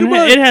 Well, see, "Look then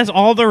at my-" it has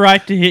all the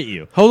right to hit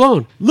you. Hold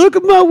on. Look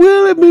at my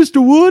willy,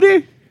 Mr.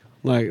 Woody.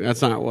 Like,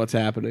 that's not what's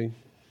happening.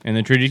 And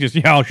the tree just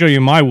goes, yeah, I'll show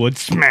you my wood.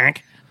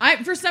 Smack.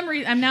 For some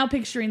reason, I'm now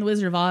picturing the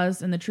Wizard of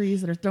Oz and the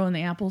trees that are throwing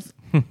the apples.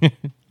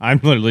 I'm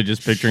literally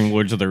just picturing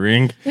Lords of the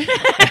Ring.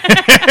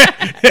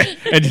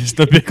 And just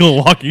the big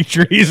old walking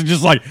trees and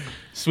just like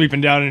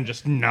sweeping down and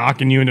just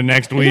knocking you into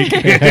next week.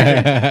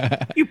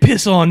 You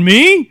piss on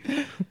me?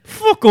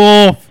 Fuck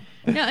off.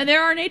 No, and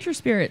there are nature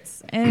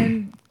spirits.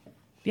 And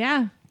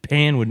yeah.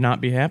 Pan would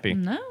not be happy.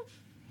 No.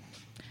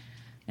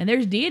 And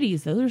there's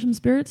deities. Those are some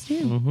spirits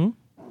too. Mm-hmm.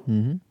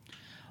 Mm-hmm.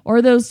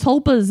 Or those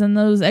tulpas and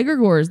those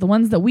egregores, the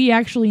ones that we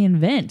actually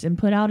invent and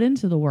put out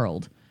into the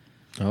world.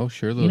 Oh,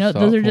 sure. Those,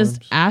 Those are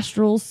just forms.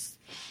 astral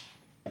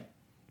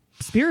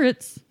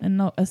spirits in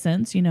a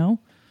sense,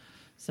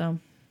 So,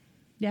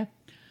 yeah.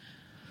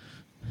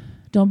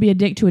 Don't be a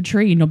dick to a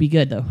tree and you'll be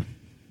good, though.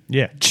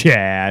 Yeah,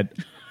 Chad.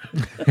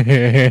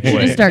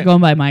 Just start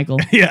going by Michael.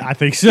 Yeah, I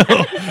think so.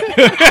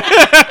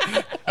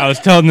 I was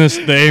telling this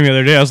to Amy the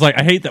other day. I was like,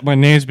 I hate that my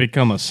name's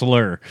become a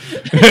slur.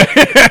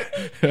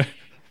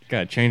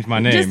 Gotta change my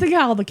name. Just think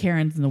how all the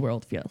Karens in the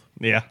world feel.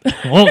 Yeah.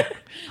 Well,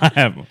 I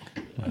have.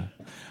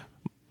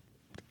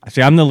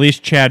 See, I'm the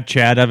least Chad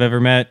I've ever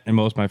met, and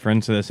most of my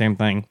friends say the same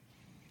thing.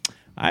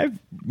 I've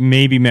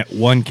maybe met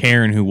one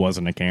Karen who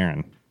wasn't a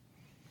Karen.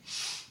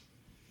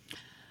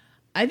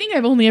 I think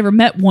I've only ever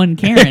met one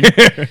Karen.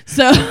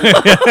 So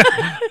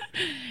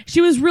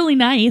she was really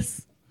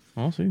nice.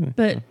 I'll see.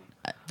 But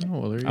Oh,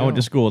 well, there you I went go.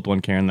 to school with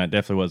one Karen that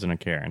definitely wasn't a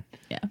Karen.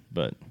 yeah.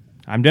 But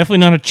I'm definitely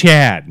not a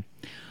Chad.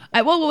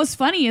 What was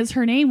funny is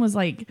her name was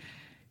like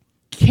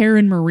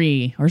Karen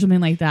Marie or something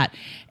like that.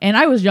 And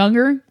I was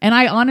younger, and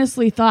I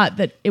honestly thought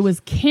that it was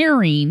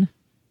Karen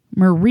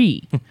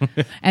Marie.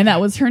 And that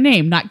was her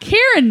name. Not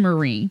Karen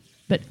Marie,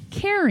 but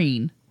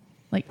Karen.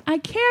 Like, I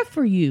care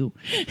for you.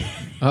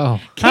 Oh,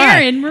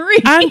 Karen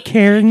Marie. I'm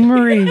Karen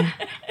Marie.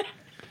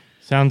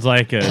 Sounds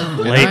like a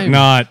late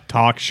night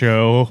talk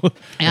show.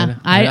 Yeah,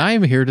 and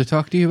I'm here to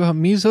talk to you about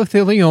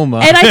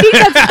mesothelioma. and I think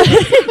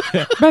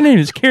that's... My name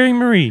is Karen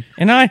Marie,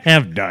 and I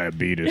have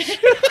diabetes.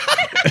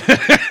 But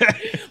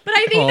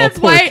I think that's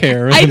poor why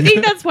Karen. I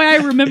think that's why I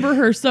remember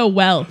her so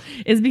well,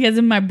 is because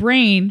in my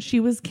brain she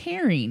was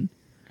caring.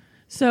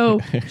 So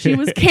she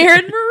was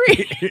Karen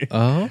Marie.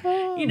 Oh.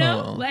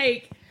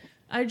 Like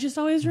I just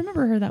always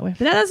remember her that way.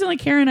 But that's the only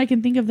Karen I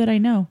can think of that I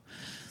know.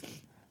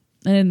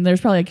 And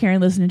there's probably a Karen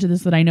listening to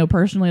this that I know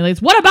personally. Like,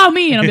 what about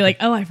me? And I'll be like,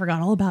 oh, I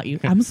forgot all about you.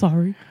 I'm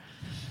sorry.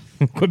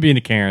 Quit being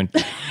a Karen.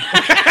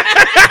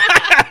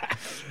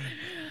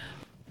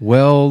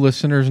 Well,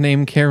 listeners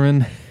named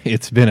Karen,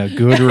 it's been a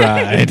good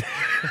ride.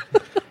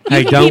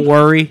 Hey, don't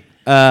worry.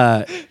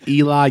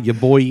 Eli, your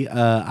boy,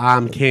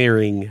 I'm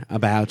caring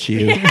about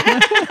you. Like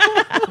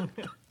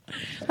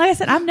I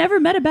said, I've never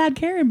met a bad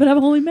Karen, but I've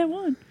only met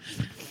one.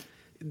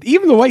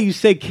 Even the way you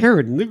say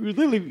Karen,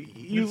 literally,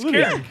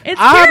 Karen.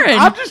 It's Karen.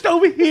 I'm just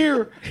over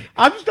here.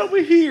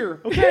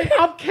 Okay,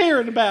 I'm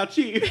caring about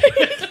you.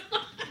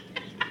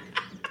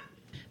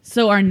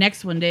 So our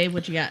next one, Dave,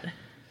 what you got?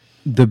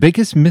 The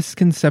biggest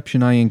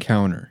misconception I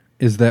encounter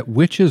is that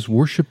witches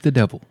worship the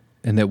devil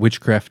and that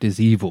witchcraft is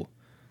evil.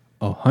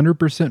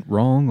 100%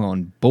 wrong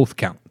on both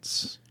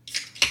counts.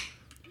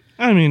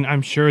 I mean,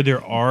 I'm sure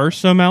there are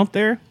some out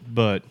there,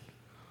 but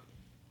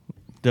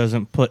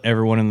doesn't put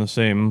everyone in the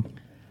same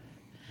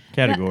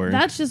category.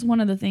 That's just one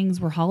of the things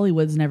where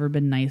Hollywood's never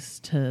been nice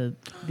to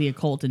the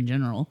occult in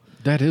general.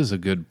 That is a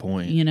good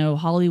point.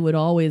 Hollywood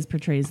always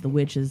portrays the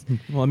witch as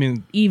Well, I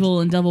mean, evil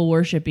and devil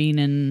worshipping,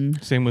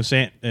 and same with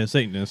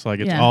Satanists.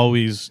 Like, it's Yeah.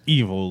 always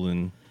evil.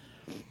 And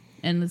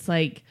it's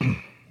like,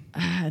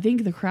 I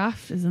think The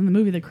Craft is in the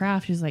movie The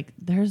Craft. She's like,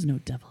 there's no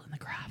devil in the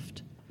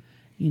craft,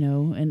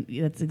 and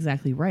that's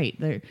exactly right.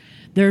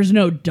 There's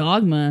no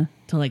dogma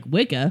to like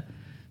Wicca,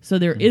 so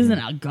there isn't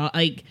a god.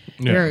 Like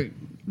there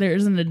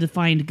isn't a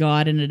defined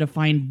god and a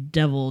defined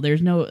devil.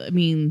 There's no. I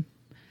mean,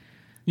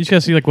 you just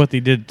gotta see like what they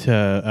did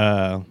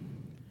to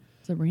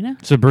Sabrina.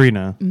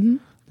 Mm-hmm.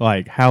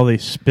 Like how they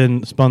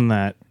spun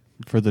that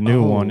for the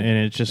new one,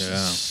 and it's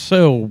just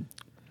so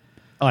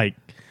like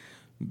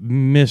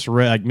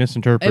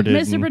misinterpreted. It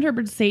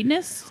misinterprets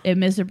Satanists. It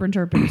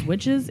misinterprets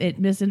witches.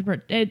 It's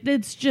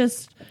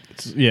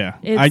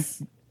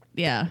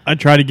I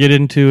tried to get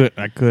into it.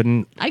 I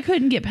couldn't. I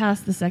couldn't get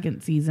past the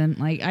second season.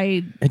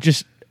 It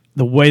just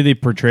the way they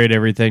portrayed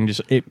everything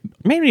it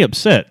made me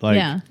upset. Like,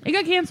 yeah, it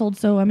got canceled.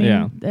 So I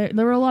mean, there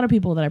were a lot of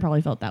people that I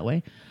probably felt that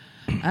way.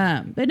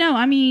 But no,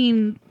 I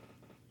mean,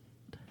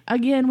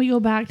 again, we go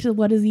back to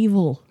what is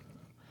evil.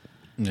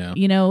 Yeah.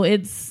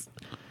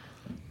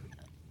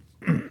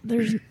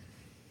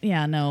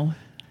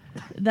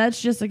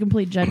 That's just a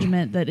complete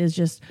judgment that is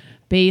just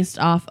based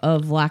off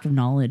of lack of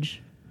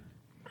knowledge.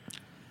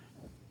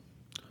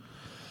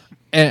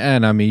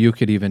 And I mean, you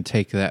could even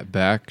take that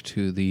back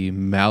to the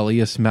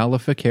Malleus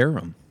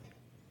Maleficarum.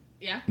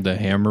 Yeah. The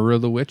Hammer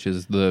of the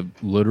Witches, the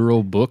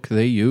literal book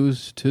they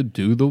used to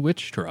do the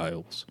witch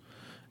trials.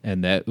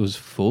 And that was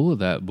full of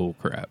that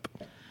bullcrap.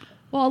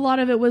 Well, a lot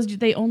of it was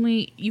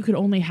you could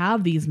only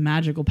have these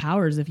magical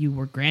powers if you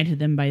were granted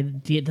them by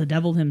the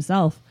devil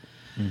himself.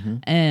 Mm-hmm.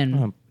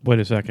 And wait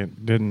a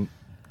second, didn't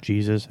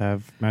Jesus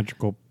have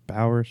magical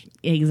powers?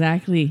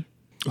 exactly.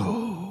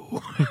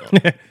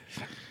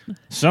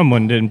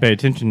 Someone didn't pay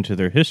attention to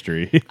their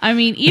history. I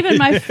mean, even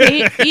my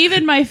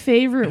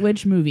favorite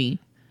witch movie,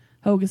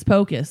 Hocus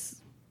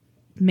Pocus,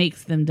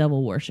 makes them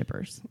devil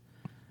worshippers.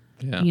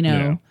 Yeah. You know,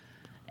 Yeah.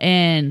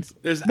 and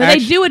There's but they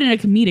do it in a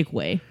comedic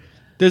way.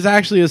 There's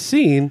actually a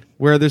scene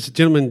where there's a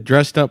gentleman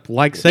dressed up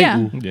like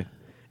Satan. Yeah.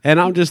 And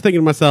I'm just thinking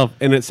to myself,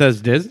 and it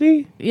says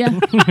Disney? Yeah.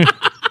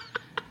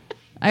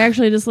 I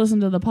actually just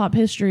listened to the Pop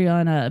History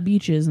on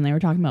Beaches, and they were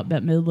talking about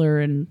Bette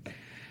Midler, and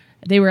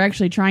they were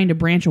actually trying to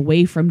branch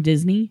away from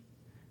Disney.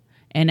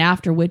 And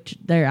after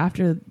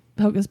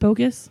Hocus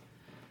Pocus,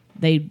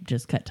 they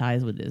just cut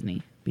ties with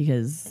Disney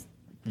because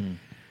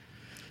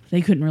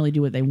they couldn't really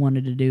do what they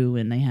wanted to do,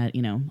 and they had,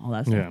 all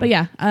that stuff.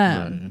 Yeah.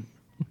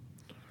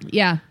 But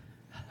yeah,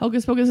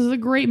 Hocus Pocus is a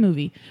great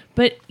movie,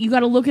 but you got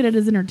to look at it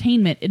as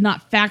entertainment and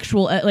not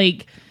factual.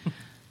 It's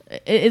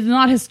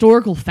not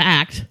historical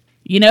fact.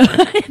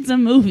 It's a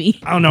movie.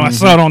 I don't know. I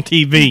saw it on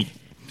TV.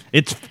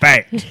 It's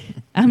fact.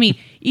 I mean,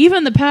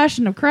 even the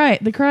Passion of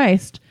the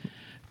Christ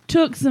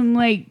took some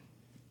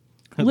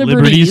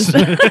liberties.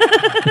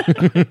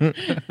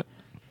 That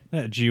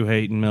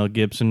Jew-hating Mel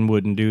Gibson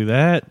wouldn't do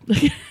that.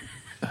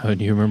 Oh,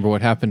 do you remember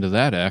what happened to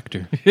that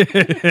actor?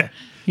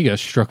 He got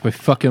struck by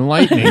fucking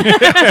lightning.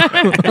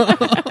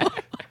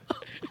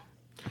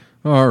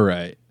 All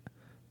right.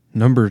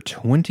 Number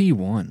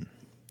 21.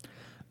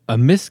 A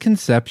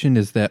misconception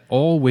is that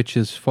all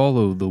witches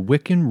follow the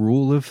Wiccan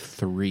rule of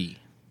 3.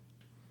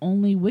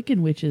 Only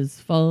Wiccan witches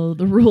follow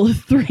the rule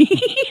of 3.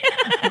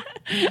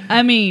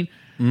 I mean,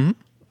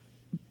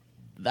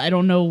 I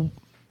don't know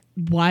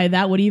why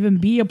that would even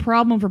be a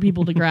problem for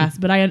people to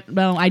grasp, but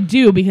I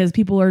do, because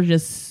people are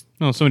just...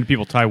 No, so many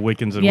people tie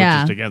Wiccans and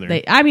witches together.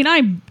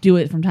 I do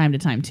it from time to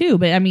time too,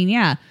 but I mean,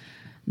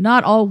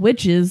 not all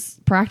witches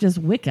practice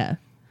Wicca.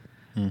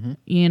 And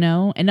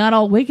not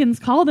all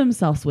Wiccans call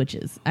themselves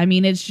witches. I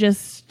mean, it's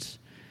just,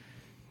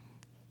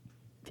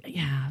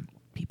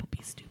 people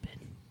be stupid.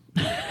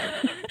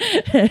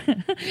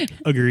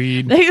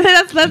 Agreed.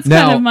 That's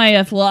Now, kind of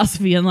my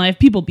philosophy in life.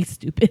 People be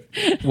stupid.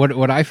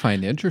 What I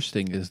find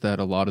interesting is that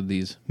a lot of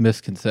these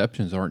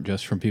misconceptions aren't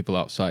just from people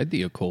outside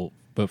the occult,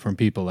 but from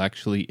people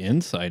actually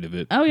inside of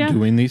it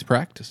doing these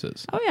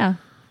practices. Oh, yeah.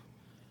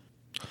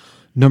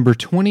 Number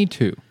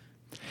 22.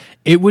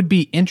 It would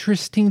be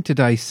interesting to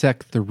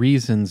dissect the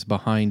reasons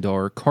behind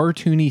our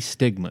cartoony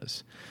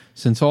stigmas,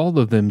 since all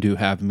of them do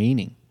have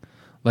meaning.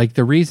 Like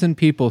the reason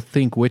people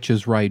think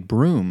witches ride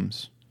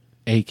brooms,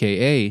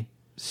 a.k.a.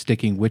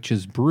 sticking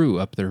witch's brew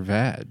up their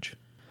vag.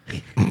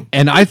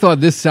 And I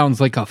thought this sounds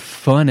like a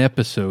fun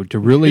episode to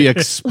really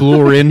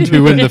explore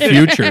into in the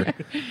future.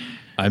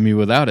 I mean,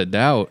 without a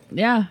doubt.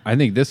 Yeah. I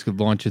think this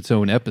could launch its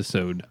own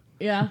episode.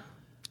 Yeah.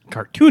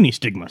 Cartoony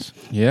stigmas.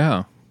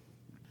 Yeah.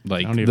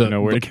 Like I don't even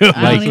know where to go.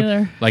 I don't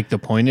either. Like the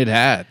pointed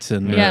hats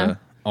and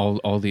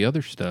all the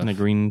other stuff. And the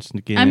green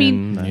skin. I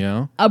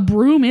mean, a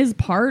broom is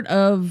part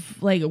of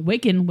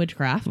Wiccan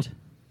witchcraft.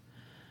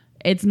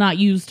 It's not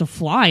used to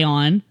fly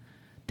on.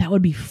 That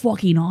would be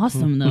fucking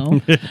awesome,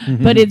 though.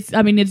 But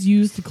it's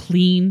used to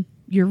clean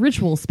your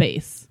ritual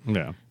space.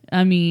 Yeah.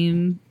 I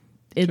mean,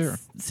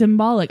 it's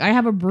symbolic. I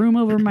have a broom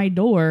over my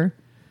door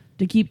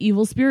to keep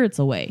evil spirits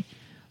away.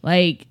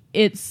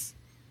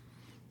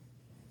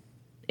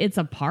 It's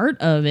a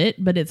part of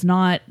it, but it's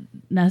not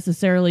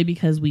necessarily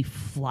because we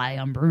fly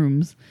on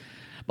brooms.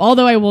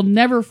 Although I will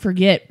never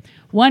forget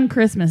one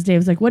Christmas, Dave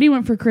was like, "What do you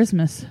want for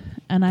Christmas?"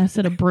 And I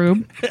said, "A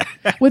broom."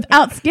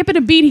 Without skipping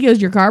a beat, he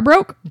goes, "Your car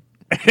broke?"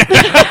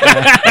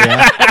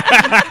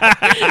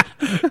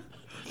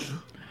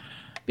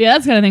 Yeah,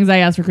 that's kind of things I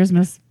ask for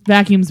Christmas.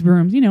 Vacuums,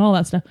 brooms, all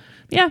that stuff.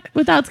 Yeah,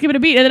 without skipping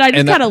a beat. And then I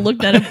just kind of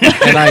looked at him.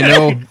 And I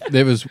know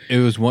it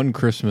was one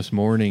Christmas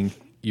morning,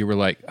 you were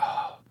like,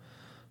 "Oh,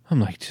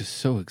 I'm just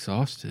so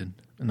exhausted."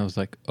 And I was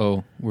like,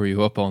 "Oh, were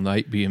you up all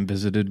night being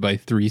visited by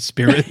 3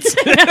 spirits?"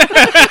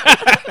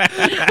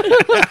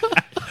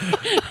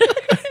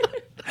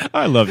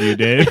 I love you,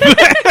 Dave.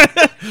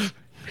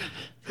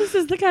 This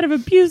is the kind of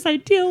abuse I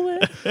deal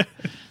with.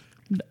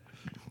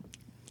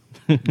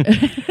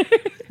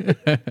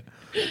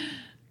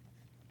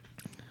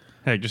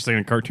 Hey, just thinking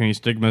of cartoony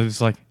stigmas,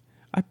 it's like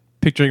I'm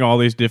picturing all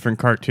these different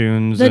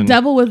cartoons. The and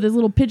devil with his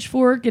little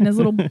pitchfork and his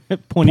little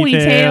pointy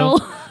tail.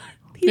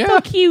 He's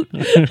so cute.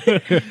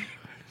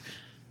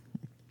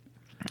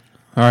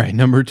 All right,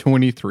 number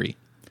 23.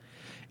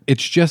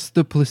 It's just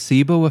the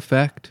placebo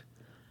effect.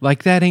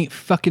 Like that ain't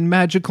fucking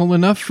magical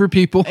enough for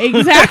people.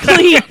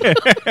 Exactly.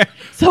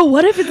 So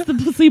what if it's the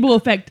placebo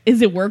effect?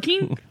 Is it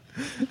working?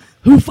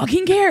 Who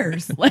fucking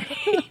cares? Like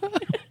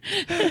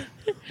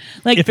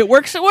if it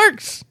works, it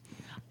works.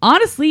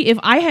 Honestly, if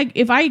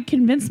I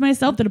convinced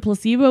myself that a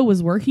placebo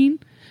was working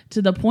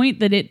to the point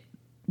that it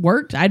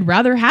worked, I'd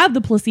rather have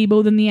the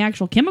placebo than the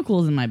actual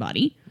chemicals in my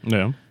body.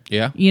 No.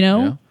 Yeah.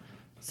 Yeah.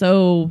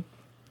 So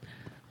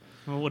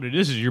Well, what it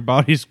is your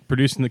body's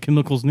producing the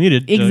chemicals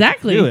needed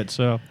exactly to do it.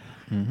 So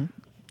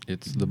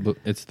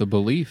it's the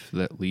belief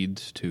that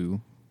leads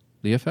to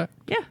the effect.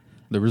 Yeah.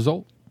 The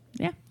result.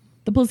 Yeah.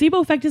 The placebo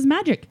effect is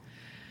magic.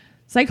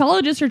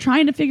 Psychologists are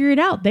trying to figure it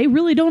out. They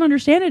really don't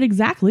understand it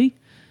exactly.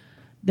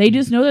 They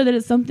just know that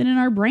it's something in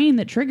our brain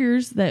that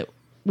triggers, that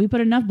we put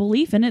enough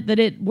belief in it that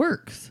it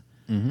works.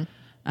 Mm-hmm.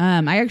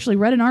 I actually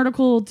read an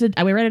article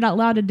we read it out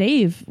loud to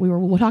Dave. We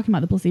were talking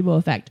about the placebo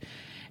effect,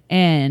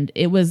 and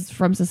it was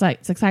from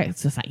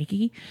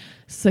Psychology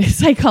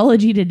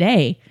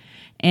Today,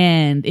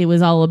 and it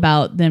was all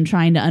about them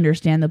trying to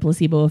understand the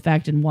placebo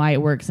effect and why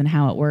it works and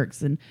how it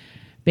works. And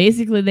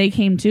basically, they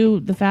came to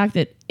the fact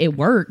that it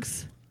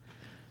works,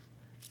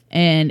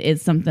 and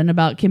it's something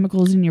about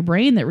chemicals in your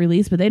brain that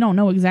release, but they don't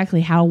know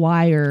exactly how,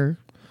 why, or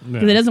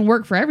because it doesn't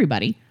work for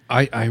everybody.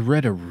 I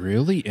read a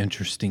really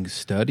interesting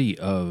study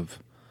of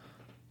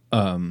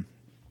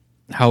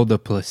how the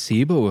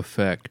placebo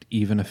effect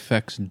even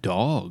affects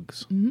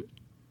dogs. Mm-hmm.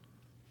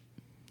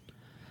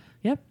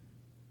 Yep.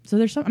 So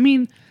there's some, I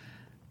mean,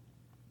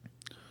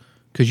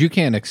 because you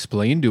can't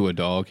explain to a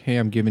dog, hey,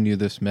 I'm giving you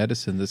this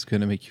medicine that's going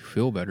to make you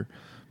feel better.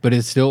 But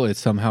it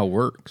somehow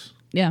works.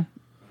 Yeah.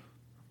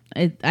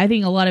 I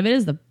think a lot of it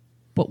is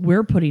what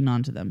we're putting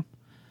onto them.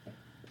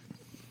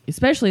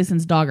 Especially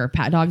since dogs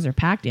are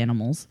packed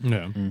animals.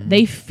 Yeah. Mm-hmm.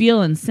 They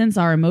feel and sense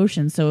our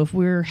emotions. So if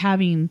we're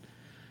having...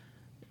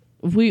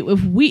 If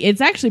we, it's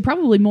actually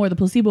probably more the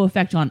placebo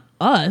effect on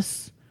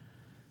us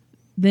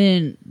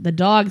than the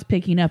dog's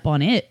picking up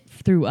on it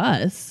through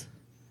us.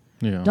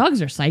 Yeah.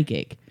 Dogs are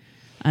psychic.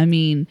 I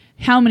mean,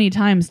 how many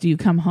times do you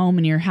come home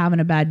and you're having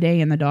a bad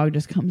day and the dog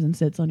just comes and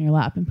sits on your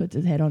lap and puts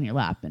his head on your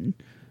lap and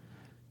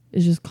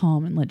is just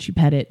calm and lets you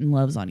pet it and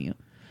loves on you?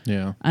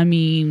 Yeah. I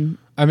mean,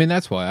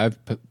 that's why I've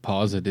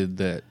posited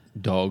that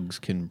dogs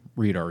can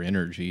read our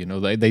energy. You know,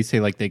 they say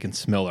like they can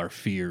smell our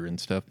fear and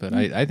stuff, but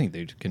I think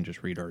they can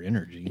just read our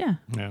energy. yeah.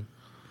 Yeah.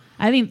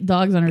 I think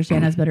dogs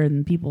understand us better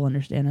than people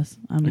understand us.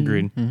 I mean,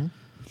 Agreed. Mm-hmm.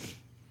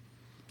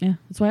 Yeah,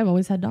 that's why I've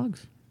always had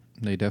dogs.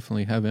 They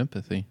definitely have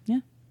empathy. Yeah.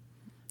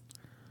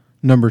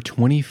 Number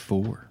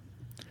 24,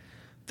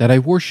 that I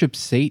worship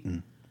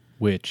Satan,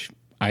 which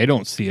I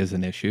don't see as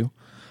an issue,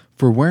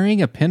 for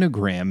wearing a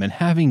pentagram and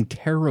having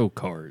tarot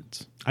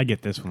cards. I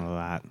get this one a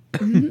lot.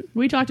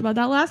 We talked about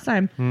that last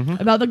time,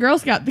 about the Girl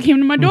Scout that came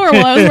to my door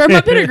while I was wearing my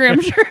pentagram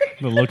shirt.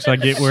 The looks I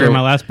get wearing my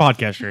last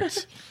podcast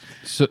shirts.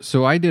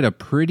 So I did a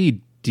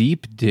pretty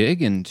deep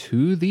dig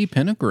into the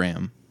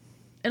pentagram.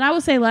 And I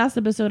will say last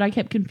episode, I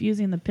kept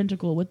confusing the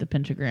pentacle with the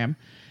pentagram.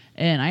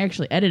 And I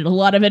actually edited a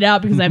lot of it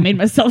out because I made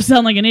myself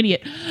sound like an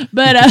idiot.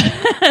 But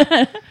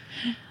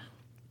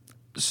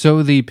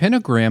So the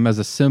pentagram as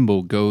a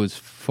symbol goes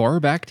far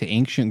back to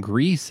ancient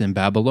Greece and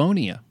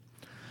Babylonia.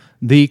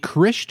 The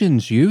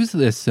Christians used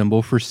this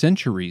symbol for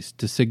centuries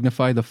to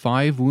signify the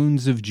 5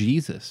 wounds of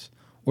Jesus,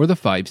 or the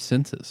 5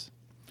 senses.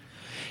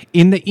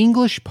 In the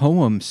English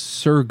poem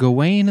Sir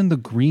Gawain and the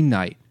Green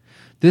Knight,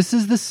 this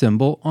is the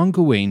symbol on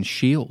Gawain's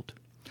shield.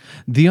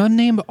 The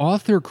unnamed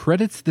author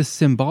credits the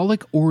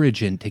symbolic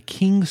origin to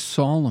King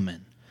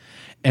Solomon,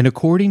 and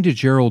according to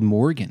Gerald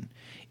Morgan,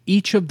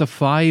 each of the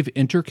 5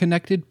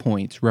 interconnected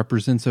points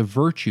represents a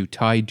virtue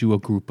tied to a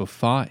group of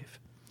 5.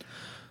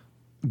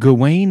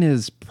 Gawain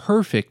is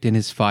perfect in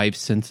his 5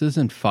 senses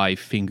and 5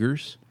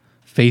 fingers,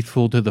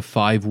 faithful to the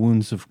 5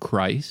 wounds of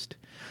Christ,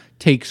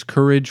 takes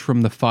courage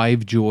from the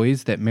 5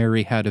 joys that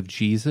Mary had of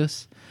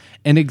Jesus,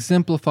 and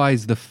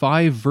exemplifies the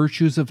 5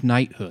 virtues of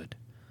knighthood: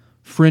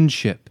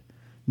 friendship,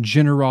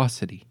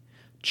 generosity,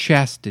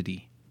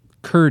 chastity,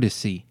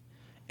 courtesy,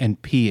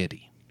 and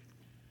piety.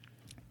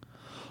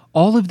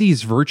 All of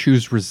these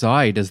virtues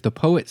reside, as the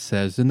poet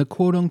says, in the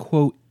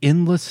quote-unquote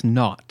endless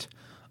knot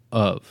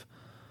of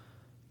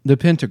the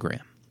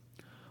pentagram,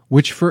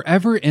 which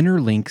forever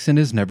interlinks and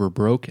is never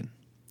broken.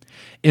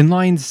 In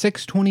line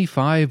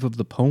 625 of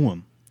the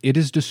poem, it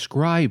is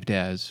described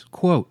as,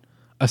 quote,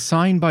 a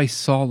sign by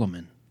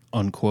Solomon,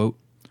 unquote.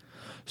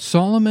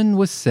 Solomon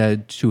was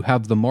said to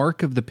have the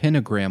mark of the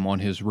pentagram on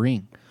his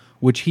ring,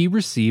 which he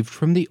received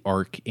from the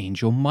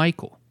archangel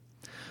Michael.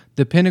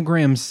 The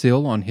pentagram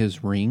seal on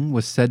his ring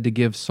was said to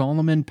give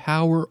Solomon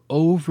power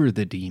over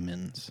the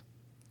demons.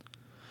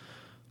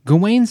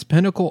 Gawain's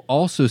pinnacle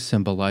also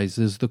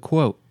symbolizes the,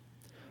 quote,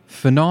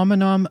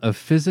 phenomenon of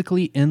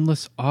physically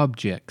endless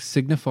objects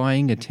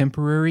signifying a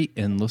temporary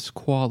endless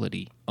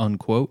quality,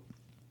 unquote.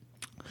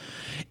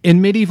 In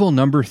medieval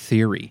number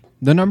theory,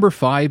 the number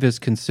 5 is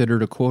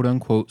considered a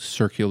quote-unquote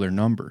circular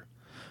number,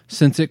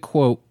 since it,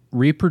 quote,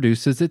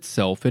 reproduces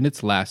itself in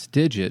its last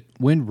digit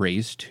when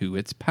raised to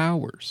its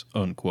powers,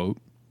 unquote.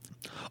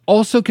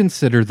 Also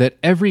consider that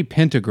every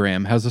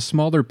pentagram has a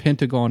smaller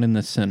pentagon in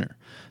the center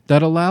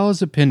that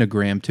allows a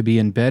pentagram to be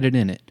embedded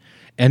in it,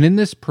 and in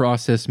this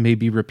process may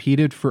be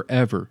repeated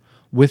forever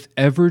with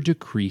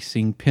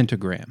ever-decreasing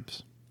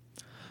pentagrams.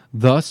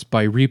 Thus,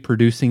 by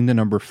reproducing the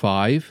number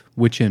 5,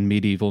 which in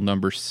medieval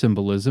number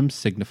symbolism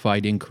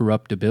signified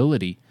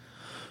incorruptibility,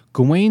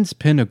 Gawain's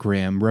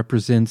pentagram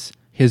represents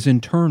his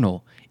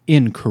internal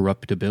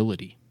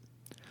incorruptibility.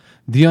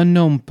 The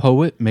unknown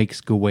poet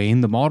makes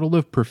Gawain the model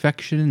of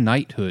perfection and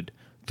knighthood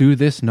through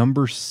this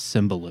number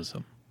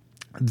symbolism.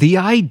 The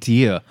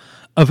idea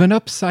of an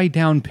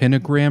upside-down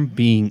pentagram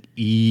being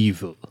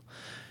evil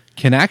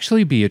can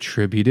actually be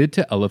attributed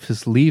to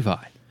Eliphas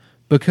Levi,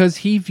 because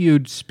he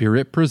viewed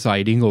spirit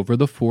presiding over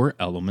the 4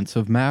 elements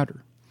of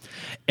matter.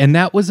 And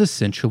that was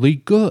essentially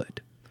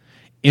good.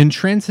 In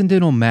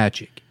transcendental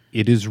magic,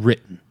 it is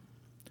written,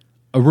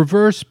 a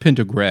reverse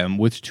pentagram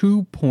with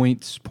 2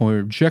 points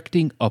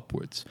projecting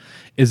upwards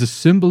is a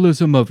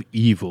symbolism of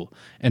evil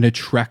and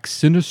attracts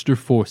sinister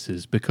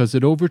forces because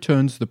it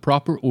overturns the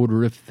proper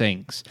order of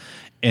things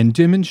and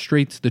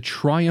demonstrates the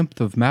triumph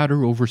of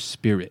matter over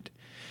spirit.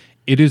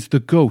 It is the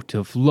goat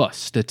of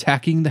lust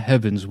attacking the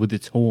heavens with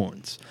its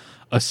horns,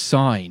 a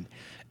sign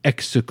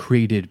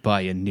execrated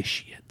by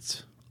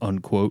initiates.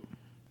 Unquote.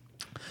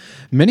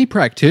 Many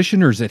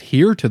practitioners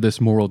adhere to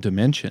this moral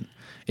dimension.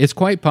 It's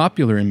quite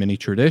popular in many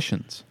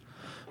traditions.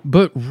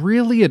 But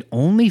really it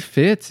only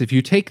fits if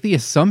you take the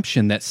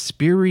assumption that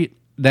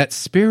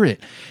spirit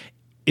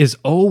is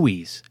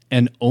always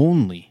and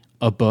only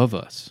above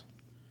us.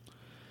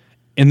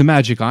 In the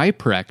magic I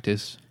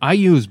practice, I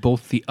use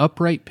both the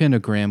upright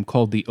pentagram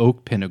called the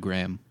oak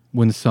pentagram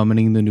when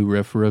summoning the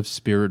Unearthing of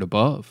spirit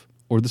above,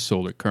 or the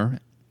solar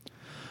current.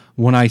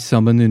 When I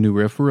summon the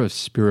Unearthing of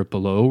spirit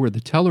below, or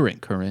the Tellarant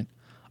current,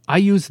 I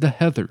use the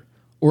heather,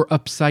 or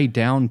upside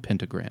down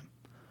pentagram.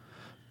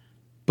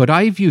 But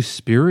I view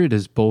spirit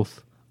as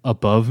both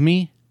above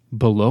me,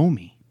 below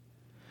me.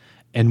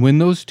 And when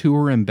those two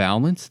are in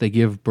balance, they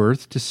give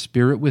birth to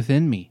spirit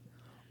within me,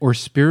 or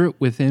spirit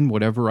within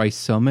whatever I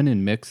summon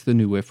and mix the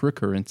Unearthing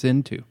currents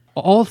into.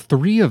 All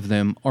 3 of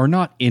them are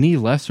not any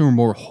less or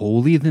more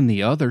holy than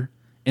the other.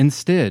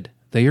 Instead,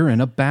 they are in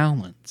a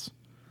balance.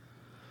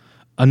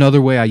 Another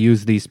way I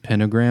use these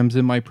pentagrams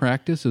in my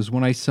practice is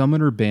when I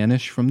summon or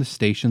banish from the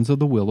stations of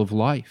the Wheel of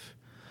Life.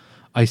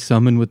 I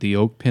summon with the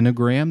oak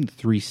pentagram the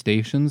 3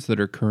 stations that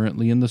are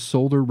currently in the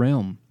solar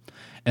realm,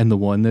 and the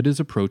one that is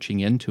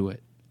approaching into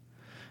it.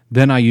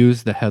 Then I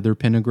use the heather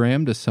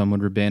pentagram to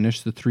summon or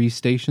banish the 3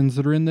 stations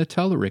that are in the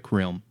Telluric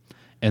realm,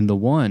 and the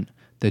one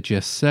that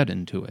just set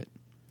into it.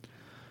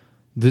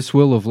 This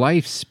Wheel of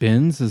Life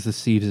spins as the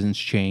seasons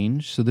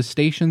change, so the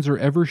stations are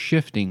ever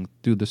shifting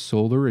through the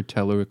solar or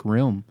Telluric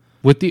realm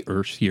with the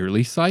Earth's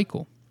yearly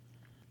cycle.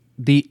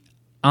 The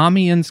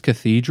Amiens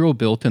Cathedral,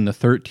 built in the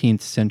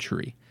 13th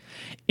century,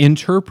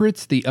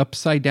 interprets the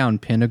upside-down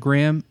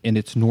pentagram in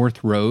its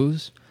north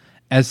rose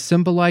as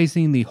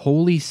symbolizing the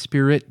Holy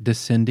Spirit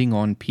descending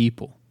on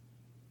people.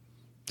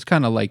 It's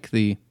kind of like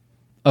the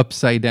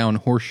upside-down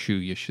horseshoe,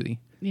 you see,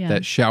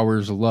 that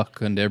showers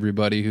luck on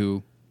everybody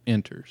who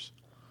enters.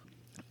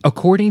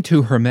 According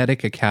to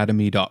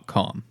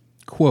HermeticAcademy.com,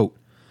 quote,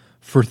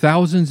 for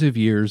thousands of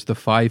years, the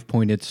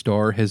 5-pointed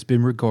star has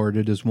been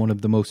regarded as one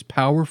of the most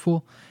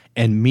powerful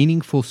and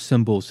meaningful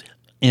symbols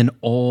in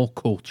all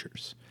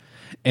cultures,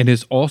 and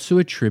is also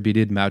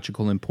attributed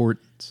magical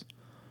importance.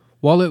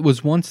 While it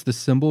was once the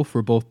symbol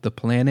for both the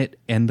planet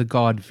and the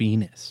god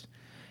Venus,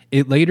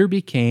 it later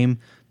became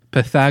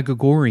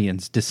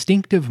Pythagoreans'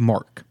 distinctive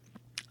mark.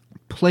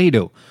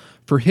 Plato,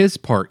 for his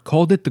part,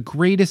 called it the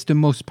greatest and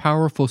most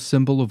powerful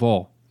symbol of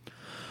all.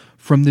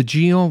 From the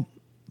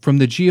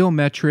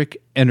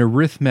geometric and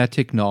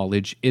arithmetic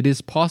knowledge, it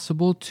is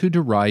possible to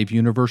derive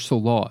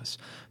universal laws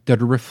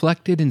that are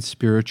reflected in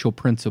spiritual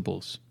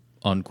principles.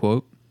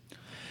 Unquote.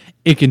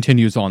 It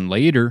continues on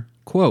later,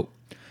 quote,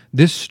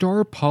 this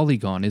star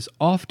polygon is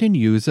often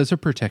used as a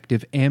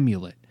protective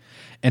amulet,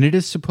 and it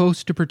is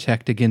supposed to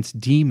protect against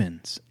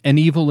demons and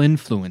evil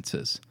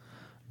influences.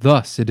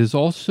 Thus, it is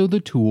also the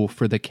tool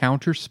for the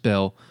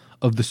counterspell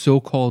of the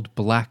so-called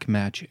black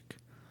magic.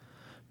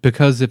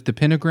 Because if the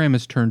pentagram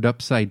is turned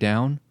upside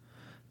down,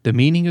 the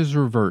meaning is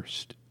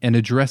reversed and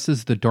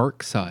addresses the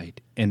dark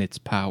side and its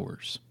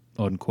powers.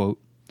 Unquote.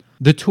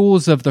 The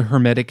tools of the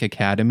Hermetic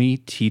Academy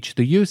teach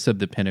the use of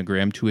the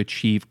pentagram to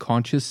achieve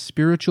conscious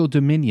spiritual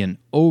dominion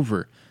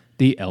over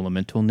the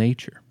elemental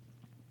nature.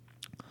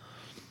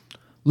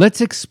 Let's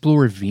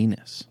explore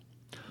Venus,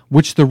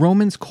 which the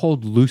Romans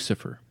called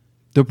Lucifer,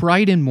 the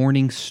bright and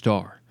morning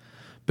star,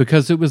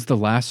 because it was the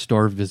last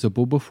star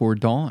visible before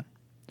dawn.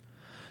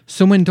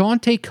 So when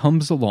Dante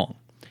comes along,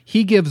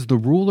 he gives the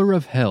ruler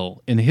of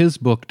hell in his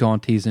book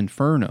Dante's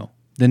Inferno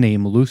the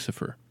name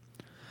Lucifer.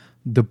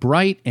 The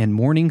bright and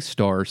morning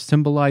star,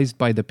 symbolized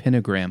by the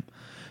pentagram,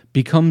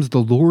 becomes the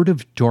Lord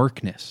of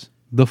Darkness,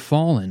 the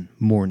fallen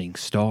morning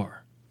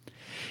star.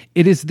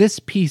 It is this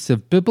piece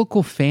of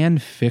biblical fan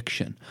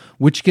fiction,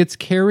 which gets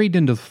carried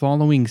into the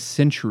following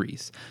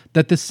centuries,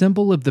 that the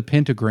symbol of the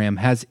pentagram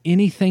has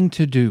anything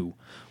to do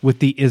with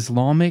the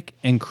Islamic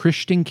and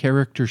Christian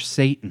character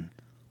Satan,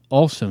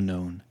 also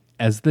known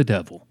as the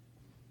devil.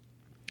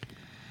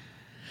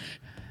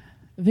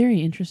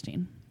 Very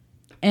interesting.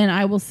 And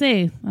I will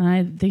say,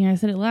 I think I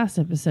said it last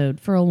episode,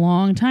 for a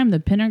long time, the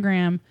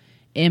pentagram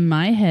in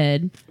my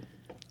head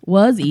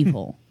was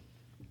evil.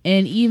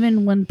 And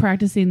even when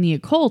practicing the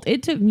occult,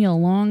 it took me a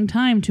long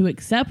time to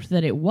accept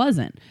that it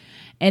wasn't.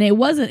 And it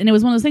wasn't, and it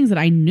was one of those things that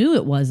I knew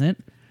it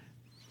wasn't,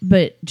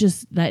 but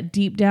just that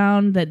deep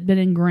down, that been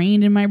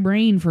ingrained in my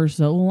brain for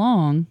so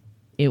long,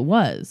 it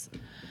was.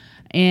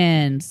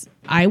 And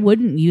I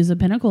wouldn't use a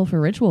pinnacle for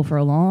ritual for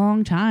a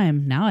long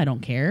time. Now I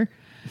don't care.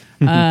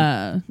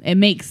 It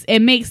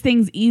makes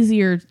things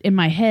easier in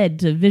my head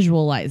to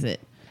visualize it.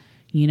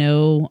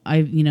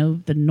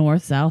 The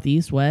north, south,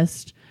 east,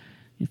 west,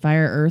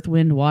 fire, earth,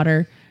 wind,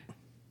 water,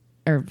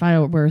 or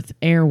fire, earth,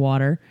 air,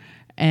 water,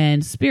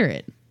 and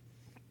spirit.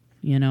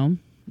 Yeah.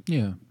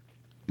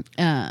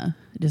 It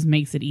just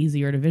makes it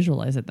easier to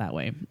visualize it that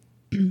way.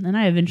 And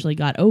I eventually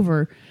got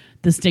over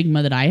the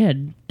stigma that I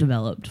had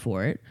developed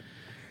for it.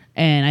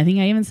 And I think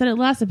I even said it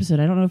last episode.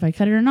 I don't know if I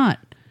cut it or not.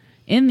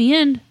 In the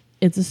end,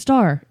 it's a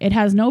star. It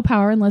has no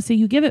power unless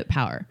you give it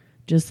power.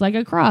 Just like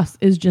a cross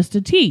is just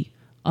a T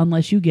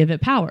unless you give it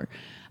power.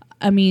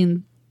 I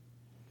mean,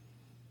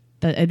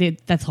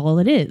 that's all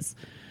it is.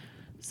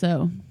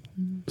 So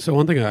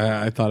one thing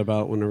I thought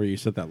about whenever you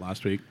said that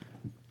last week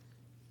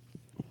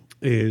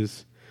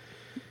is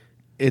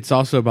it's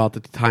also about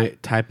the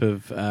type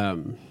of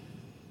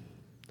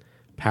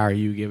power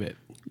you give it.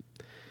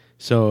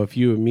 So if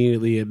you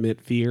immediately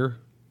emit fear,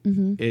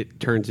 it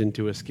turns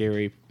into a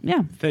scary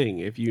thing.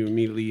 If you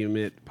immediately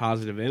emit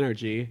positive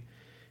energy,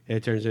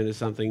 it turns into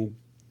something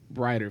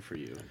brighter for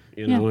you.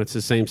 It's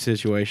the same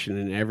situation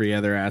in every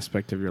other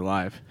aspect of your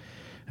life,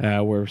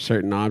 where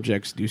certain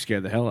objects do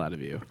scare the hell out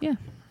of you. Yeah.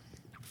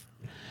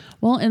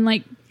 Well, and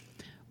like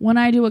when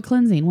I do a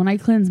cleansing, when I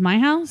cleanse my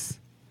house,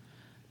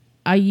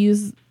 I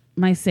use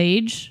my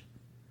sage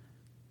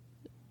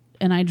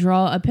and I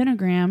draw a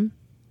pentagram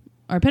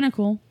or a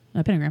pinnacle.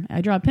 A pentagram.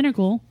 I draw a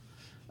pinnacle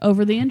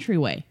over the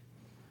entryway.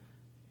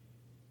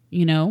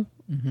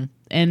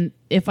 And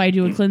if I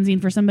do a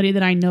cleansing for somebody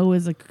that I know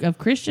is of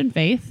Christian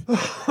faith,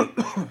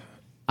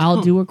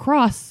 I'll do a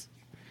cross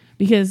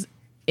because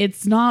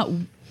it's not.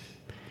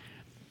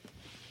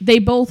 They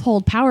both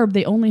hold power, but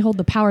they only hold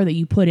the power that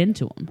you put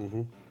into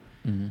them.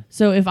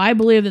 So if I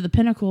believe that the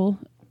pinnacle,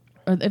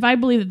 or if I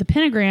believe that the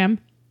pentagram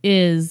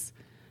is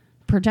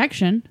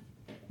protection,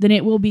 then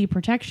it will be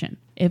protection.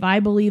 If I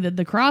believe that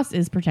the cross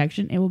is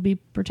protection, it will be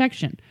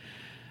protection.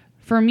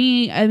 For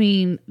me, I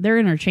mean, they're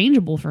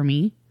interchangeable for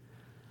me.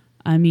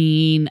 I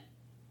mean,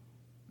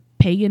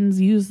 pagans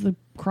use the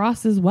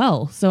cross as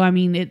well. So, I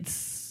mean,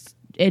 it's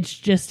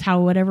just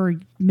how whatever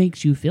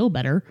makes you feel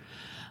better.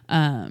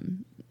 But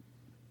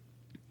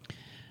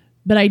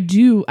I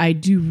do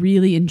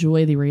really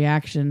enjoy the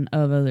reaction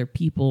of other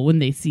people when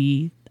they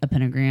see a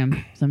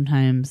pentagram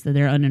sometimes that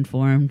they're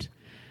uninformed,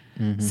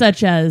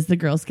 such as the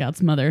Girl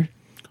Scout's mother.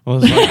 Well,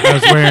 I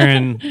was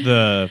wearing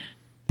the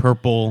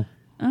purple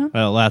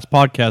last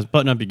podcast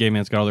button-up you gave me.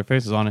 It's got all their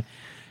faces on it.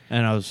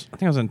 And I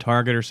think I was in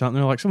Target or something.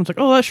 They're like, someone's like,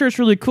 oh, that shirt's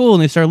really cool.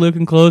 And they start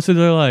looking closer.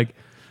 They're like,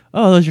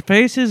 oh, those your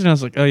faces? And I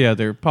was like, oh, yeah,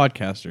 they're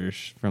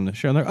podcasters from the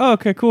show. And they're, oh,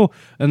 okay, cool.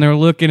 And they're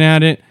looking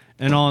at it.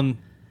 And on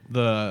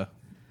the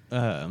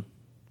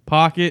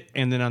pocket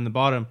and then on the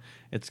bottom,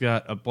 it's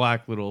got a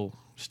black little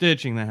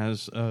stitching that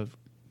has a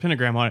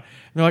pentagram on it.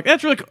 And they're like,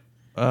 that's really cool.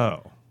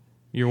 Oh.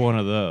 You're one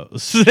of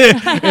those. And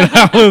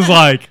I was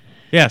like,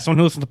 yeah, someone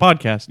who listens to the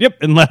podcast.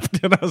 Yep, and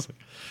left. And I was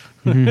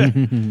like,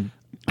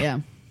 yeah.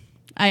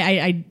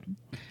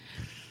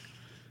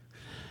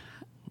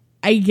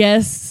 I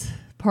guess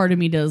part of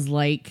me does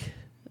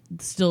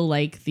still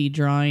like the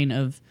drawing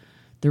of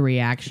the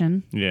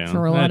reaction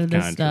for a lot of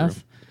this stuff.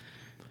 True.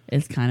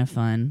 It's kind of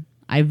fun.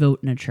 I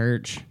vote in a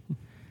church.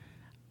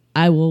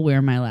 I will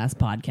wear my last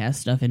podcast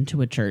stuff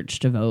into a church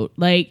to vote.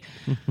 Like,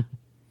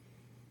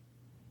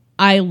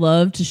 I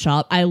love to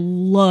shop. I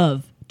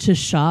love to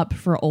shop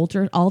for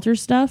altar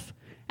stuff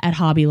at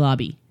Hobby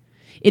Lobby.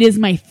 It is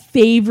my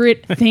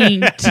favorite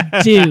thing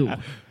to do.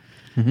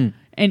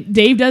 And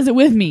Dave does it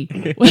with me.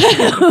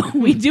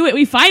 We do it.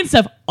 We find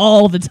stuff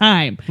all the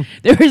time.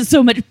 There is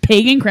so much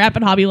pagan crap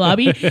at Hobby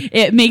Lobby.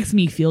 It makes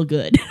me feel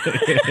good.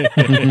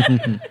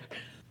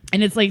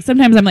 And it's like,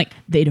 sometimes I'm like,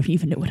 they don't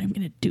even know what I'm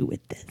going to do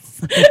with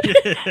this.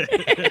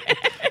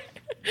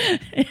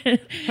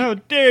 How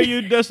dare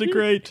you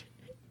desecrate?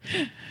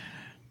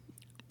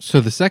 So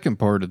the second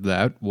part of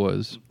that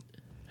was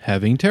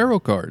having tarot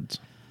cards.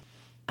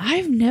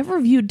 I've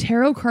never viewed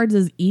tarot cards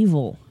as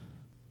evil.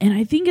 And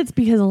I think it's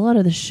because a lot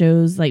of the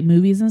shows, like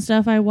movies and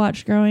stuff I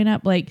watched growing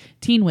up, like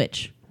Teen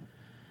Witch.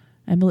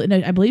 I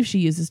believe she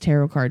uses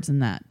tarot cards in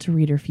that to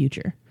read her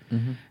future.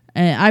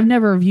 I've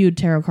never viewed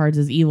tarot cards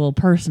as evil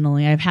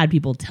personally. I've had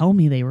people tell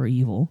me they were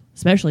evil,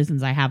 especially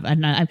since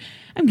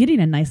I'm getting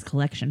a nice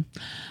collection.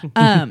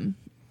 In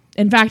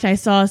fact, I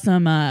saw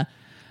some...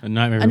 A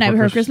Nightmare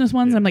Before Christmas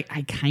ones. Yeah. I'm like,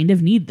 I kind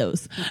of need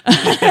those.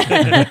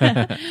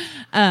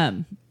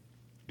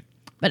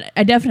 But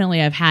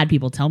I've had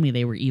people tell me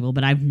they were evil,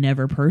 but I've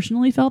never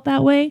personally felt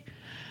that way.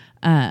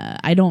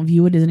 I don't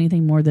view it as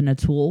anything more than a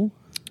tool.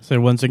 So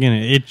once again,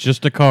 it's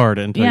just a card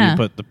until you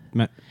put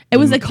the It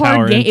was a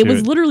card game. It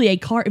was literally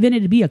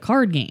invented to be a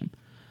card game.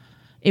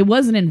 It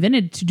wasn't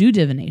invented to do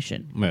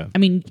divination. Yeah. I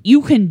mean,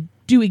 you can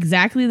do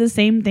exactly the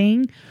same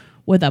thing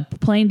with a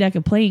plain deck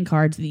of playing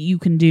cards that you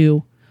can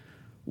do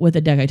with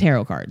a deck of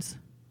tarot cards.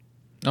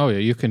 Oh yeah,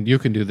 you can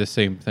do the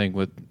same thing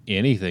with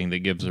anything that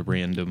gives a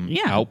random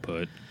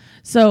output.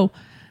 So,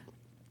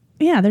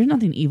 yeah, there's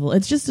nothing evil.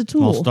 It's just a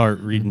tool. I'll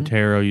start reading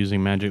tarot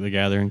using Magic the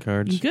Gathering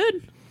cards. You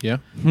could. Yeah.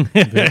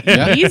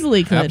 Yeah.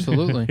 Easily could.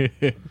 Absolutely.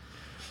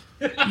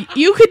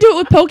 You could do it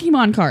with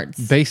Pokemon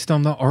cards. Based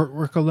on the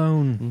artwork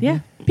alone. Yeah.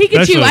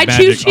 Pikachu, Especially I Magic.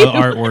 choose you. The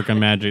artwork on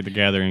Magic the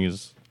Gathering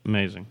is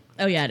amazing.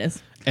 Oh, yeah, it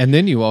is. And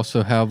then you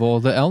also have all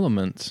the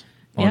elements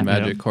on Yeah.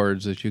 Magic Yeah.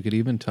 cards that you could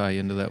even tie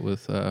into that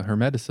with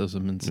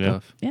Hermeticism and Yeah.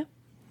 stuff. Yeah.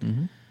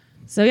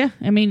 So, yeah,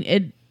 I mean,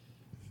 it.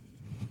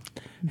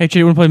 Hey, Jay,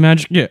 you want to play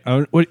Magic?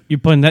 Yeah. What, you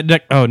playing that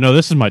deck? Oh, no,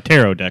 this is my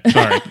Tarot deck.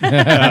 Sorry.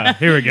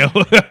 Here we go.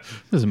 This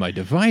is my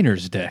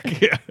Diviner's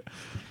deck.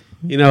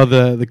 You know,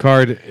 the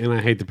card, and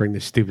I hate to bring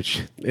this stupid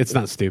shit. It's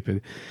not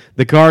stupid.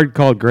 The card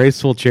called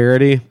Graceful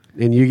Charity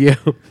in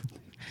Yu-Gi-Oh!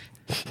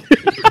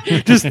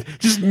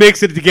 just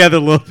mix it together a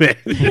little bit.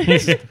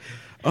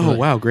 Oh,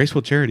 wow,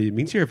 Graceful Charity. It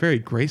means you're a very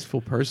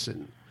graceful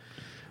person.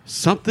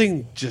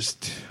 Something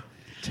just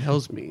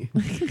tells me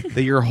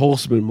that you're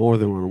wholesome in more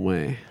than one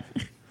way.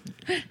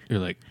 You're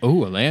like,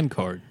 oh, a land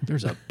card.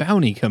 There's a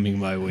bounty coming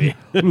my way.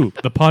 Ooh,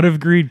 the Pot of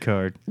Greed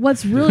card.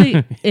 What's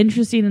really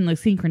interesting in the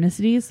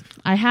synchronicities,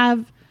 I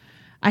have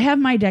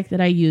my deck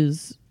that I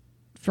use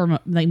for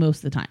like most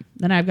of the time.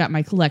 Then I've got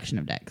my collection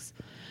of decks.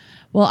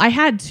 Well, I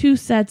had 2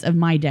 sets of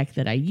my deck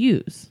that I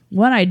use.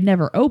 One I'd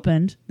never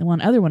opened, the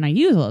other one I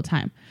use all the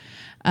time.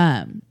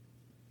 And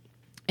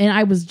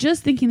I was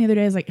just thinking the other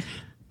day, I was like,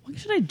 what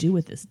should I do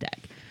with this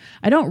deck?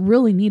 I don't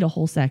really need a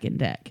whole second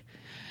deck.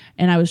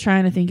 And I was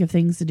trying to think of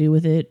things to do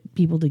with it,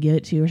 people to give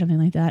it to or something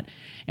like that.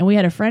 And we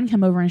had a friend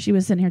come over and she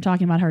was sitting here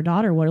talking about her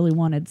daughter really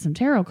wanted some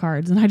tarot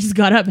cards. And I just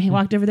got up and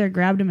walked over there,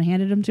 grabbed them and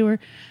handed them to her.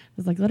 I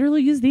was like, let her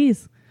use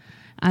these.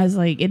 I was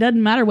like, it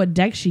doesn't matter what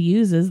deck she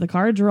uses. The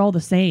cards are all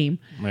the same.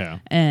 Yeah.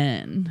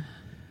 And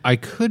I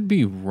could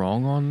be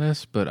wrong on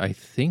this, but I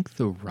think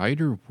the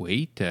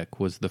Rider-Waite deck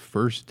was the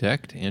first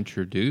deck to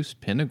introduce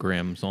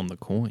pentagrams on the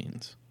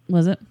coins.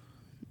 was it?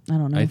 I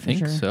don't know. I for think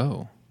sure.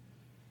 so.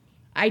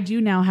 I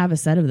do now have a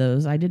set of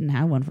those. I didn't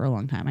have one for a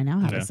long time. I now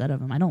have Yeah. a set of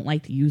them. I don't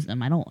like to use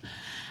them. I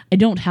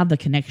don't have the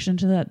connection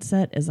to that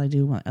set as I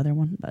do my other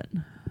one, but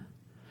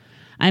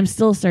I'm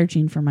still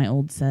searching for my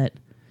old set.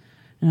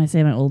 And I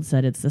say my old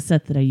set, it's the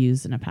set that I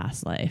used in a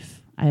past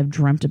life. I have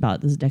dreamt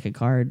about this deck of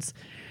cards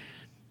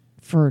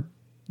for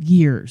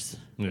years.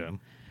 Yeah.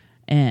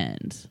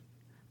 And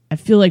I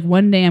feel like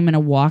one day I'm going to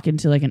walk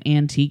into like an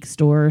antique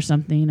store or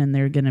something and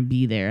they're going to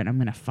be there and I'm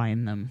going to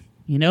find them.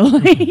 You know,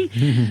 like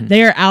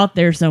they're out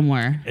there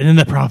somewhere. And then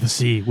the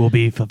prophecy will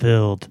be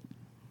fulfilled.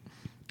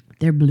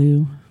 They're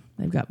blue.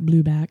 They've got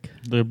blue back.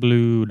 The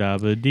blue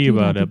dabba dee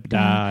ba da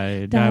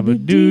die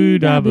dabba doo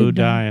dabba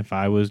die. If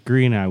I was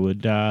green, I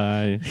would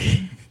die.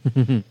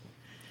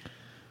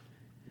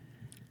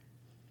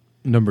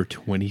 Number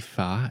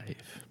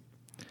 25.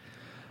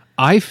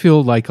 I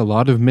feel like a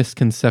lot of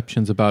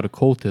misconceptions about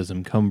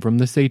occultism come from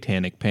the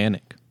Satanic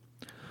Panic.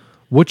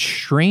 What's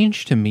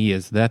strange to me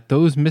is that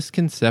those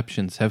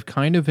misconceptions have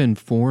kind of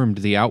informed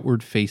the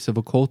outward face of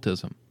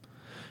occultism.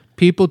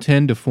 People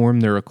tend to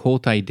form their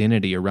occult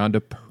identity around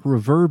a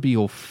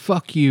proverbial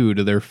fuck you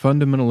to their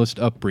fundamentalist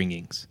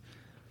upbringings.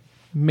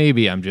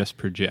 Maybe I'm just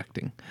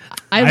projecting.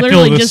 I feel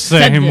literally the just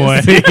said same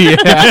this. way.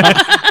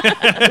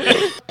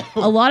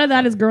 A lot of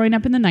that is growing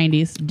up in the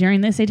 90s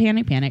during the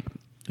Satanic Panic.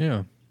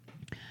 Yeah.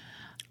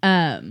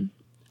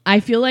 I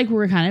feel like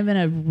we're kind of in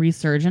a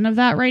resurgence of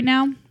that right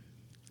now.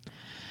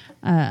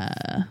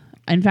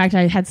 In fact,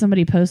 I had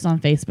somebody post on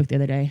Facebook the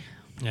other day.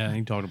 Yeah,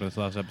 you talked about this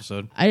last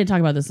episode. I didn't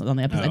talk about this on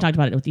the episode. Oh. I talked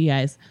about it with you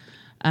guys.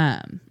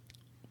 The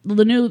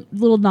new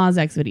Little Nas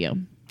X video.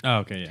 Oh,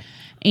 okay, yeah.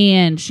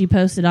 And she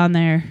posted on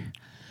there,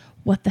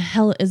 what the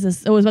hell is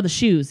this? Oh, it was about the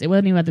shoes. It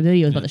wasn't even about the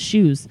video. It was about the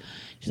shoes.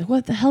 She's like,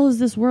 what the hell is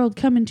this world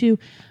coming to?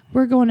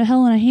 We're going to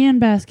hell in a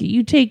handbasket.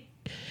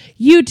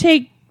 You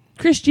take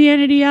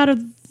Christianity out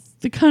of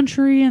the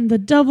country and the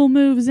devil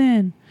moves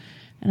in.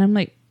 And I'm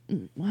like,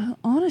 well,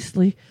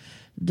 honestly,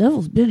 the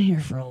devil's been here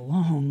for a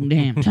long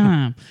damn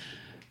time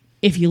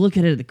if you look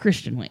at it the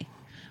Christian way.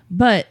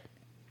 But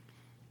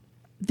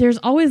there's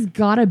always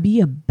got to be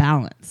a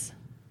balance.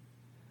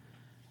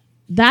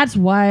 That's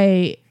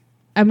why,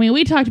 I mean,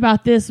 we talked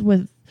about this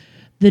with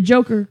the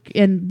Joker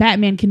and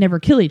Batman can never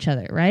kill each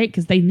other, right?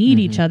 Because they need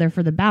each other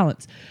for the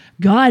balance.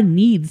 God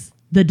needs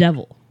the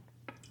devil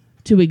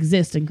to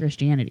exist in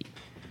Christianity.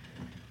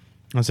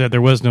 I said if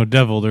there was no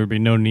devil, there would be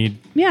no need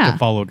Yeah. to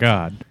follow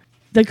God.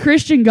 The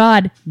Christian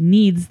God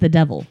needs the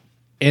devil.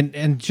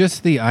 And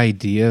just the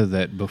idea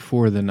that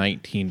before the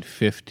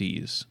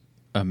 1950s,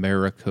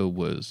 America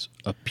was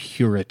a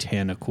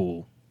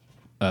puritanical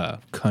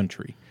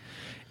country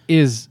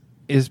is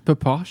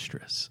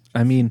preposterous.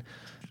 I mean,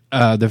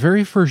 the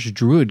very first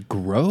Druid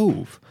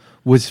Grove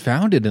was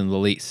founded in the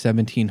late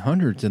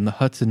 1700s in the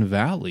Hudson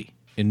Valley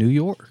in New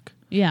York.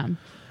 Yeah.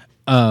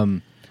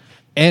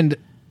 And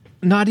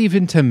not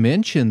even to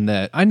mention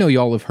that, I know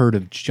y'all have heard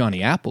of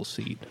Johnny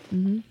Appleseed.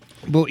 Mm-hmm.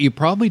 But what you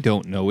probably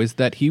don't know is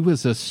that he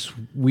was a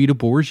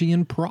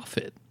Swedenborgian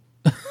prophet.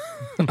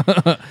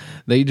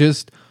 They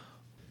just,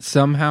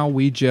 somehow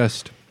we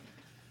just,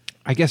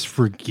 I guess,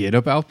 forget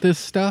about this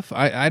stuff.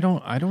 I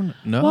don't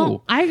know.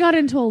 Well, I got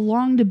into a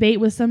long debate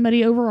with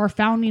somebody over our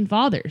founding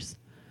fathers.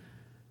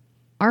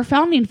 our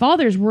founding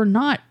fathers were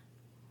not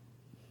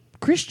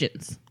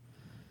Christians.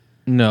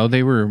 No,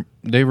 they were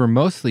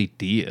mostly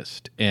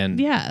deist and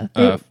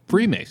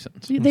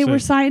Freemasons. They were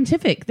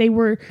scientific. They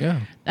were.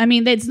 Yeah. I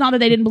mean, it's not that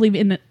they didn't believe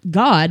in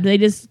God. They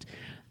just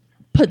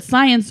put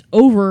science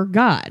over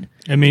God.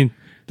 I mean,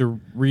 the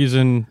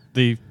reason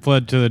they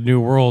fled to the New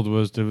World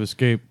was to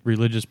escape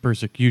religious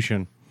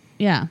persecution.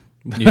 Yeah.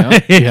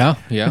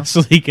 Yeah.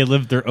 So they could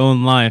live their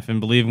own life and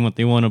believe in what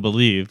they want to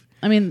believe.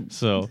 I mean,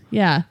 so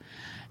yeah.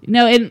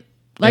 No, and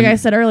like I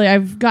said earlier,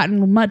 I've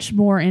gotten much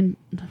more since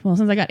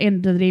I got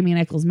into the Damien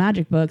Eccles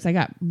magic books, I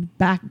got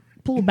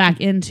pulled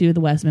back into the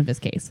West Memphis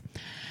case.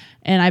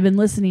 And I've been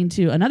listening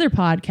to another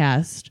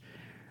podcast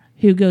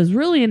who goes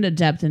really into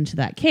depth into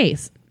that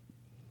case.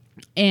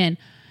 And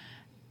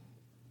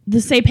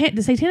the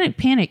satanic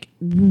panic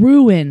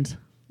ruined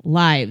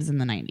lives in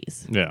the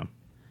 90s. Yeah.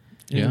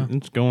 Yeah.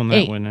 It's going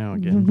that way now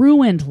again.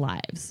 Ruined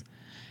lives.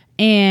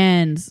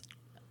 And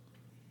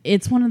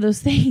it's one of those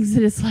things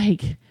that it's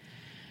like,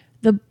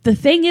 the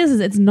thing is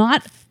it's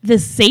not the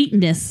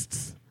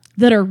Satanists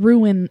that are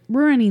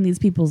ruining these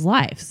people's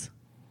lives.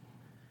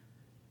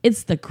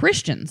 It's the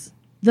Christians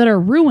that are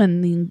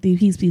ruining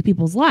these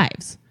people's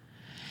lives.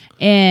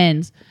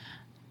 And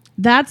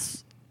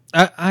that's...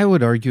 I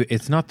would argue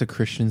it's not the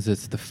Christians,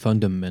 it's the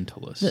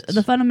fundamentalists.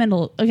 The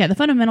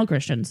fundamental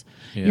Christians.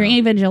 Yeah. Your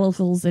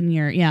evangelicals and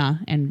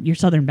your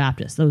Southern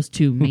Baptists, those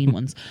two main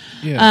ones.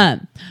 Yeah.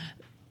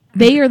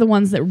 They are the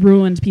ones that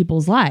ruined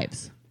people's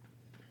lives.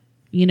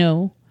 You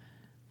know?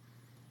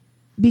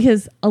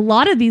 Because a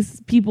lot of these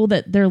people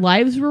that their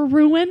lives were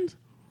ruined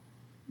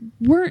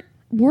weren't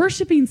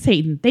worshiping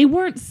Satan. They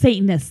weren't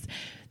Satanists.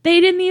 They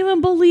didn't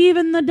even believe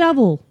in the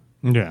devil.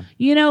 Yeah.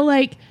 You know,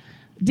 like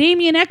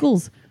Damien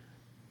Eccles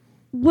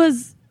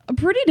was a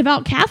pretty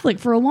devout Catholic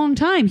for a long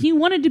time. He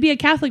wanted to be a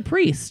Catholic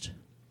priest.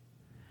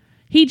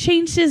 He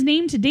changed his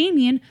name to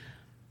Damien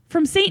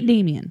from Saint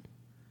Damien.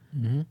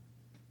 Mm-hmm.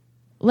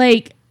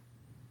 Like,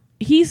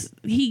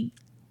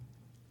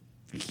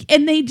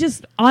 and they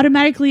just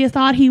automatically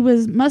thought he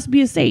must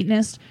be a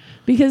Satanist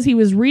because he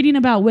was reading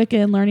about Wicca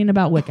and learning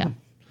about Wicca.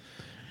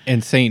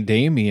 And Saint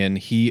Damien,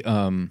 he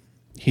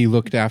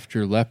looked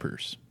after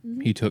lepers.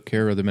 Mm-hmm. He took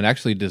care of them and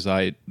actually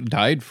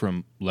died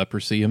from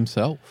leprosy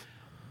himself.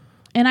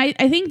 And I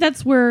think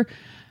that's where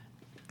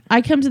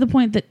I come to the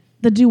point that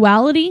the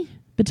duality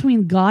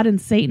between God and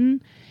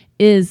Satan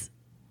is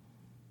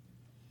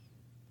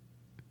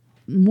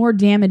more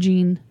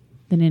damaging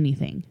than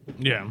anything.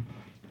 Yeah.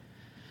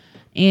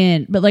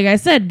 But like I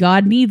said,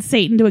 God needs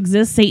Satan to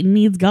exist. Satan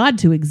needs God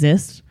to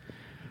exist.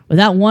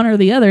 Without one or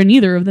the other,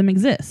 neither of them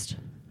exist.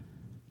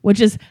 Which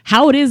is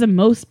how it is in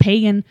most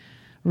pagan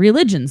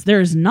religions.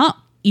 There's not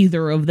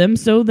either of them,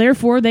 so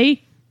therefore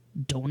they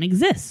don't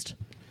exist.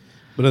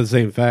 But at the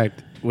same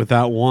fact,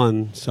 without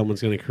one,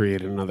 someone's going to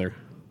create another.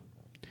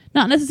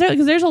 Not necessarily,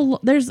 because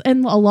there's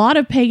in a lot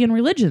of pagan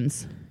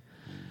religions.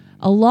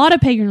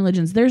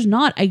 There's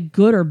not a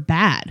good or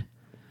bad.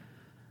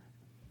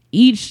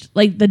 Each,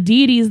 like the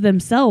deities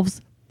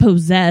themselves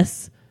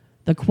possess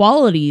the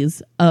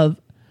qualities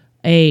of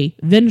a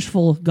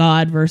vengeful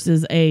God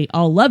versus a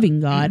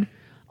all-loving God,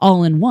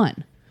 all in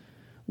one.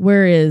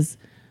 Whereas,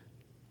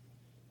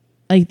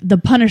 like the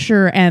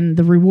Punisher and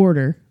the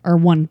Rewarder are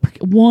one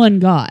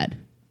God.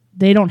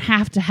 They don't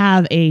have to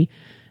have a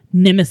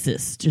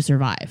nemesis to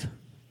survive.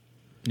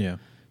 Yeah.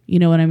 You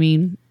know what I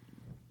mean?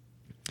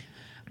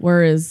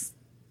 Whereas,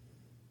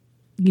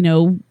 you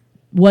know,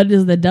 what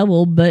is the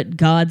devil but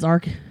God's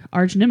arch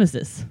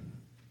nemesis?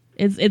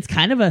 It's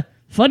kind of a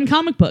fun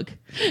comic book.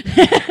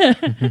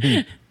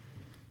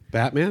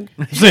 Batman?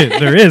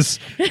 There is.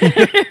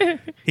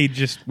 He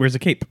just wears a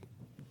cape.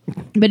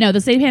 But no,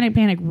 the satanic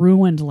panic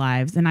ruined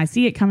lives, and I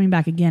see it coming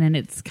back again, and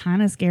it's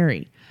kind of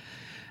scary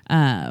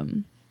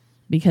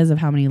because of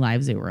how many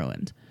lives it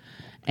ruined.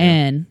 Yeah.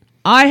 And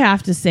I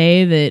have to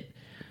say that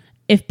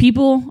if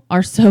people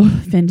are so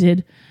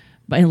offended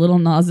by Little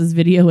Nas's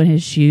video in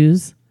his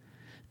shoes,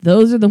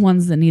 those are the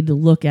ones that need to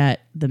look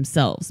at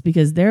themselves,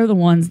 because they're the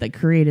ones that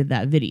created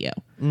that video.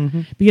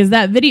 Mm-hmm. Because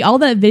that video, all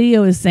that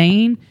video is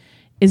saying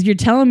is, you're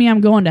telling me I'm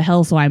going to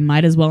hell, so I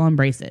might as well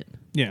embrace it.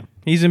 Yeah.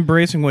 He's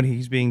embracing what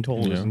he's being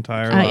told his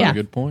entire life. Yeah.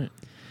 Good point.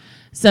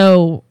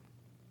 So,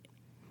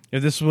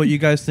 if this is what you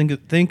guys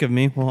think of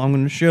me, well, I'm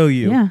going to show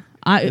you. Yeah.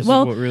 This is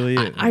what really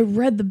is. I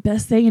read the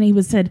best thing, and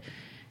he said,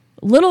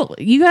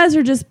 you guys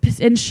are just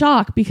in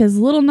shock because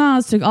Little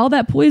Nas took all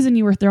that poison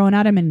you were throwing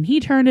at him and he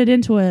turned it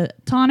into a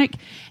tonic,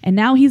 and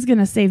now he's going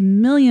to save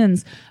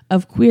millions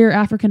of queer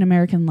African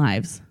American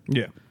lives.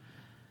 Yeah.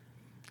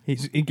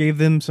 He gave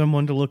them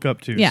someone to look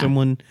up to,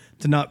 someone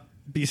to not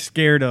be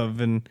scared of,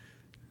 and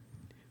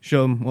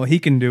show them, well, he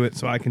can do it,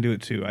 so I can do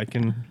it too. I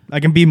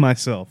can be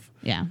myself.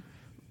 Yeah.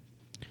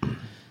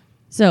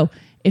 So,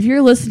 if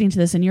you're listening to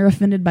this and you're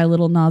offended by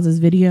Little Nas's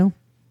video,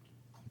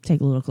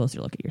 take a little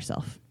closer look at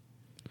yourself.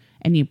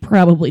 And you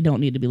probably don't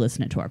need to be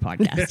listening to our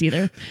podcast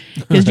either,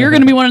 because you're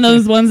going to be one of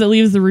those ones that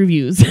leaves the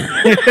reviews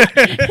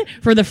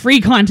for the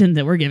free content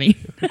that we're giving.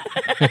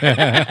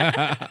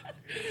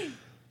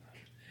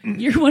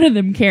 You're one of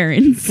them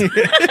Karens.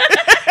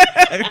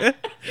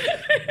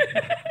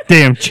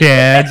 Damn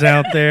Chads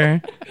out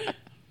there.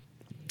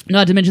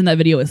 Not to mention that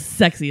video is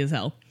sexy as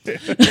hell.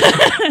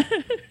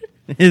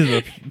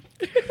 It's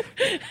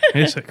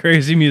a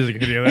crazy music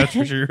video, that's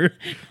for sure.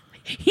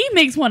 He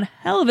makes one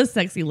hell of a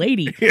sexy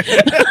lady.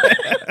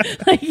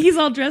 Like he's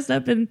all dressed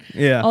up in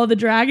all the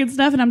drag and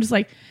stuff, and I'm just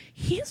like,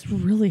 he's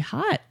really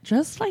hot,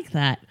 just like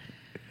that.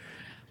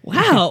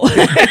 Wow.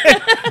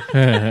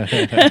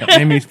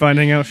 Amy's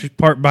finding out she's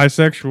part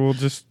bisexual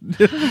just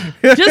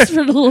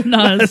for the little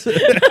nods.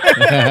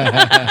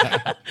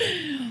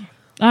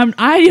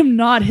 I am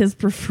not his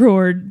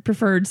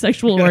preferred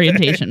sexual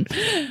orientation.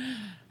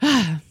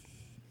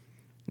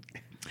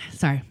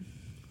 Sorry.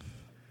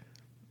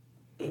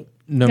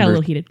 Got a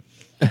little heated.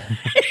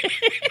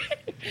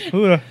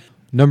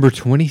 Number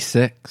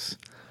 26.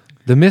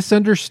 The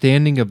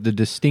misunderstanding of the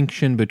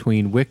distinction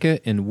between Wicca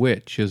and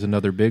witch is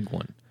another big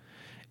one.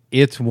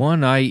 It's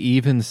one I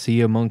even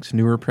see amongst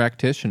newer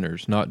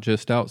practitioners, not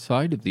just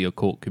outside of the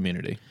occult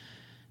community.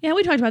 Yeah,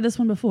 we talked about this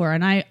one before,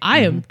 and I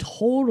am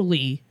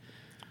totally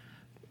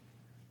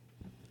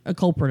a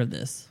culprit of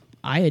this.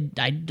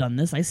 I'd done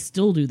this. I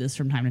still do this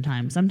from time to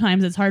time.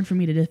 Sometimes it's hard for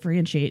me to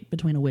differentiate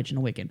between a witch and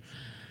a Wiccan.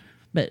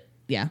 But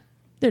yeah,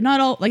 they're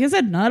not all, like I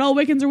said, not all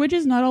Wiccans are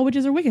witches. Not all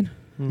witches are Wiccan.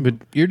 But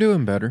you're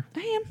doing better.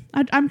 I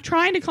am. I'm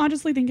trying to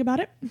consciously think about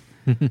it.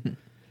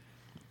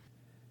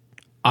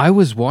 I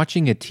was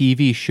watching a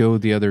TV show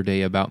the other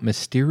day about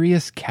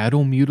mysterious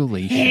cattle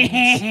mutilations.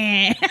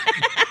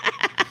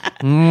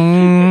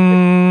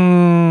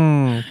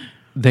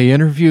 They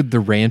interviewed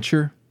the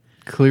rancher,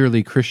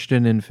 clearly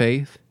Christian in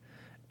faith,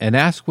 and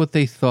asked what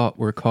they thought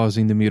were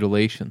causing the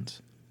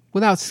mutilations.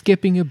 Without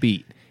skipping a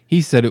beat,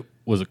 he said it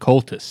was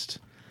occultists.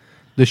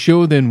 The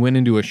show then went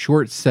into a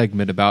short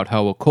segment about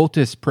how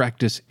occultists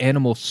practice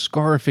animal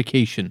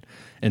scarification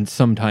and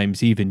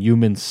sometimes even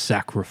human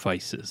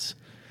sacrifices.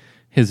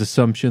 His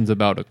assumptions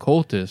about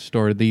occultists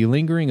are the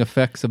lingering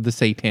effects of the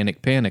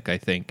satanic panic, I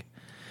think.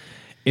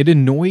 It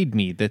annoyed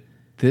me that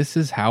this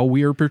is how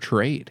we are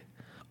portrayed.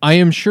 I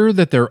am sure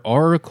that there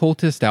are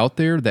occultists out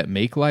there that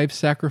make live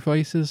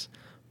sacrifices,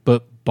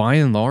 but by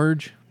and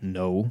large,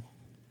 no.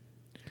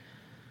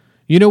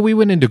 You know, we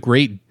went into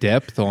great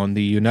depth on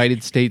the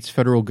United States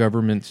federal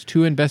government's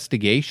 2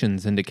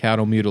 investigations into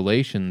cattle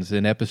mutilations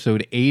in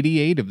episode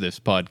 88 of this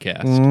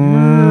podcast.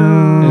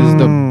 It is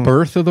the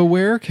birth of the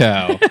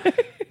were-cow.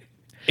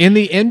 In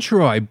the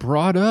intro, I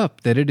brought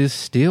up that it is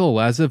still,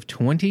 as of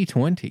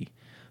 2020,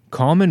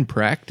 common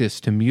practice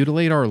to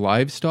mutilate our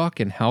livestock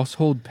and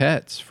household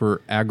pets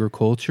for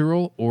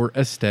agricultural or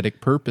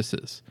aesthetic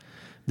purposes.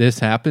 This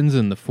happens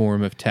in the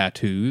form of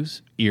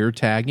tattoos, ear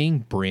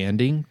tagging,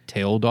 branding,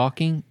 tail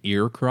docking,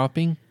 ear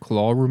cropping,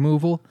 claw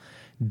removal,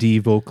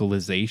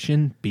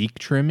 devocalization, beak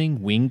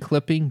trimming, wing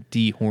clipping,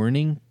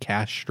 dehorning,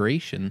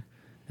 castration,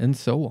 and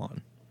so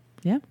on.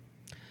 Yeah.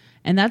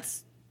 And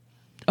that's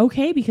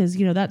okay because,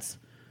 you know, that's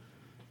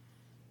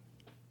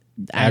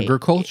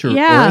agriculture or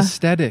yeah.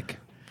 aesthetic.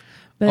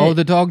 But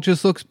the dog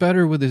just looks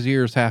better with his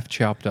ears half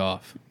chopped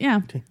off. Yeah.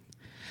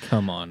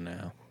 Come on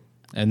now.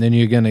 And then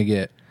you're going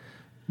to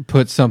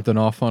put something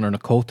off on an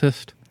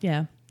occultist?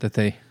 Yeah. That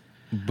they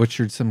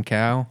butchered some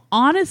cow?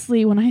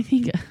 Honestly, when I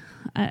think,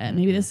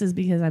 maybe this is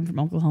because I'm from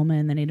Oklahoma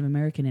and the Native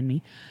American in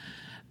me,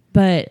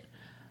 but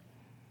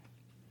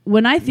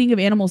when I think of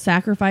animal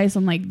sacrifice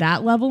on like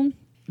that level,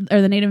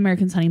 or the Native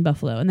Americans hunting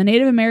buffalo, and the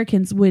Native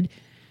Americans would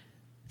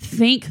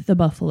thank the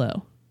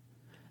buffalo.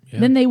 Yeah.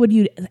 Then they would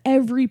use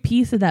every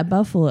piece of that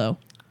buffalo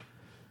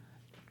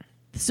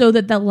so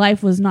that that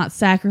life was not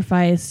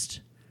sacrificed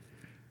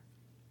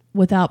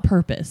without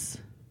purpose.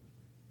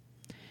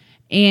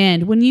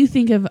 And when you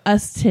think of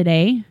us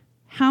today,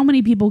 how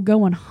many people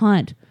go and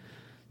hunt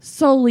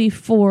solely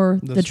for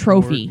the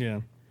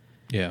trophy?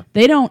 Yeah.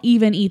 They don't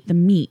even eat the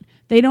meat.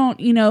 They don't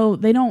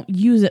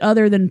use it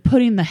other than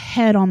putting the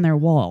head on their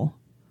wall.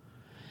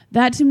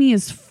 That to me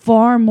is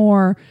far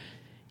more,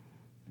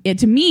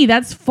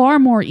 that's far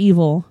more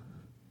evil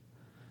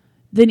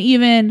than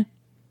even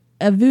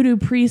a voodoo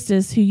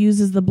priestess who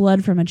uses the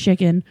blood from a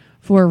chicken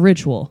for a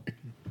ritual.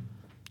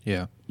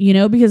 Yeah. You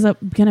know, because I'm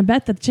going to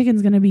bet that the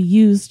chicken's going to be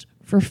used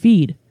for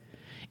feed.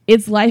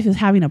 Its life is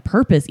having a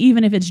purpose,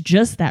 even if it's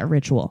just that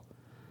ritual.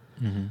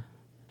 Mm-hmm.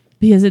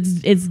 Because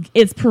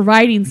it's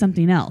providing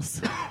something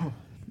else.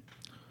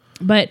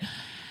 But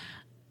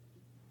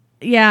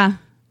yeah,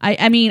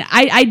 I mean,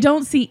 I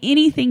don't see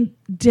anything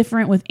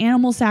different with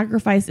animal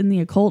sacrifice in the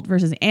occult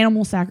versus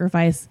animal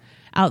sacrifice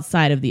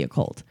outside of the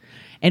occult.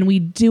 And we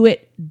do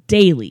it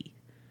daily.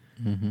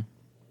 Mm-hmm.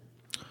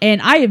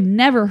 And I have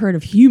never heard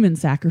of human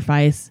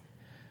sacrifice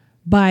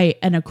by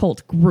an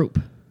occult group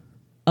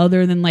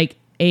other than like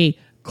a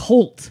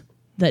cult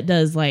that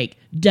does like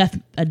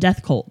a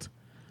death cult.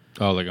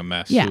 Oh, like a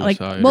mass suicide. Like,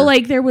 well,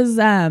 like there was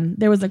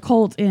a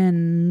cult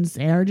in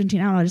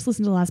Argentina. I don't know. I just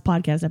listened to the last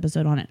podcast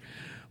episode on it,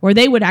 where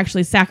they would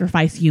actually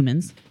sacrifice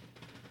humans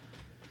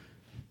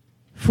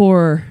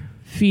for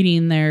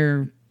feeding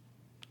their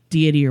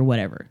deity or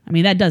whatever. I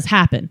mean, that does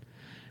happen,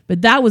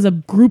 but that was a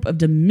group of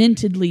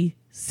dementedly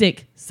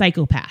sick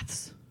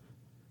psychopaths.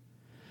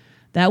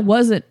 That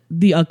wasn't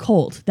the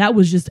occult. That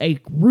was just a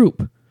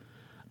group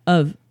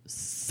of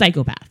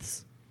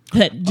psychopaths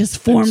that just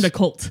formed a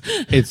cult.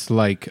 It's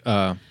like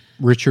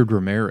Richard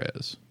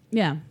Ramirez.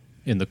 Yeah.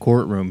 In the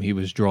courtroom, he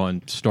was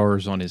drawing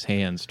stars on his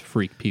hands to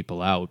freak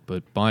people out,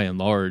 but by and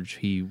large,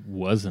 he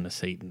wasn't a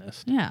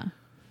Satanist. Yeah.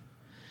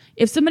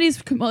 If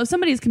somebody's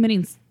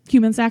committing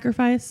human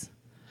sacrifice,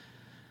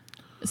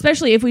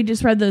 especially if we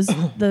just read those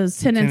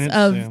tenets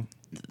of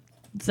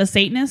the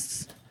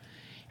Satanists,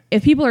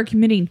 if people are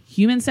committing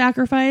human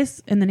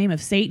sacrifice in the name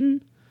of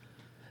Satan,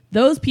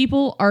 those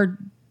people are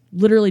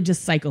literally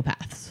just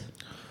psychopaths.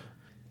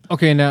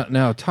 Okay,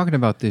 now talking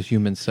about this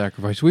human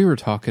sacrifice, we were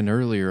talking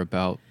earlier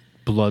about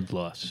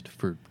bloodlust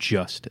for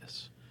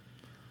justice.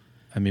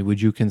 I mean,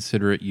 would you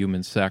consider it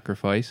human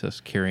sacrifice,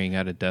 us carrying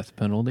out a death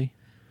penalty?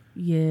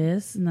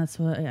 Yes, and that's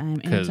why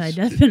I'm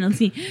anti-death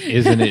penalty.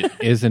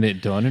 Isn't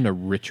it done in a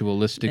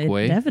ritualistic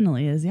way? It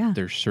definitely is, yeah.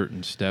 There's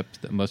certain steps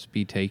that must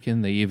be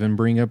taken. They even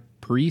bring a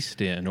priest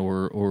in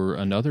or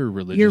another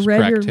religious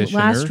practitioner. Your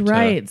last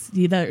rites,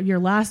 your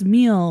last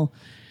meal.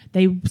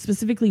 They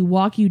specifically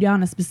walk you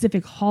down a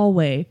specific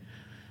hallway.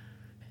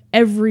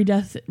 Every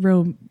death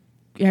room,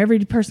 every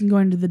person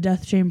going to the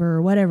death chamber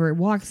or whatever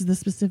walks the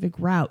specific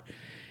route.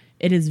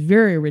 It is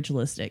very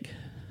ritualistic.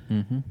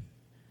 Mm-hmm.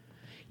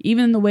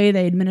 Even the way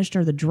they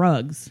administer the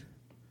drugs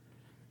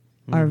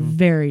are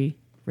very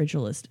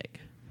ritualistic.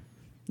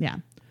 Yeah.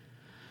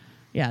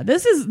 Yeah,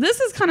 this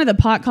is kind of the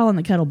pot calling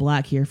the kettle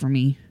black here for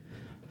me.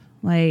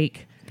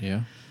 Like,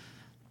 yeah.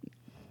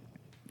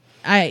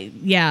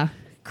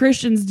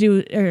 Christians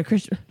do,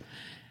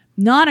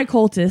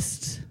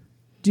 non-occultists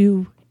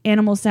do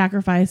animal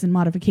sacrifice and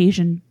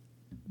modification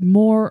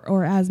more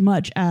or as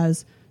much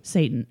as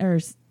Satan or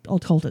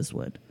occultists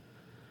would.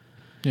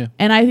 Yeah.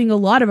 And I think a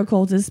lot of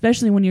occultists,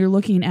 especially when you're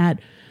looking at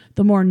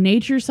the more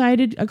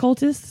nature-sided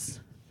occultists,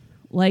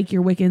 like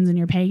your Wiccans and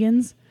your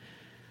pagans,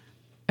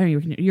 or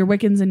your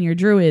Wiccans and your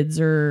Druids,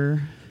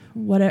 or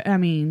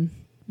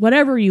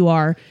whatever you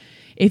are,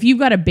 if you've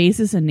got a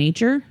basis in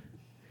nature,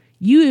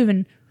 you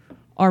even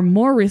are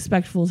more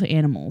respectful to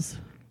animals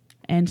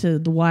and to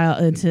the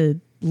wild and to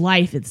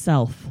life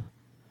itself.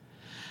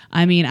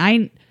 I mean,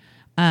 I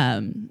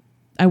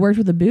worked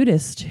with a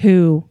Buddhist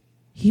who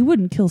he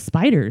wouldn't kill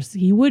spiders.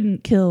 He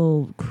wouldn't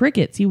kill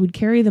crickets. He would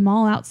carry them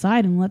all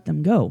outside and let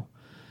them go.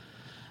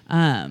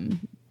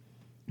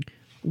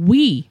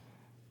 We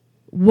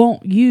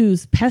won't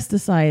use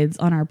pesticides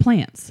on our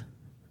plants.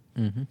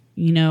 Mm-hmm.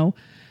 You know,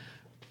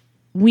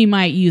 we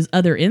might use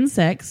other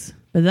insects,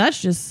 but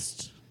that's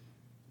just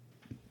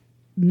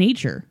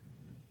nature,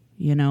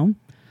 you know.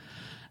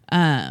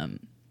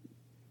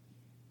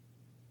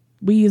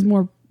 We use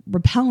more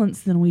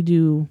repellents than we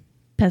do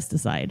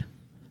pesticide.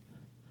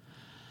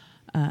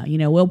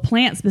 We'll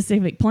plant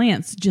specific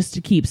plants just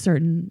to keep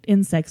certain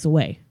insects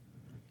away.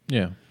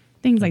 Yeah.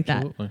 Things like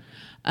absolutely.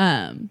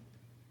 that.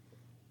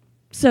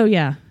 So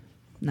yeah.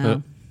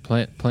 No.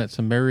 Plant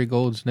some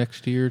marigolds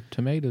next to your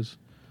tomatoes.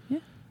 Yeah.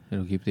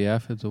 It'll keep the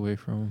aphids away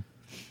from them.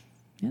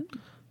 Yep.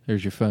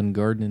 There's your fun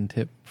gardening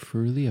tip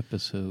for the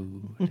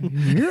episode.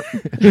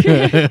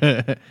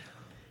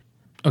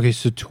 Okay,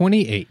 so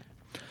 28.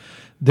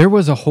 There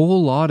was a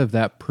whole lot of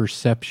that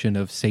perception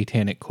of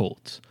satanic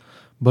cults.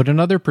 But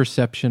another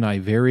perception I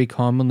very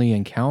commonly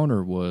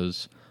encounter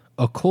was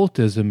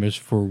occultism is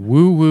for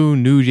woo-woo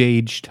New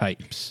Age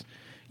types.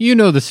 You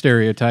know the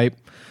stereotype.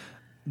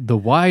 The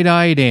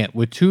wide-eyed aunt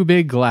with two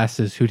big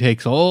glasses who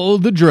takes all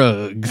the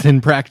drugs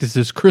and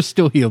practices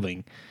crystal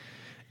healing.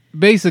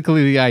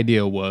 Basically, the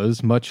idea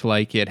was, much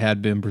like it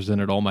had been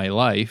presented all my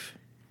life,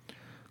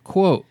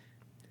 quote,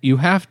 you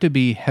have to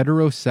be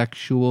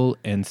heterosexual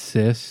and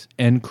cis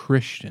and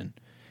Christian.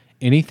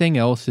 Anything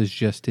else is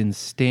just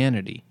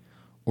insanity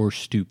or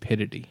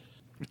stupidity.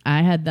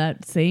 I had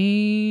that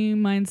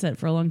same mindset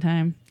for a long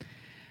time.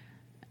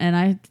 And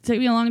it took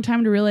me a long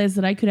time to realize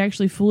that I could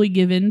actually fully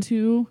give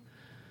into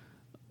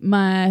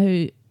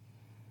my,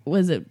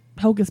 was it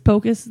hocus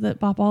pocus that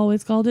Papa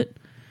always called it?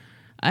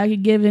 I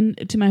could give in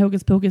to my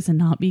hocus pocus and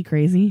not be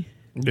crazy.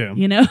 Yeah.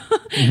 You know?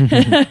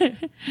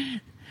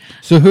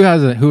 So who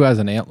has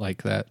an aunt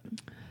like that?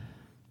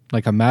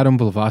 Like a Madame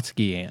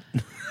Blavatsky aunt.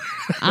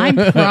 I'm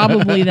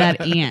probably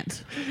that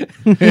aunt.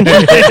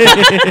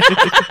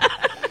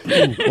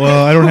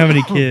 Well, I don't have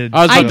any kids.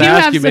 I do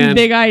have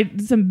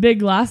some big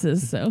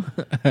glasses, so.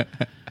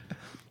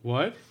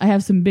 What? I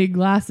have some big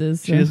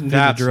glasses. So. She doesn't do the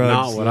That's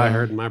drugs. not what I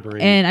heard in my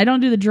brain. And I don't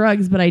do the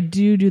drugs, but I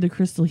do the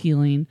crystal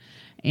healing.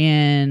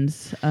 And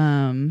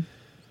I'm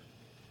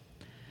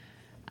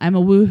a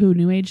woohoo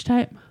new age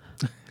type.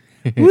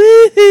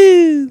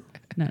 Woohoo!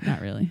 No,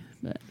 not really.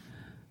 But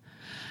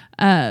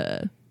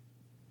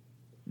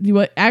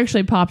what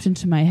actually popped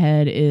into my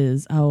head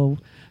is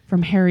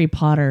from Harry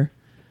Potter,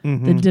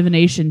 the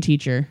divination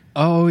teacher.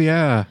 Oh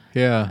yeah,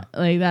 yeah.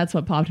 Like that's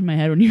what popped in my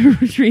head when you were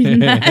reading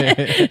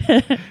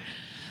that.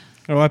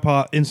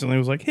 I instantly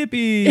was like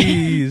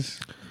hippies.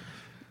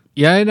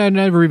 Yeah, and I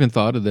never even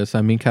thought of this.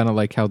 I mean, kind of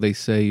like how they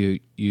say you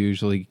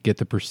usually get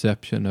the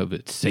perception of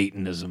it's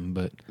Satanism,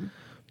 but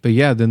But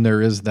yeah, then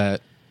there is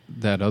that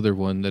other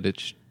one that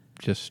it's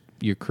just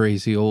your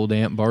crazy old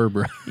Aunt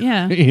Barbara.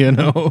 Yeah. You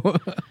know?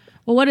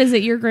 Well, what is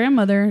it? Your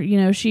grandmother,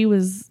 she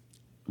was,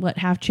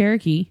 half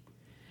Cherokee.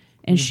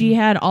 And she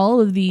had all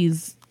of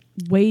these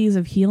ways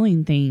of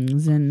healing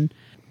things.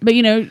 But,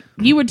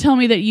 you would tell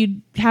me that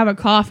you'd have a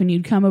cough and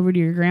you'd come over to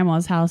your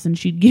grandma's house and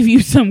she'd give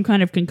you some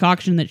kind of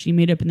concoction that she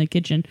made up in the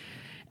kitchen.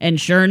 And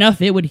sure enough,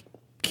 it would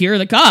cure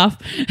the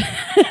cough.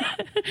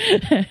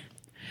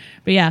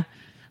 But yeah,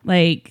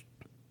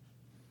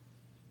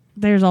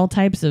 there's all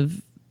types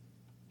of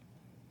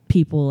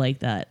people like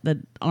that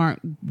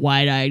aren't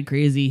wide-eyed,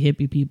 crazy,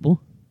 hippie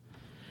people.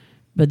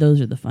 But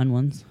those are the fun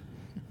ones.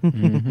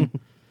 Mm-hmm.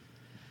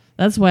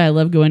 That's why I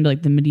love going to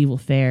the medieval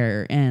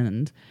fair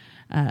and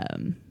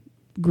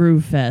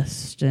Groove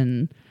Fest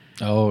and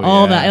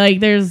all that.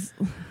 There's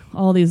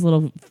all these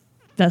little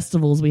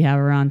festivals we have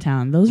around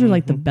town. Those are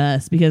the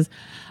best because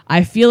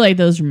I feel like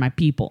those are my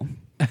people.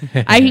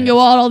 I can go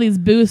out all these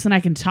booths and I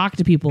can talk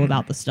to people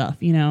about the stuff,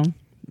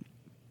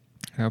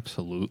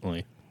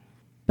 Absolutely.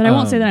 But I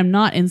won't say that I'm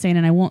not insane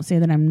and I won't say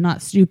that I'm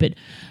not stupid.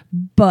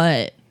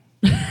 But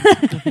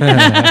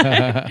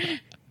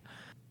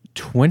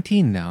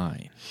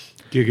 29.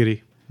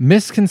 Giggity.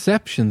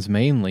 Misconceptions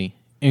mainly,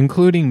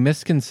 including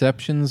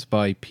misconceptions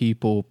by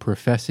people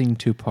professing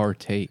to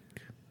partake.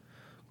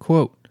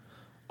 Quote,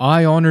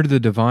 I honor the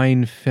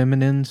divine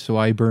feminine, so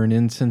I burn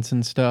incense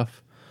and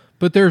stuff,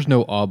 but there's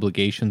no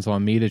obligations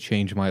on me to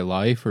change my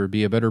life or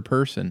be a better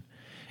person.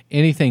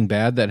 Anything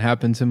bad that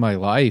happens in my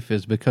life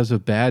is because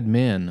of bad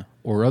men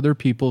or other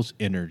people's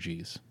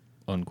energies.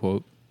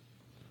 Unquote.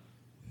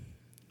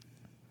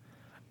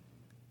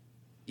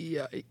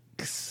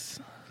 Yikes.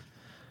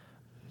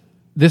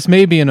 This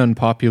may be an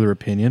unpopular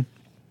opinion,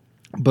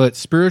 but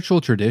spiritual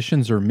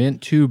traditions are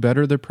meant to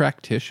better the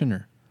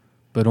practitioner,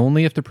 but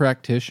only if the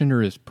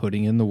practitioner is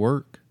putting in the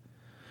work.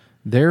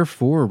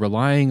 Therefore,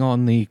 relying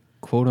on the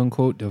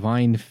quote-unquote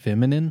divine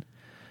feminine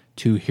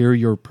to hear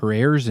your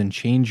prayers and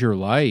change your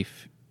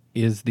life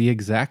is the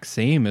exact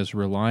same as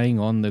relying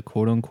on the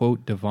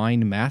quote-unquote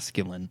divine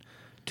masculine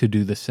to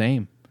do the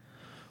same,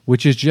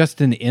 which is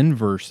just an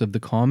inverse of the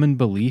common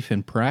belief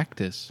and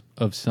practice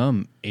of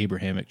some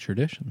Abrahamic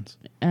traditions.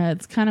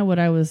 It's kind of what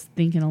I was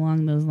thinking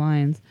along those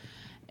lines.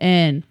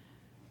 And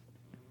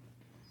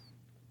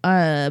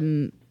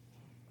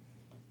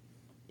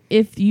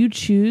if you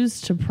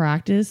choose to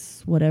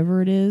practice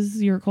whatever it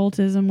is, your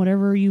occultism,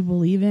 whatever you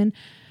believe in,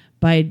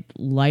 by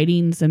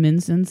lighting some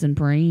incense and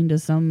praying to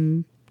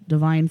some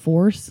divine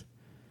force,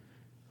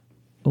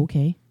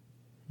 okay.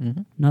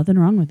 Mm-hmm. Nothing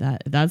wrong with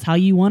that. If that's how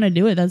you want to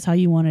do it, that's how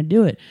you want to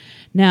do it.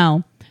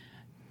 Now,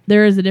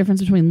 there is a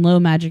difference between low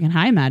magic and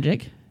high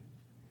magic.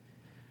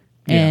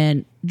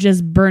 And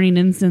just burning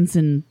incense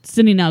and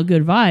sending out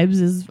good vibes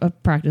is a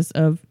practice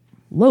of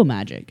low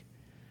magic.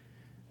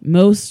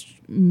 Many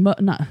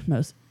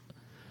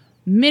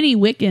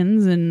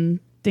Wiccans and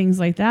things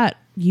like that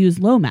use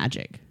low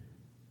magic.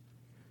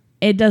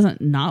 It doesn't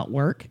not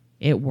work.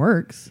 It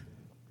works.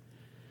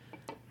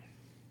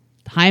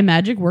 High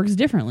magic works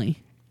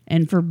differently.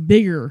 And for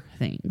bigger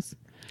things.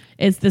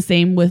 It's the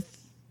same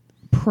with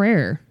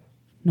prayer.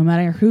 No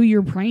matter who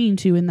you're praying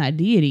to in that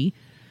deity,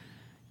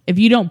 if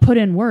you don't put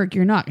in work,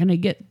 you're not going to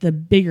get the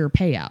bigger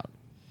payout.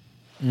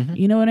 Mm-hmm.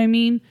 You know what I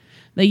mean?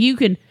 You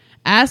can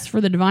ask for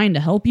the divine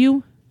to help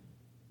you,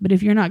 but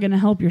if you're not going to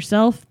help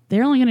yourself,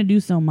 they're only going to do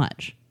so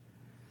much.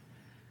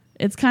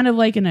 It's kind of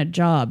like in a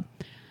job.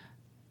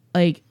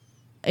 Like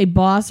a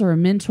boss or a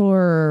mentor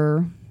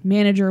or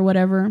manager or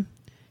whatever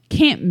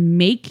can't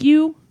make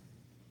you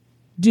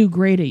do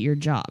great at your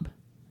job.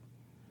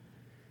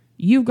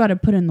 You've got to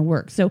put in the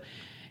work. So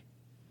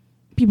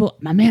people,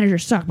 my manager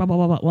sucked, blah, blah,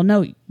 blah, blah. Well,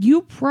 no,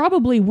 you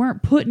probably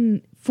weren't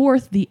putting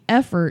forth the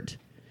effort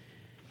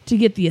to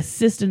get the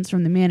assistance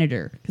from the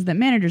manager because that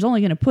manager's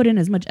only going to put in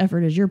as much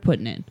effort as you're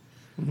putting in.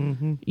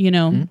 Mm-hmm.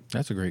 Mm-hmm.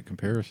 That's a great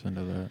comparison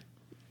to that.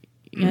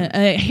 Yeah,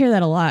 I hear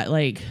that a lot.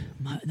 Like,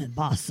 the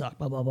boss sucked,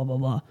 blah, blah, blah, blah,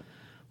 blah.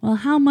 Well,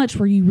 how much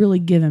were you really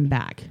giving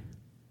back?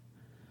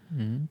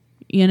 Mm-hmm.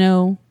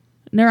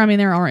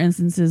 There are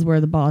instances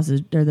where the boss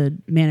is, or the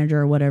manager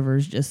or whatever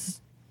is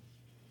just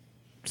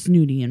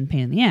snooty and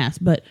pain in the ass.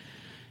 But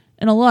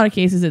in a lot of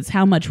cases, it's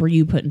how much were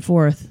you putting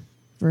forth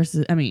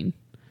versus,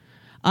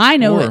 I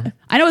know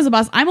as a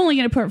boss, I'm only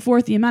going to put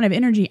forth the amount of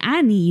energy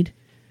I need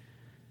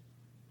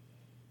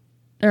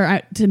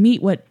to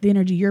meet what the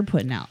energy you're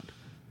putting out.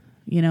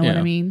 You know what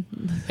I mean?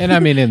 And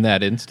in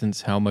that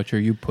instance, how much are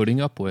you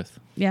putting up with?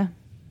 Yeah.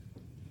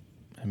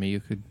 You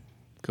could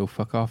go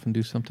fuck off and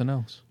do something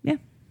else. Yeah.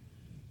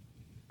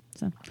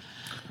 So,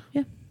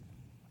 yeah.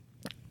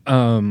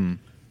 All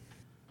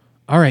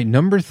right,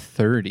 number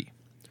 30.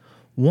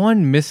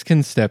 One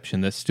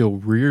misconception that still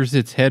rears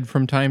its head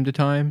from time to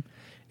time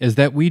is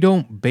that we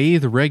don't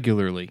bathe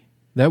regularly,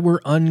 that we're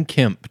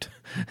unkempt.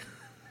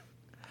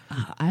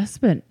 I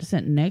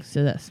sat next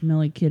to that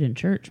smelly kid in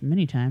church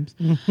many times.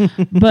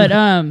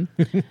 But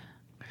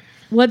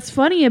what's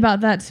funny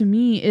about that to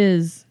me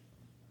is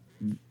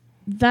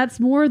that's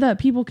more that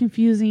people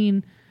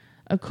confusing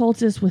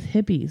occultists with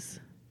hippies.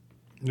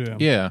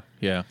 Yeah.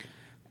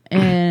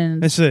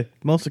 And I say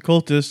most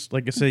occultists,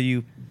 like I say,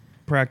 you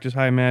practice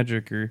high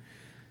magic, or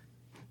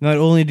not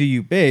only do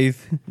you bathe,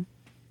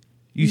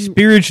 you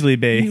spiritually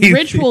bathe, you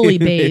ritually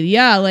bathe.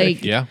 Yeah,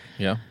 like Yeah.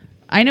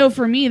 I know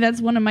for me, that's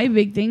one of my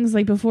big things.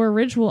 Like before a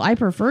ritual, I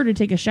prefer to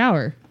take a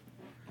shower.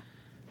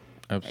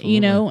 Absolutely.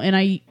 You know, and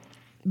I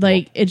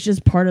like it's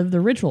just part of the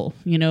ritual.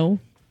 You know.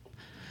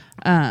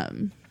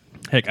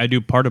 Heck, I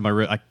do part of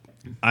my.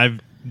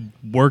 I've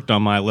worked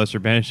on my lesser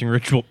banishing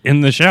ritual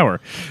in the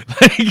shower.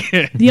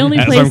 The only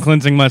as place I'm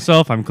cleansing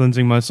myself, I'm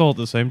cleansing my soul at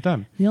the same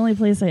time. The only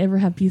place I ever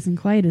have peace and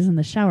quiet is in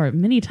the shower.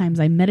 Many times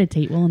I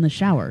meditate while in the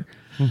shower.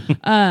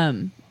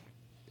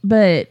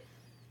 But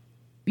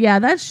yeah,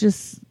 it's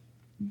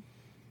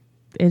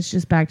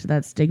just back to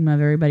that stigma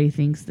of everybody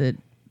thinks that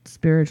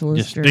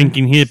spiritualists Just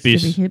stinking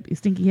hippies.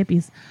 Stinky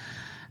hippies.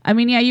 I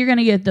mean, yeah, you're going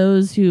to get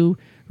those who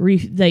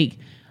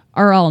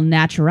are all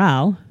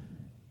natural,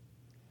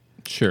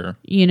 Sure.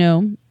 you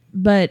know,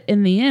 but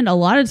in the end, a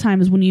lot of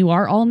times when you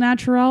are all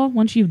natural,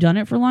 once you've done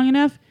it for long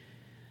enough,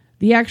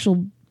 the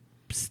actual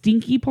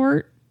stinky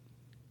part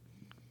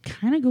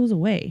kind of goes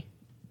away.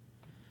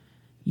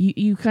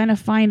 You kind of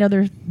find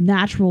other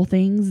natural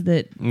things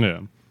that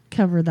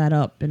cover that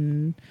up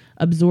and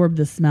absorb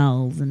the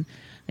smells, and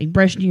like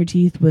brushing your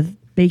teeth with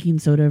baking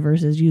soda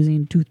versus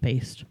using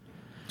toothpaste.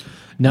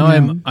 Now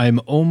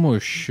I'm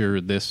almost sure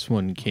this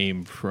one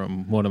came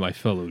from one of my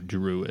fellow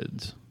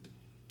druids.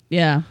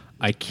 Yeah.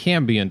 I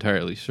can't be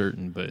entirely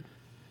certain, but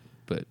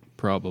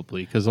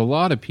probably, because a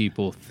lot of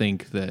people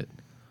think that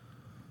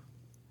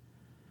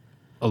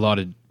a lot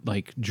of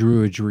like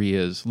druidry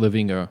is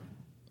living a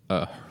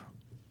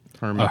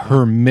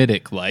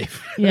hermetic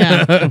life.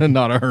 Yeah.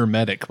 Not a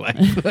hermetic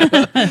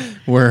life.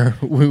 Where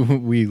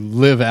we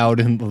live out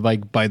in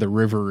like by the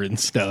river and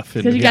stuff.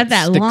 Because you got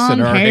that sticks long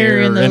in our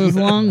hair and those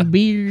and long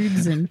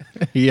beards and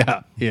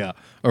yeah.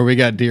 Or we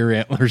got deer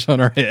antlers on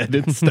our head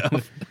and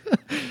stuff.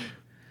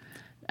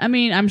 I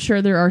mean, I'm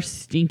sure there are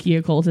stinky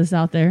occultists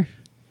out there,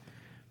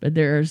 but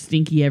there are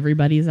stinky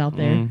everybody's out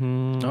there.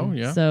 Mm-hmm. Oh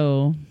yeah.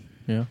 So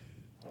yeah.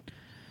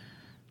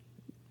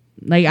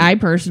 like I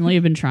personally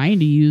have been trying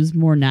to use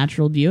more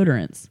natural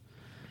deodorants.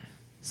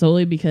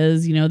 Solely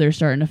because, you know, they're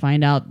starting to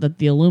find out that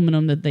the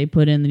aluminum that they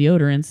put in the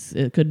deodorants,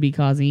 it could be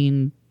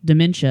causing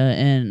dementia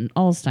and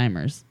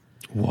Alzheimer's.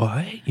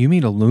 What? You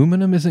mean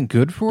aluminum isn't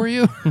good for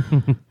you?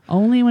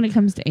 Only when it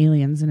comes to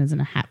aliens and is in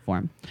a hat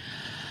form.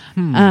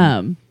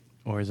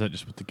 Or is that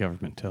just what the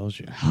government tells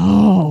you?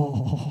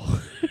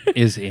 Oh.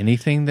 Is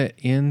anything that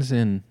ends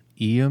in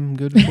eum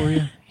good for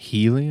you?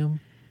 Helium?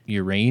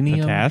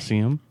 Uranium?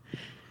 Potassium.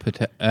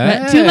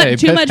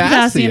 Too much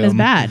potassium is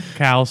bad.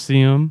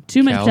 Calcium.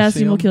 Too much potassium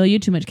Calcium? will kill you.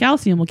 Too much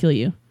calcium will kill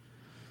you.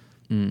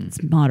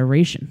 It's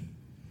moderation.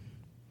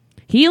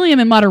 Helium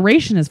in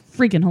moderation is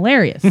freaking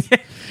hilarious.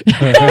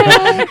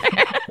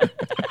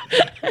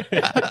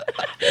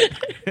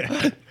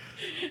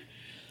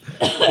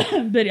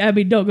 But I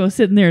mean, don't go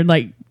sitting there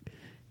like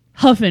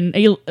huffing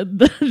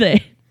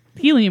the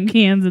helium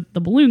cans at the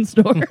balloon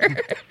store.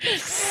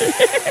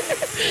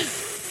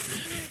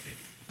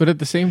 But at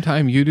the same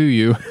time, you do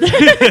you.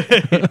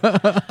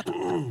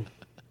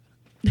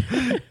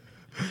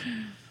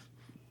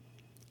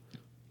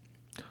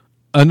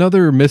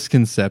 Another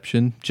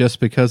misconception,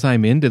 just because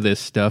I'm into this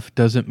stuff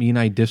doesn't mean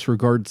I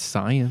disregard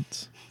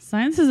science.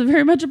 Science is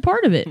very much a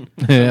part of it.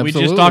 We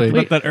just talked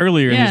about that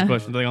earlier in Yeah. this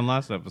question thing on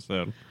last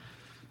episode.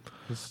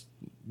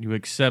 You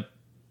accept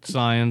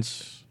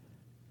science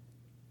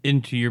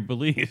into your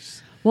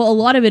beliefs. Well, a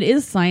lot of it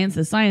is science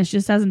that science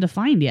just hasn't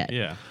defined yet.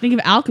 Yeah. Think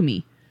of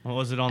alchemy. What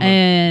was it on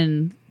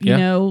And, you Yeah.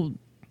 know,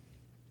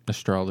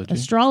 Astrology.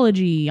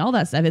 astrology, all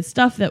that stuff. It's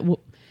stuff that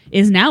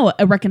is now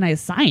a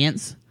recognized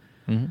science,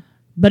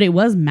 but it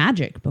was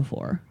magic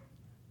before.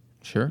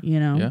 Sure. You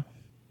know? Yeah.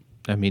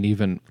 I mean,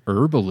 even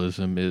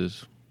herbalism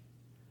is...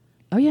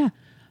 Oh, yeah.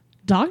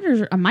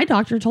 My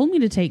doctor told me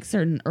to take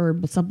certain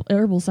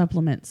herbal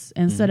supplements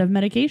instead of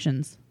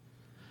medications.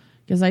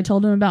 Because I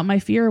told him about my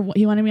fear.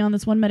 He wanted me on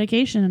this one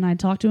medication, and I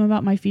talked to him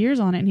about my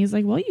fears on it. And he's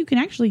like, well, you can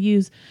actually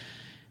use,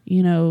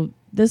 you know,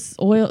 this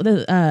oil,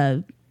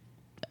 the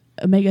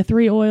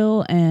omega-3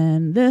 oil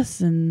and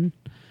this, and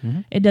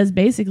it does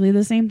basically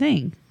the same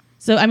thing.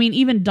 So, I mean,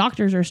 even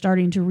doctors are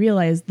starting to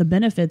realize the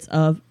benefits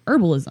of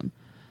herbalism.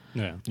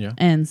 Yeah. Yeah.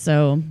 And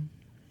so...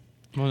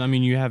 Well, I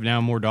mean, you have now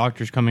more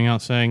doctors coming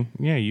out saying,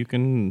 yeah, you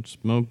can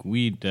smoke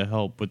weed to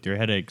help with your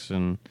headaches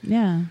and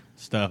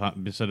stuff.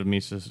 Instead of me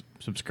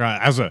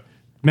subscribe. As a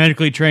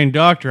medically trained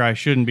doctor, I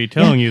shouldn't be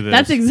telling you this.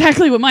 That's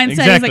exactly what mine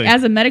said. Exactly. It's like,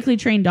 as a medically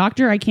trained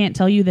doctor, I can't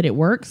tell you that it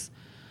works,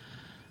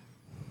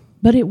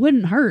 but it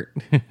wouldn't hurt.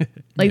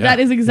 Like, that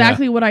is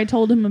exactly what I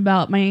told him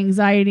about my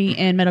anxiety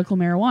and medical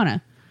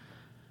marijuana.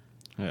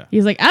 Yeah.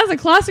 He's like, as a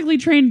classically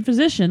trained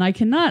physician, I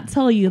cannot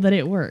tell you that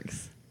it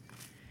works.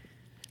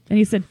 And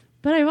he said,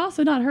 but I've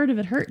also not heard of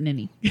it hurting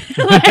any.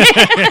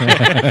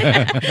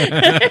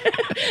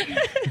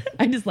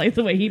 I just like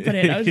the way he put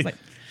it. I was just like,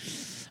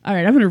 all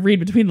right, I'm going to read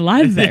between the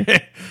lines there.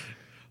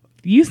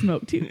 You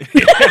smoke too.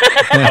 You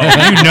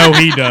know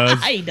he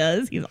does. He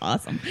does. He's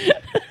awesome.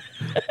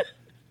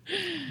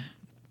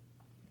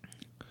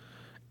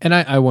 And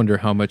I wonder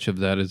how much of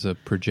that is a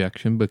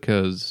projection,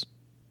 because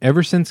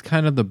ever since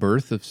kind of the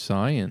birth of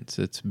science,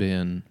 it's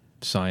been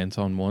science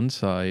on one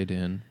side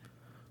and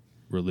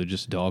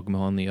religious dogma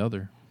on the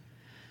other.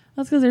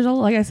 That's because there's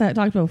like I said,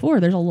 talked about before,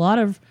 there's a lot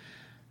of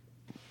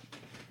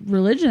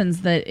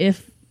religions that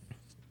if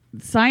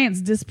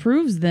science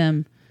disproves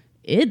them,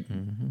 it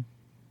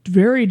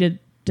very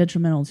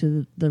detrimental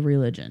to the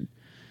religion.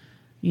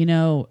 You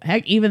know,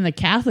 heck, even the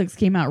Catholics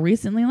came out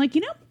recently like,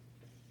 you know,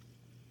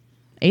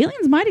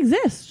 aliens might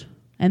exist.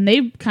 And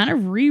they've kind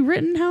of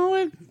rewritten how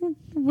it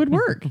would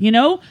work, you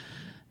know?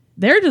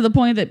 They're to the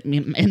point that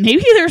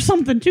maybe there's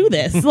something to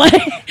this.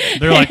 Like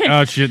They're like,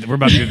 oh, shit, we're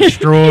about to get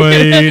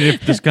destroyed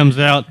if this comes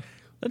out.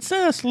 Let's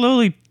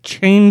slowly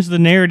change the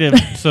narrative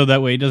so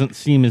that way it doesn't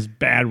seem as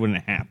bad when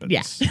it happens.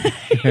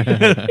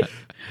 Yeah.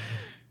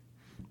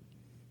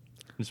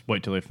 Just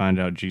wait till they find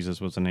out Jesus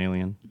was an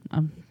alien.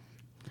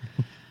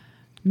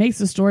 Makes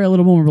the story a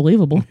little more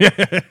believable.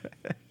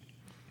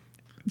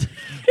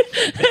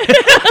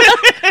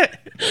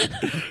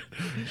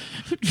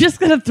 Just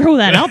gonna throw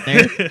that out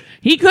there.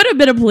 He could have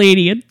been a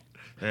Pleiadian.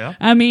 Yeah.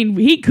 I mean,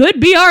 he could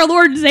be our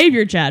Lord and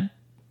Savior, Chad.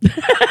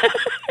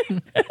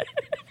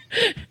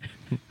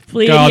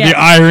 God, the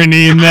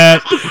irony in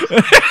that.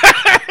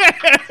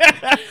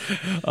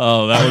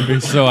 Oh, that would be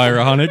so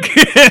ironic.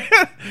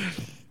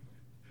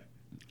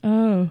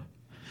 Oh.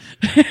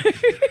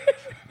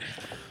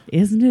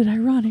 Isn't it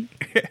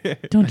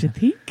ironic? Don't you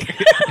think?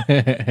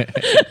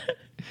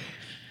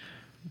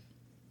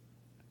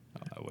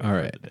 All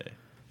right.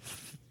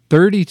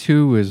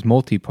 32 is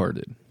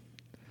multi-parted.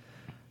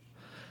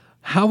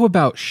 How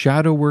about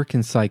shadow work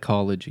in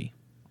psychology?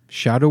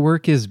 Shadow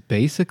work is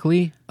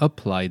basically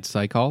applied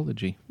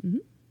psychology.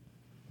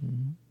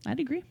 I'd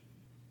agree.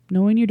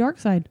 Knowing your dark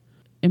side.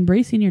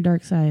 Embracing your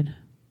dark side.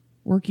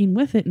 Working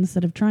with it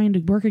instead of trying to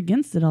work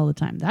against it all the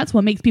time. That's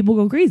what makes people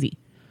go crazy.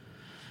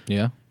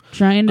 Yeah.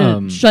 Trying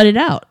to shut it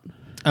out.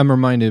 I'm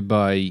reminded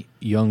by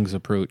Jung's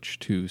approach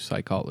to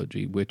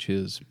psychology, which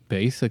is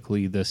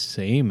basically the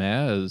same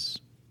as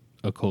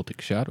occultic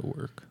shadow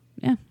work.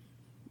 Yeah.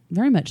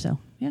 Very much so.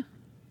 Yeah.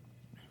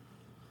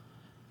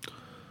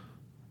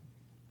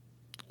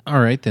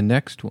 All right, the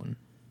next one.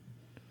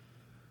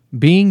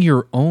 Being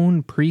your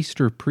own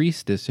priest or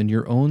priestess in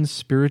your own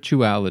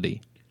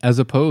spirituality, as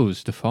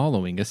opposed to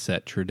following a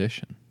set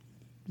tradition.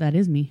 That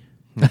is me.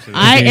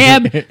 I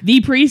am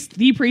the priest,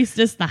 the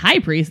priestess, the high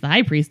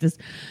priestess,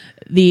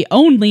 the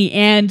only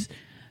and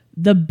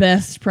the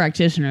best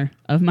practitioner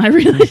of my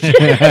religion.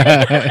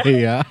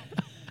 Yeah.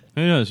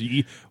 Who knows?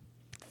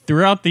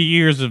 Throughout the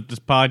years of this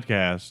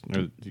podcast,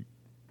 or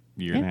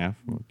year and a half,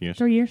 yes.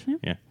 3 years now.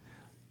 Yeah.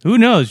 Who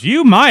knows?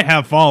 You might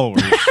have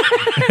followers.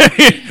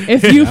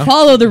 If you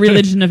follow the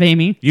religion of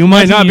Amy. You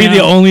might not be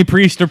the only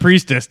priest or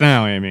priestess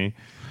now, Amy.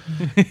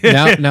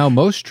 Now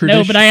most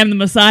traditions. No, but I am the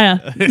Messiah.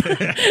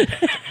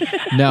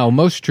 Now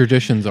most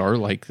traditions are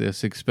like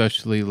this,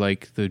 especially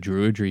like the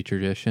Druidry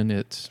tradition.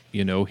 It's,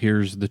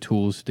 here's the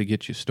tools to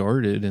get you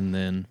started, and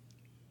then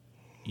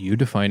you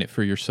define it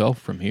for yourself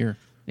from here.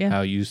 Yeah.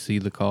 How you see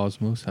the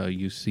cosmos, how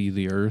you see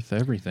the earth,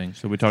 everything.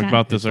 So we talked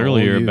about this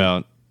earlier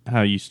about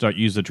how you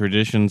use the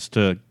traditions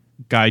to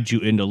guide you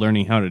into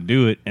learning how to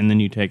do it, and then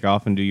you take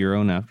off and do your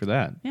own after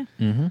that. Yeah.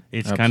 Mm-hmm.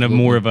 It's Absolutely. kind of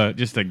more of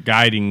just a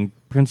guiding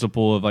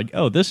principle of like,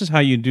 oh, this is how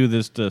you do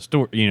this to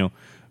store,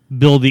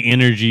 build the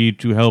energy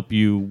to help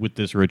you with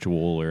this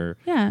ritual, or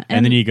and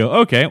then you go,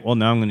 okay, well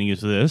now I'm going to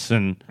use this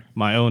and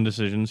my own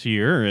decisions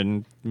here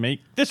and make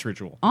this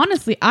ritual.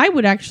 Honestly, I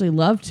would actually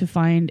love to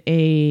find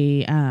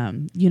a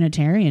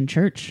Unitarian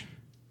church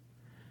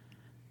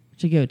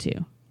to go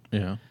to.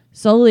 Yeah.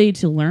 Solely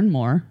to learn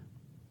more.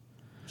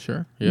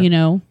 Sure.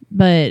 Yeah.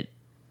 But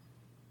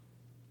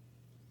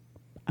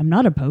I'm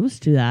not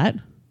opposed to that.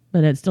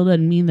 But it still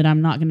doesn't mean that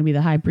I'm not going to be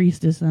the high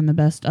priestess and the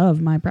best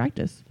of my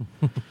practice.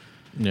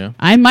 Yeah.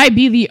 I might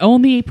be the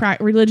only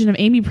religion of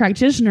Amy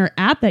practitioner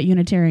at that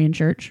Unitarian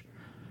church.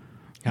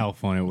 How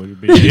funny would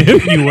it be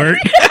if you weren't?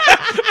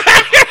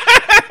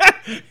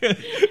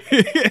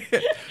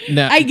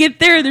 Now, I get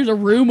there's a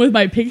room with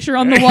my picture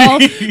on the wall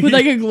with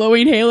like a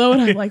glowing halo,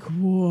 and I'm like,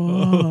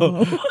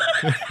 whoa.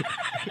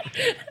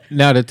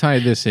 Now, to tie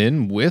this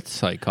in with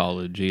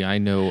psychology, I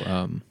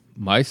know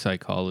my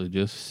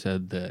psychologist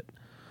said that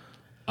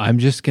I'm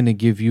just going to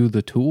give you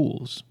the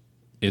tools.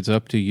 It's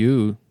up to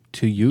you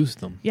to use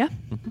them. Yeah.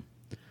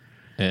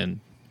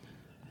 And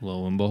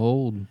lo and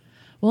behold.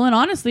 Well, and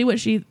honestly,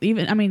 to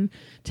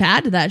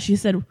add to that, she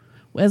said,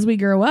 as we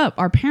grow up,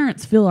 our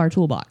parents fill our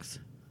toolbox.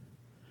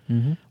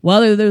 Mm-hmm.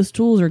 Whether those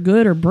tools are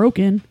good or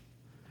broken,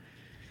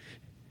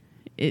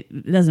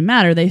 it doesn't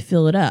matter. They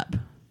fill it up.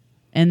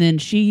 And then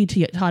she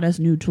taught us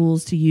new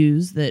tools to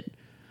use that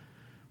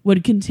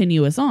would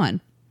continue us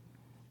on.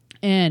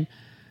 And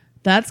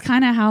that's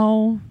kind of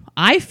how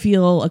I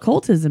feel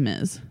occultism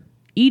is.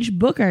 Each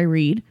book I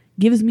read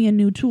gives me a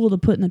new tool to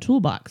put in the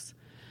toolbox.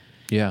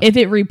 Yeah. If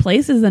it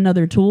replaces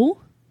another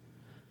tool,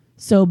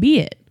 so be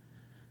it.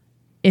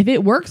 If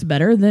it works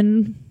better,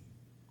 then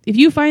if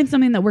you find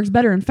something that works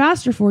better and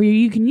faster for you,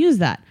 you can use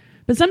that.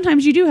 But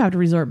sometimes you do have to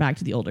resort back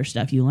to the older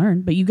stuff you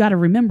learned, but you got to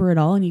remember it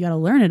all and you got to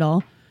learn it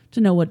all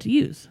to know what to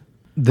use.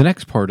 The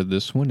next part of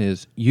this one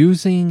is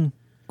using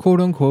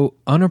quote-unquote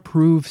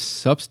unapproved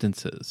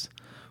substances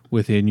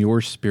within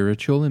your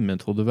spiritual and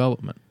mental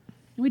development.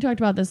 We talked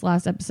about this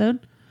last episode.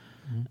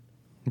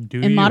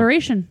 Do In you.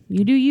 moderation.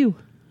 You do you.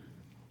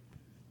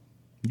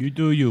 You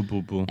do you,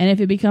 boo-boo. And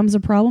if it becomes a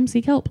problem,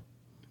 seek help.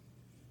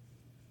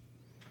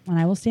 And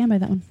I will stand by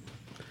that one.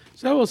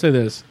 So I will say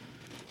this.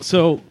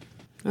 So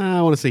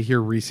I want to say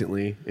here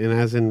recently, and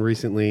as in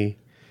recently,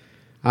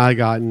 I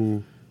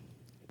gotten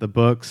the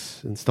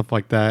books and stuff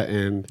like that,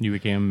 and You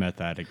became a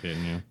meth addict,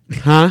 didn't you?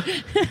 huh?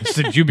 I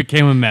said you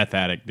became a meth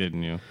addict,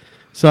 didn't you?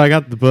 So I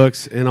got the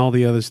books and all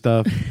the other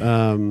stuff He's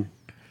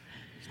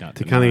not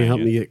to kind of denying help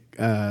it. me get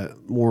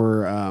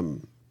more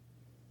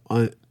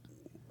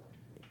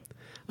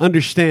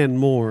understand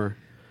more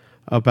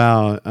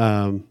about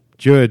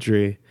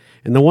Jewetry.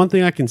 And the one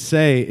thing I can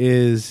say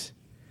is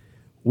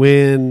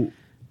when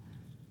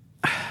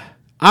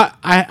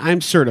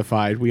I'm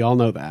certified, we all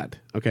know that,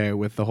 okay,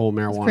 with the whole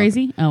marijuana.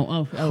 Crazy?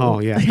 Oh,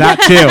 yeah, that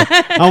too.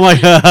 I'm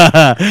like,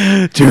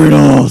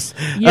 turtles.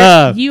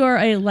 You are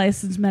a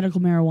licensed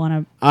medical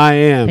marijuana. I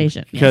am.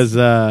 Patient, yes.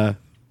 Because,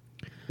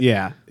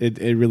 yeah,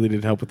 it really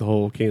did help with the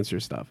whole cancer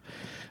stuff.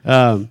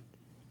 And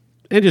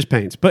just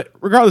pains. But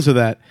regardless of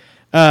that,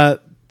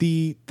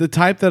 the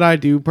type that I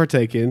do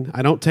partake in,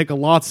 I don't take a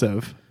lots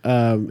of.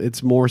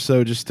 It's more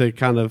so just to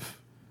kind of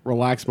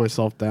relax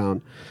myself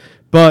down.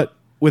 But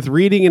with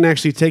reading and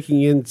actually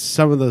taking in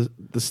some of the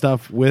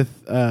stuff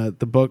with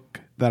the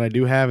book that I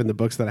do have and the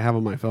books that I have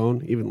on my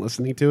phone, even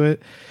listening to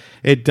it,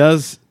 it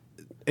doesn't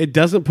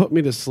put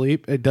me to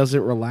sleep. It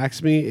doesn't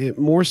relax me. It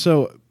more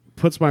so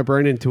puts my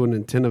brain into an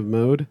attentive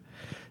mode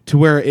to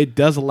where it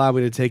does allow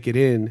me to take it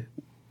in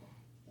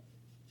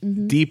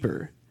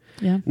deeper.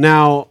 Yeah.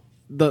 Now,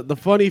 the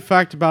funny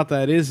fact about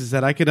that is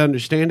that I could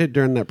understand it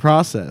during that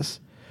process,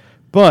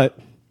 but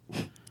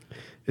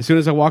as soon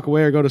as I walk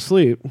away or go to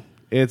sleep,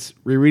 it's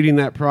rereading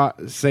that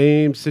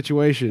same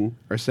situation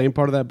or same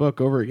part of that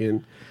book over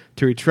again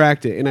to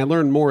retract it, and I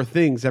learn more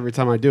things every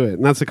time I do it.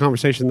 And that's the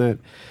conversation that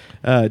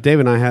Dave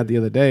and I had the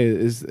other day.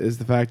 Is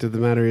the fact of the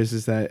matter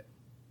is that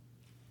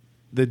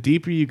the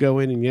deeper you go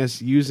in, and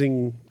yes,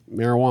 using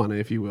marijuana,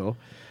 if you will,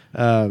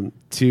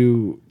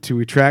 to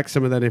retract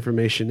some of that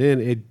information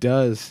in,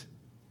 it's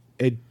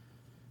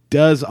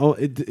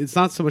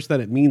not so much that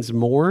it means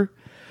more,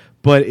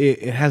 but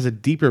it has a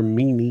deeper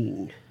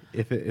meaning,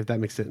 if that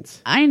makes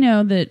sense. I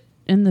know that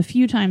in the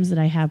few times that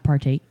I have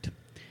partaked,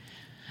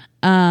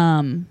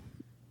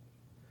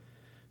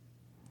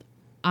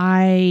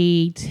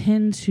 I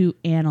tend to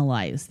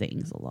analyze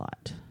things a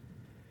lot.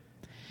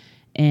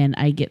 And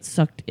I get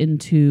sucked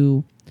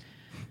into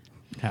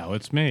How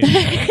it's made.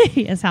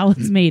 yes, How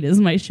It's Made is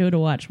my show to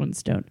watch when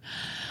stoned.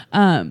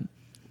 Do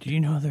you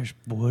know there's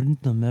wood in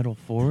the metal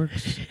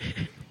forks?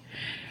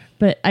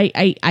 But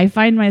I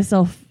find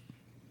myself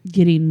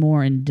getting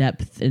more in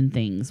depth in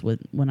things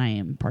when I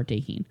am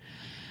partaking.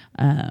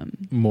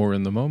 More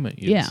in the moment,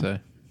 you'd Yeah. say.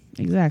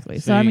 Exactly.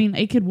 So, I See- mean,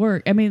 it could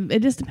work. I mean,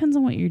 it just depends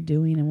on what you're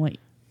doing and what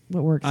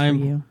works for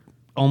you.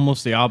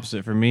 Almost the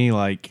opposite for me.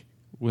 Like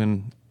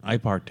when I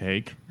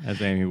partake,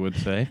 as Amy would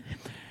say,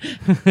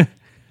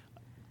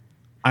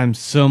 I'm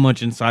so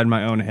much inside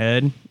my own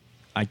head.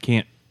 I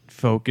can't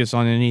focus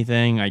on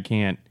anything. I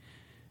can't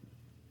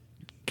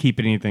keep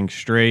anything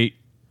straight.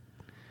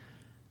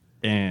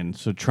 And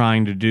so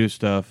trying to do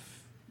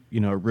stuff,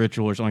 a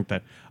ritual or something like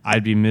that,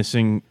 I'd be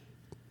messing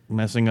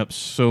up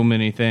so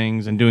many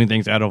things and doing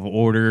things out of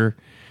order.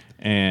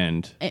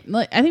 And I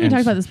think we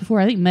talked about this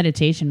before. I think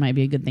meditation might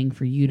be a good thing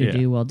for you to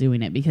do while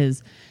doing it,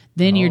 because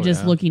then you're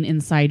just looking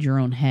inside your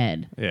own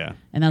head. yeah,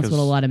 And that's what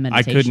a lot of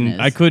meditation is.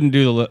 I couldn't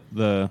do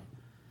the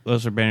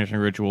lesser banishing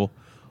ritual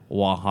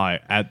while high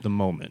at the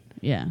moment.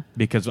 Yeah.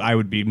 Because I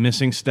would be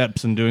missing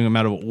steps and doing them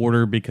out of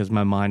order because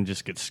my mind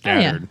just gets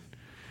scattered.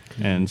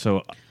 And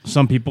so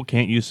some people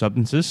can't use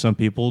substances. Some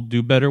people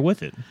do better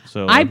with it.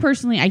 So I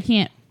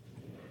can't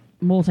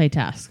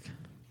multitask.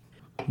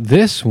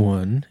 This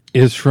one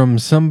is from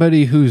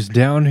somebody who's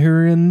down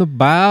here in the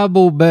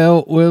Bible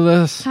Belt with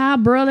us. Hi,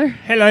 brother.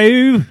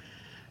 hello.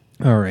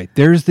 All right,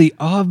 there's the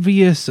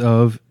obvious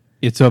of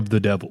it's of the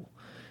devil,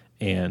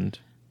 and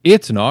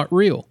it's not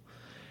real.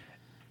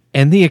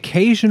 And the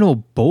occasional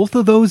both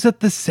of those at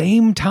the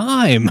same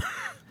time,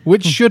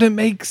 which shouldn't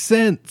make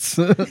sense.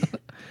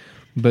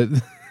 But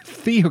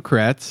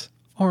theocrats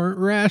aren't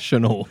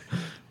rational.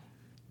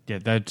 Yeah,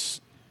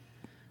 that's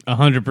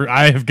 100%.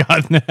 I have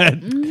gotten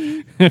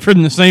that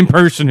from the same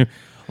person who,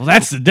 well,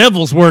 that's the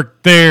devil's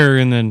work there.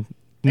 And then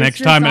next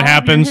just time all it in your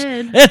happens,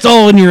 head. it's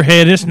all in your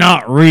head. It's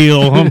not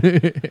real.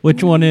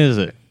 Which one is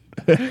it?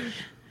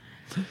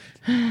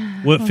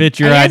 What fits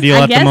your ideal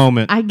at the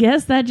moment? I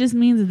guess that just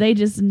means that they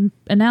just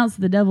announced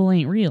the devil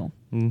ain't real.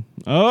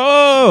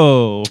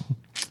 Oh.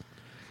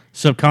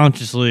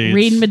 Subconsciously.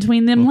 Reading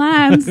between them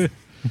lines. You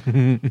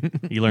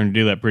learn to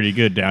do that pretty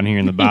good down here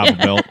in the Bible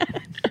Belt.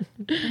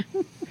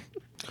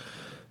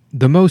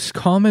 The most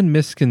common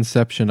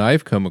misconception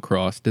I've come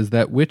across is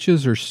that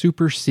witches are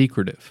super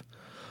secretive.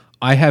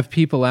 I have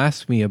people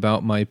ask me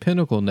about my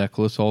pinnacle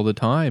necklace all the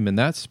time, and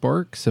that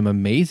sparks some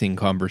amazing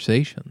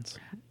conversations.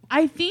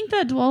 I think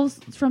that dwells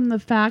from the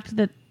fact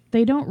that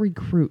they don't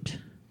recruit.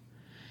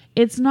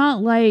 It's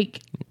not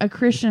like a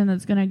Christian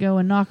that's going to go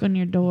and knock on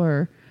your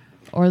door,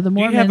 or the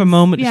Mormons. Do you have a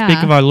moment to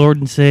speak of our Lord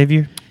and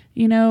Savior?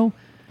 You know,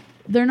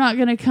 they're not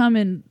going to come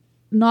and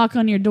knock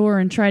on your door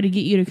and try to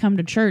get you to come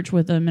to church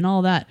with them and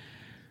all that.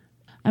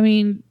 I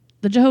mean,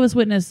 the Jehovah's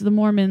Witness, the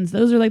Mormons,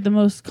 those are like the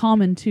most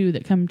common two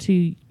that come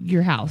to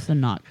your house and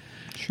knock.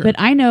 Sure. But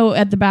I know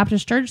at the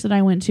Baptist church that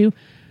I went to,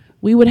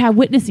 we would have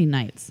witnessing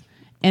nights.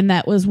 And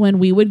that was when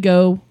we would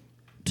go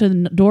to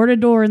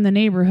door in the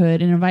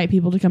neighborhood and invite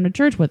people to come to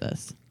church with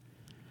us.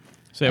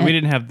 So we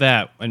didn't have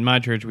that. In my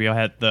church, we all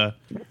had the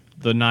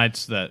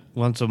nights that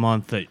once a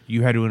month that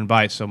you had to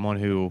invite someone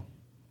who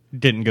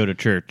didn't go to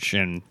church.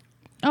 And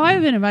Oh,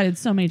 I've been invited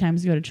so many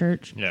times to go to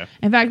church. Yeah.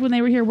 In fact, when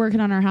they were here working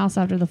on our house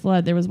after the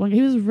flood, there was one.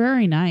 He was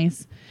very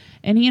nice,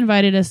 and he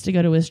invited us to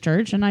go to his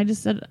church. And I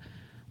just said,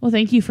 "Well,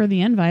 thank you for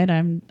the invite.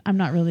 I'm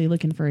not really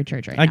looking for a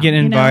church right now." I get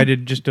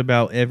invited just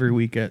about every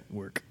week at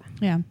work.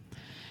 Yeah,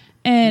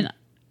 and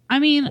I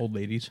mean, Old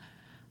ladies,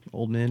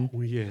 old men.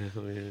 Oh, yeah.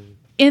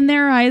 in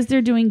their eyes,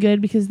 they're doing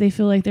good because they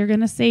feel like they're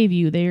going to save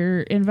you.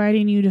 They're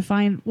inviting you to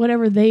find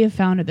whatever they have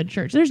found at the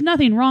church. There's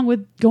nothing wrong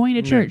with going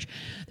to church.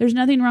 There's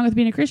nothing wrong with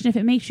being a Christian if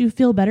it makes you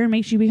feel better and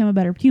makes you become a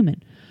better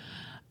human.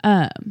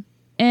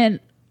 And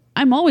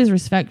I'm always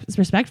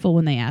respectful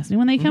when they ask me.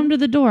 When they come to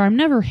the door, I'm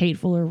never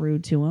hateful or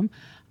rude to them.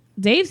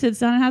 Dave sits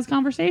down and has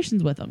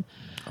conversations with them.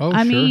 Oh,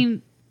 I sure.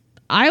 mean,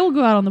 I will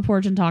go out on the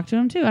porch and talk to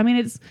him too. I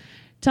mean,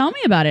 tell me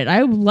about it.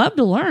 I would love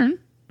to learn.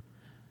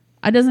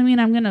 It doesn't mean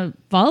I'm going to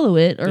follow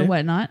it or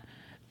whatnot,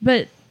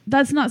 but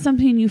that's not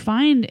something you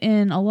find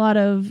in a lot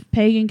of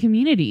pagan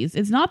communities.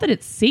 It's not that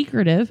it's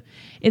secretive;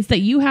 it's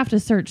that you have to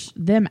search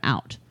them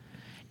out.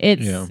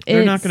 They're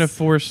not going to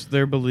force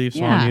their beliefs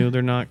on you.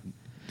 They're not.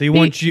 They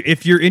want you.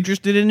 If you're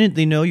interested in it,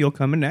 they know you'll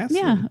come and ask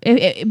them.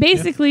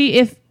 Basically,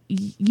 if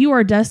you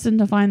are destined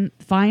to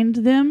find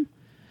them,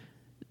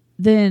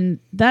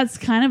 then that's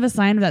kind of a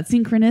sign of that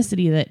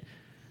synchronicity that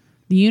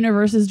the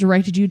universe has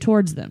directed you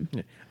towards them.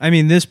 Yeah. I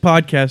mean, this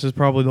podcast is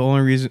probably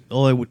the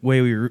only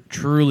way we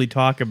truly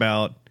talk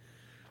about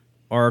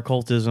our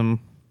occultism.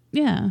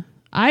 Yeah,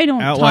 I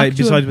don't outright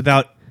besides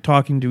without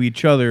talking to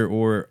each other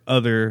or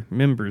other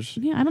members.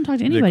 Yeah, I don't talk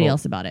to anybody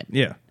else about it.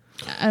 Yeah,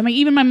 I mean,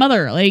 even my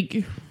mother.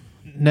 Like,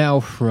 now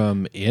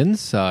from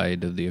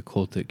inside of the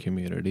occultic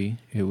community,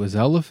 it was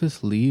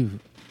Eliphas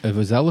Levi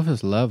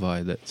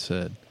that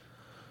said,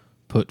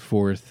 "Put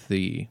forth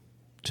the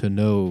to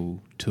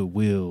know, to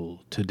will,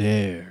 to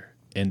dare,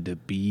 and to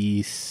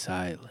be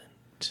silent."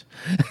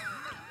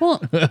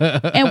 Well,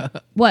 and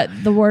what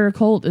the word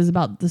occult is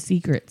about the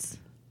secrets.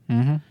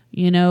 Mm-hmm.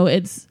 You know,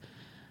 it's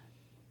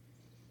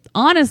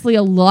honestly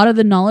a lot of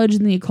the knowledge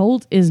in the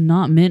occult is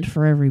not meant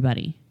for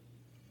everybody.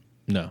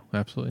 No,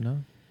 absolutely not.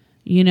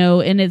 You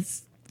know, and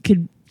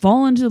could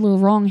fall into the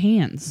wrong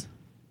hands.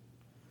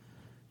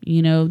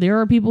 You know, there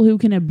are people who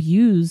can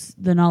abuse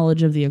the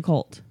knowledge of the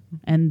occult,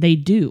 and they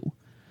do,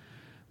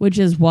 which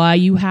is why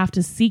you have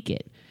to seek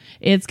it.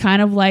 It's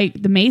kind of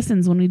like the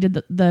Masons when we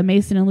did the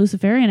Mason and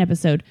Luciferian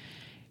episode.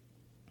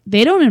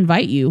 They don't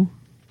invite you.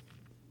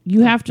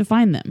 You have to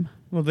find them.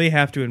 Well, they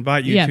have to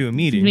invite you to a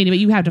meeting. But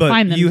you have to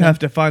find them. You have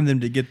to find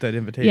them to get that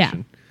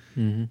invitation.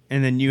 Yeah. Mm-hmm.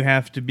 And then you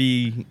have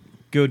to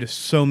go to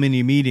so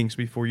many meetings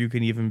before you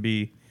can even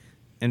be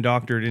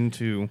indoctrinated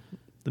into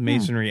the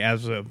Masonry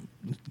as a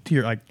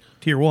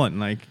tier one.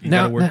 Like, you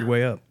got to work your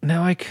way up.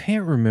 Now, I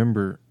can't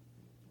remember.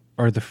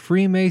 Are the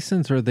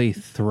Freemasons, are they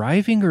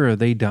thriving or are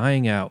they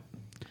dying out?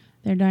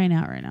 They're dying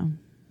out right now.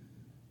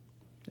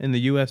 In the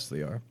U.S.,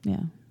 they are.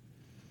 Yeah.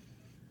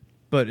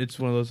 But it's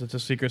one of those, it's a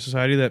secret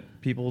society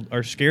that people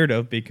are scared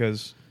of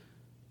because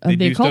Of they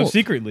the do stuff occult.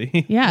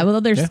 secretly. Yeah,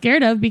 well, they're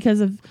scared of because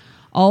of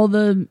all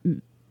the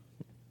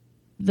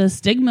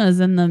stigmas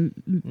and the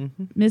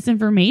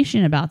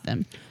misinformation about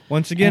them.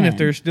 Once again, if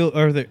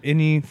are there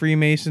any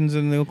Freemasons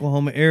in the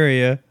Oklahoma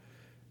area,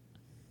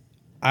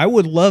 I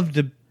would love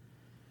to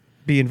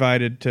be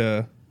invited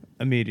to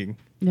a meeting.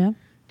 Yeah.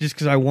 Just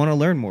because I want to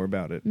learn more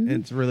about it.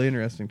 It's really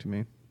interesting to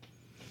me.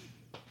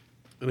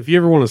 And if you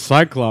ever want a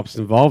Cyclops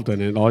involved in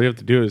it, all you have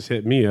to do is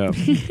hit me up.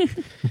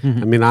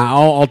 I mean,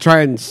 I'll try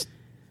and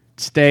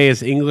stay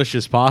as English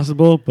as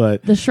possible,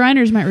 but The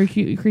Shriners might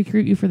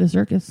recruit you for the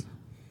circus.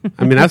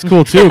 I mean that's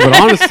cool too. But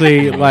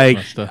honestly, like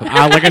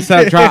I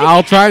said,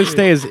 I'll try and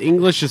stay as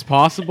English as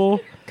possible.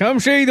 Come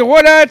see the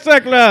one-eyed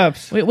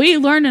Cyclops. We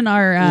learned in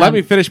our... Let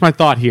me finish my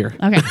thought here.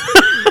 Okay.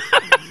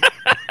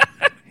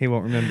 He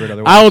won't remember it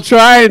otherwise. I will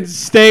try and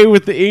stay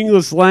with the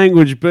English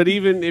language, but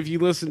even if you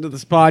listen to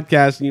this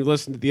podcast and you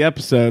listen to the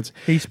episodes,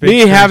 He speaks me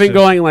having cursive.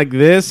 going like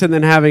this and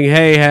then having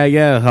hey,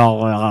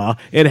 yeah,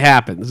 it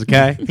happens,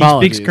 okay? He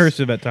speaks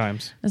cursive at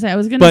times. I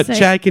was going to But say,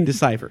 Chad can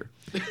decipher.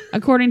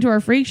 according to our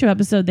Freak Show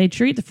episode, they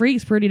treat the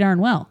freaks pretty darn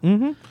well.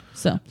 Mm-hmm.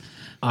 So,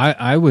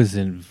 I was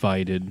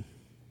invited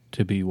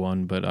to be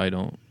one, but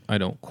I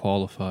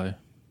qualify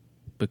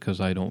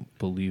because I don't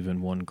believe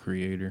in one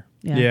creator.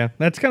 Yeah,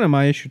 that's kind of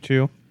my issue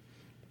too.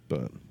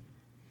 But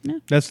Yeah.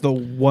 that's the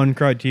one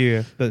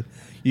criteria that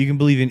you can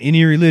believe in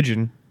any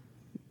religion,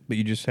 but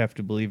you just have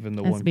to believe in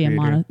the It has one to be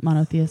creator. a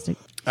monotheistic.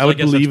 I would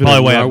guess that's believe in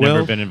probably why I I've never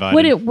will. been invited.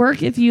 Would it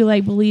work if you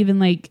like believe in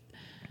like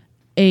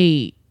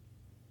a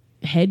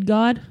head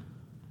god?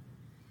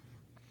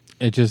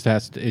 It just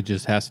has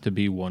to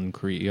be one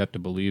creator. You have to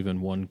believe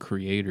in one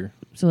creator.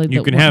 So like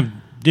You can have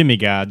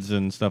demigods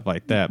and stuff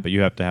like that, but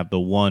you have to have the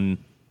one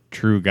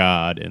true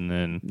God, and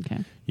then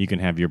Okay. you can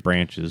have your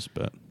branches.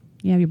 But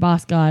You have your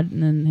boss god,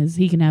 and then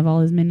he can have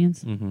all his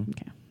minions. Mm-hmm.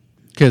 Okay.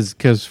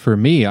 Because for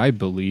me, I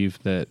believe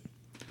that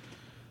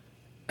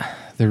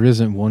there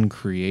isn't one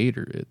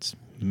creator. It's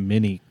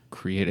many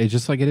creators. It's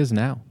just like it is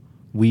now.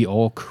 We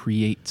all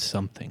create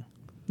something.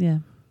 Yeah.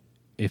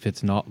 If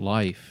it's not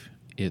life,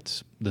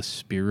 it's the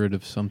spirit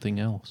of something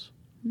else.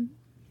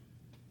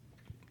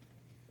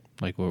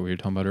 Like what we were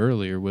talking about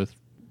earlier with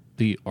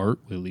the art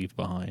we leave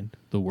behind,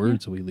 the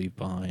words we leave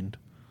behind.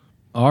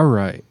 All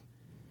right.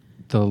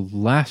 The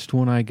last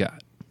one I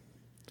got.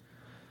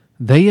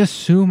 They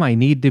assume I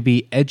need to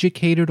be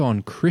educated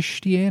on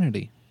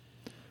Christianity.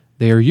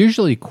 They are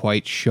usually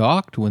quite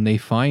shocked when they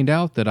find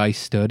out that I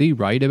study,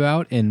 write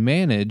about, and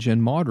manage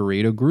and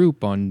moderate a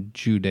group on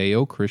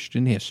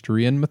Judeo-Christian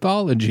history and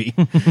mythology.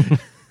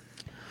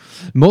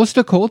 Most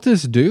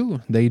occultists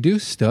do. They do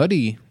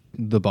study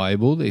the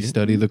Bible. They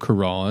study the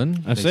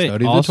Quran. I They say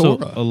study also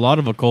the Torah. a lot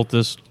of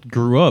occultists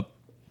grew up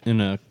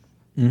in a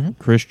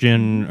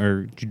Christian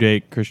or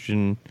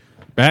Judaic-Christian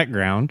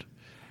background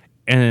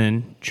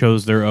and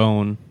chose their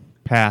own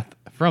path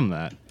from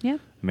that. Yeah.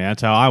 I mean,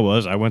 that's how I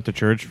was. I went to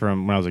church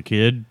from when I was a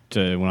kid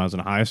to when I was in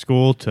high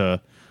school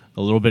to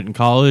a little bit in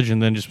college, and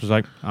then just was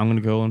like, I'm going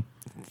to go and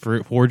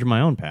forge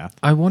my own path.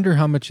 I wonder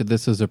how much of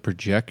this is a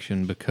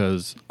projection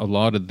because a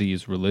lot of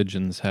these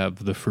religions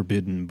have the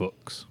forbidden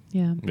books.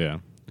 Yeah. Yeah.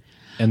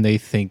 And they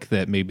think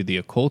that maybe the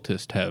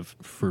occultists have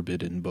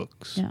forbidden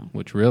books, Yeah.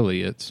 which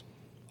really it's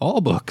all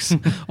books.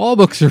 All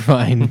books are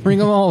fine. Bring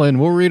them all in.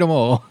 We'll read them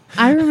all.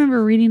 I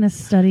remember reading a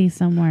study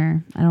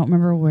somewhere. I don't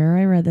remember where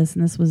I read this,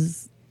 and this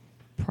was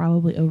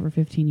probably over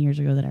 15 years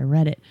ago that I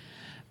read it.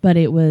 But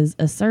it was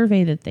a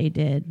survey that they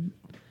did,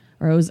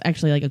 or it was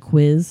actually like a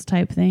quiz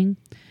type thing.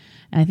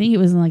 And I think it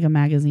was in like a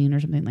magazine or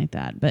something like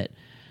that. But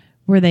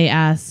where they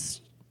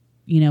asked,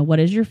 what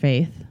is your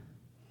faith?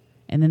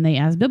 And then they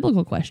asked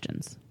biblical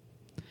questions.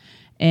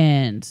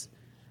 And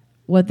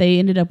what they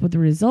ended up with the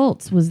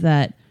results was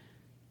that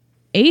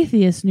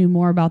atheists knew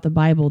more about the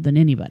Bible than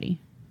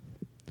anybody,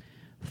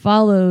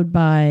 followed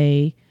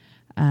by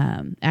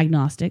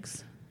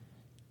agnostics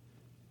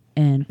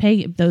and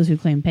those who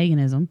claim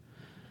paganism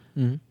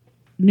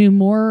knew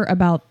more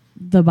about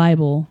the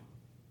Bible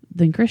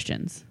than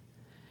Christians.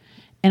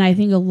 And I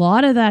think a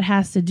lot of that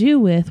has to do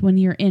with when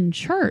you're in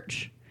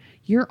church,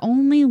 you're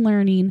only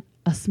learning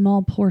a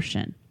small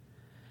portion.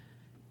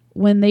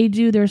 When they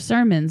do their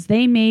sermons,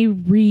 they may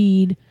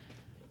read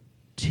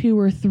 2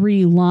 or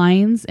 3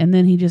 lines, and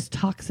then he just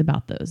talks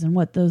about those and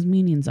what those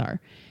meanings are.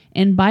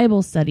 In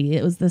Bible study,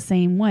 it was the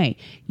same way.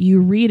 You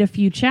read a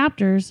few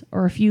chapters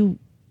or a few,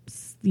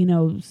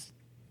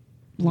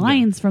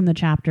 lines from the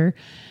chapter,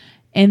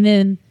 and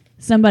then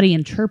somebody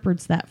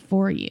interprets that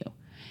for you.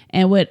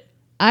 And what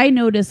I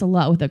notice a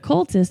lot with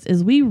occultists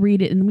is we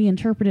read it and we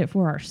interpret it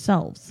for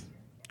ourselves.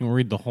 We'll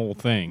read the whole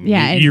thing.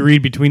 Yeah, You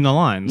read between the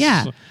lines.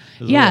 Yeah.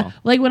 as Yeah. well.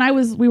 Like when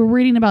we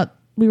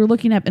were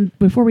looking up, and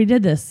before we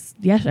did this,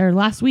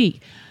 last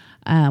week,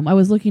 I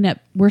was looking up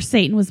where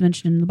Satan was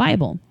mentioned in the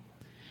Bible.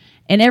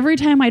 And every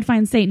time I'd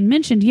find Satan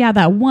mentioned,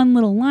 that one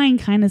little line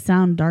kind of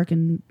sounded dark.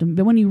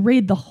 But when you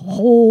read the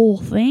whole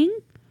thing,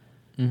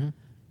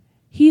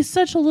 he's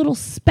such a little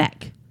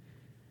speck.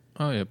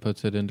 Oh, yeah, it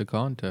puts it into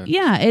context.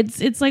 Yeah,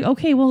 it's like,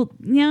 okay, well,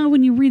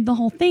 when you read the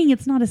whole thing,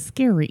 it's not as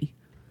scary.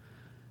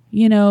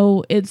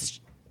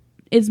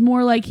 It's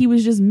more like he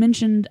was just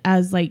mentioned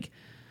as like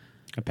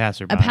A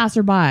passerby. a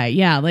passerby.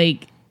 Yeah,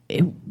 like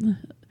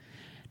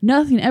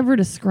nothing ever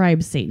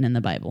describes Satan in the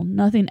Bible.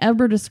 Nothing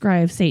ever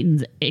describes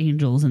Satan's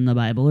angels in the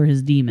Bible or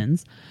his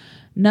demons.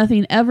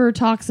 Nothing ever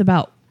talks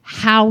about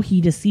how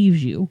he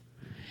deceives you.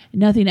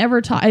 Nothing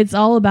ever it's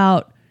all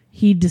about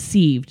he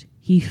deceived,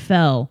 he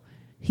fell,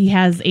 he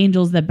has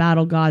angels that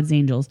battle God's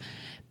angels,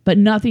 but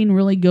nothing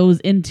really goes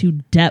into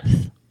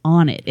depth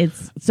on it.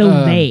 It's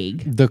so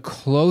vague. The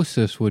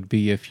closest would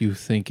be if you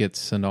think it's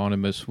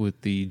synonymous with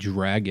the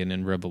dragon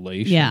in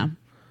Revelation. Yeah.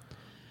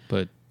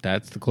 But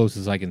that's the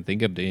closest I can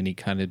think of to any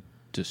kind of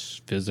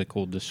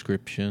physical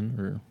description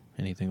or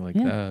anything like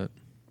that.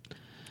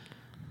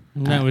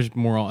 And that was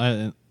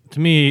more to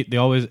me. They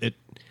always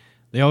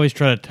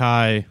try to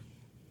tie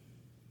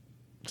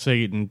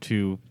Satan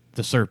to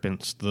the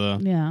serpents.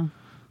 The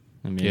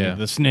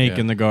snake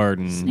in the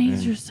garden.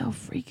 Snakes are so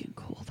freaking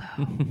cool,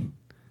 though.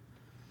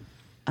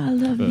 I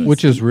love these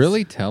Which is snakes.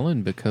 really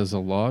telling because a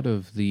lot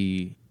of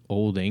the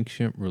old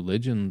ancient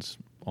religions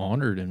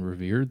honored and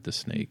revered the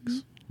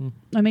snakes.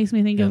 That makes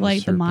me think of And the like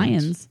the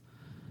serpents.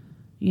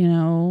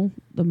 Mayans.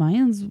 The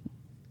Mayans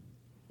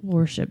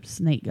worshipped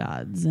snake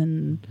gods,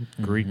 and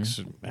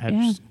Greeks had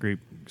Yeah. Greek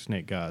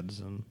snake gods,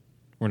 and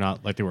we're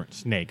not like they weren't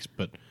snakes,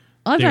 but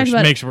I've they were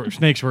talked about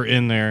snakes were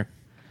in their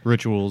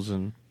rituals,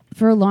 and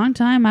for a long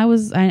time.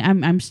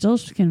 I'm still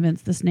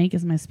convinced the snake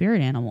is my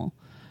spirit animal.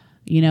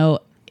 You know,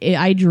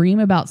 I dream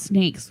about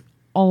snakes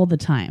all the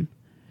time,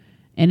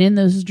 and in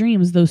those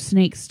dreams, those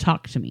snakes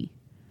talk to me,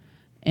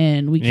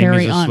 and we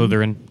carry Amy's a on.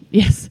 Slytherin.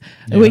 Yes,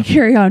 we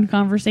carry on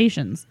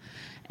conversations,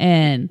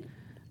 and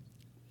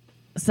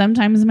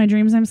sometimes in my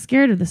dreams I'm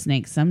scared of the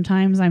snakes.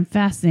 Sometimes I'm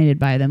fascinated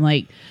by them.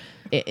 Like,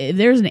 if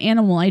there's an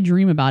animal I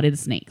dream about,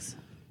 it's snakes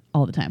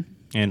all the time.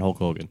 And Hulk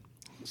Hogan.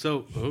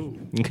 So,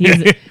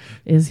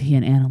 Is he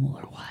an animal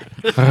or what?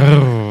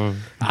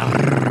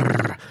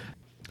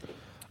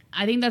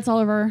 I think that's all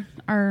of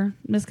our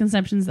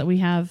misconceptions that we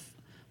have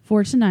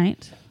for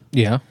tonight.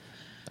 Yeah.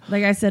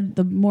 Like I said,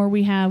 the more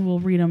we have, we'll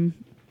read them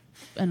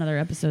in other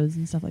episodes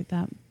and stuff like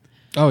that.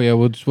 Oh yeah,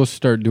 we'll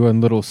start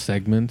doing little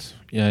segments,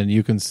 and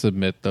you can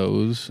submit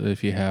those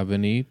if you have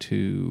any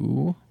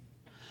to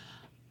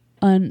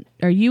On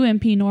our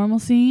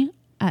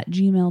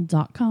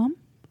umpnormalcy@gmail.com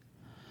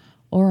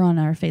or on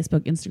our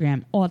Facebook,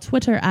 Instagram, or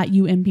Twitter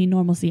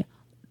 @umpnormalcy.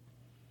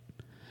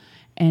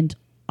 And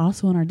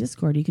also on our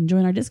Discord. You can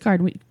join our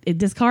Discord.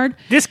 Discard.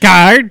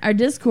 Our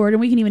Discord,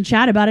 and we can even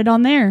chat about it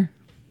on there.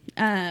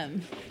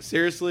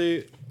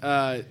 seriously,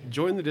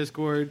 join the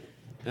Discord.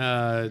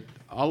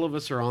 All of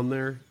us are on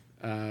there,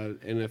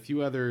 and a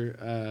few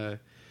other.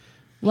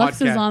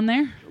 Lux is on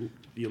there.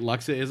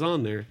 Luxa is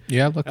on there.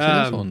 yeah, look this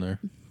on there.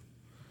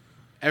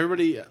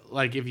 Everybody,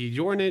 like, if you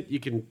join it, you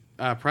can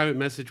private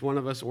message one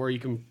of us, or you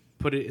can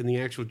put it in the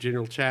actual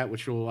general chat,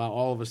 which will allow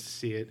all of us to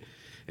see it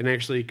and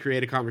actually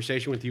create a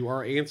conversation with you,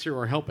 or answer,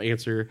 or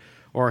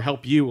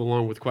help you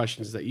along with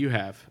questions that you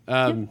have.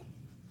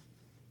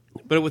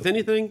 But with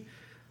anything,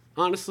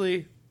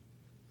 honestly,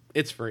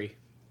 it's free.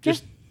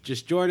 Just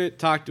join it,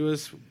 talk to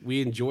us.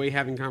 We enjoy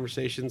having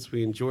conversations.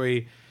 We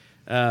enjoy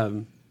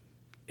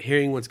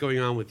hearing what's going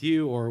on with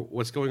you, or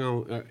what's going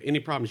on, any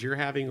problems you're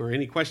having, or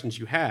any questions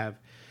you have.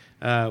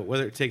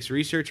 Whether it takes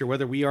research or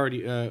whether we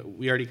already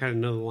kind of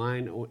know the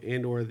line or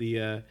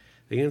the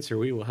answer,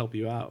 we will help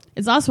you out.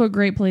 It's also a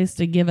great place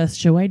to give us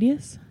show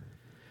ideas.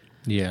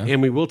 Yeah.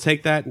 And we will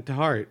take that to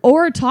heart.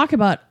 Or talk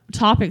about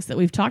topics that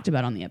we've talked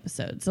about on the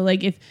episode. So,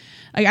 like,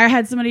 I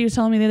had somebody who was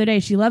telling me the other day,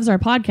 she loves our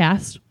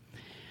podcast,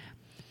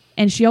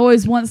 and she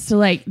always wants to,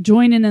 like,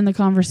 join in the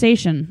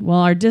conversation. Well,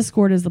 our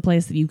Discord is the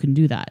place that you can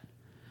do that.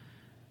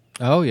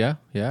 Oh yeah,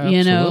 yeah, You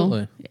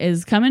absolutely. know,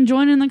 is come and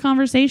join in the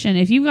conversation.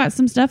 If you've got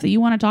some stuff that you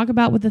want to talk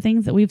about with the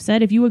things that we've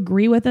said, if you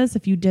agree with us,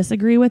 if you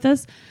disagree with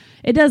us,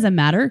 it doesn't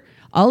matter.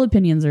 All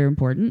opinions are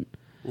important.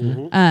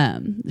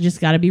 Just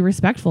got to be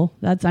respectful.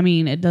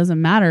 It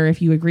doesn't matter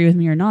if you agree with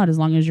me or not, as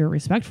long as you're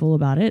respectful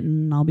about it,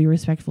 and I'll be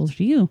respectful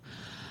to you.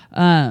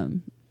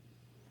 And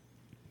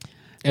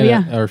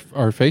yeah.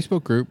 our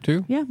Facebook group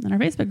too. Yeah, and our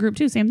Facebook group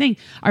too, same thing.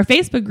 Our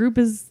Facebook group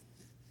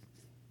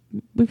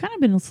we've kind of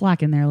been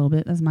slacking there a little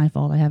bit. That's my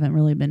fault. I haven't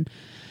really been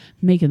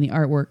making the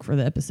artwork for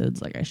the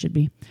episodes like I should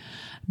be.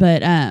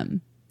 But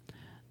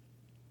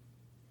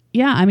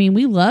yeah,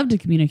 we love to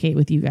communicate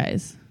with you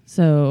guys.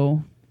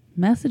 So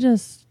message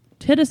us,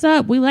 hit us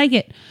up. We like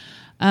it.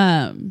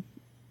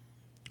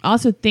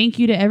 Also, thank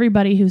you to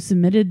everybody who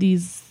submitted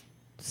these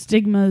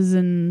stigmas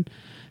and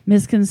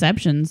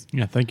misconceptions.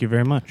 Yeah, thank you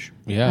very much.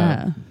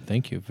 Yeah,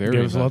 thank you very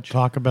Give us a lot much. to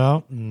talk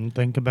about and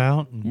think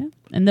about. Yeah.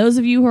 And those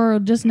of you who are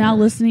just now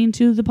listening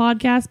to the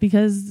podcast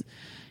because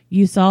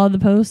you saw the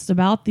post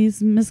about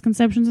these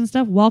misconceptions and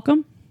stuff,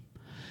 welcome.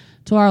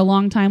 To our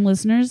longtime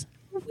listeners,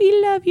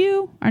 we love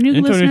you. Our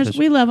new listeners,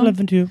 we love them. Love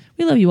them too.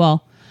 We love you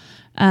all.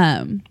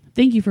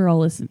 Thank you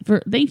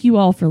thank you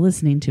all for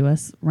listening to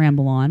us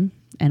ramble on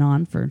and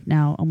on for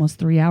now almost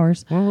 3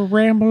 hours. We're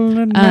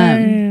rambling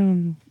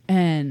man.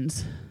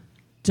 And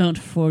don't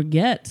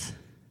forget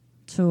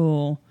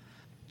to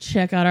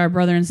check out our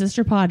brother and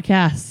sister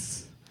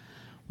podcasts.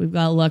 We've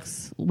got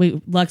Lux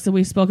that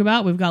we spoke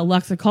about. We've got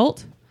Lux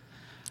Occult,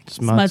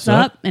 Smuts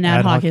Up, and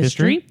Ad Hoc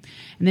History.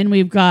 And then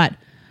we've got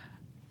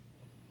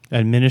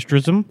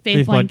Administrism,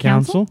 Faithline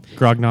Council,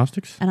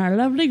 Grognostics. and our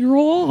lovely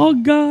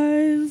Grog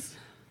guys.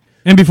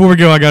 And before we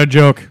go, I got a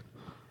joke.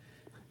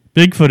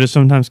 Bigfoot is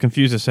sometimes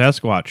confused as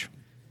Sasquatch,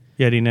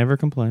 yet he never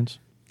complains.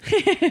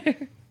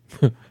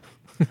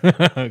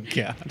 Oh,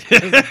 God.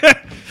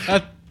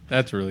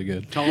 That's really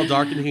good. Tall,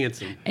 dark, and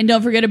handsome. And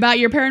don't forget about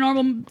your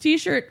paranormal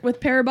t-shirt with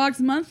Parabox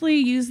Monthly.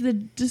 Use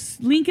the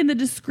link in the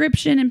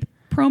description and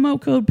promo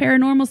code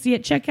Paranormalcy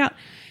at checkout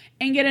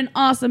and get an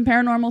awesome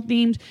paranormal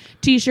themed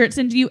t-shirt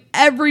sent to you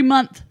every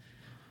month.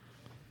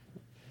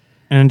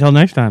 And until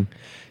next time.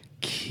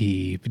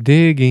 Keep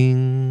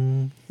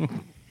digging.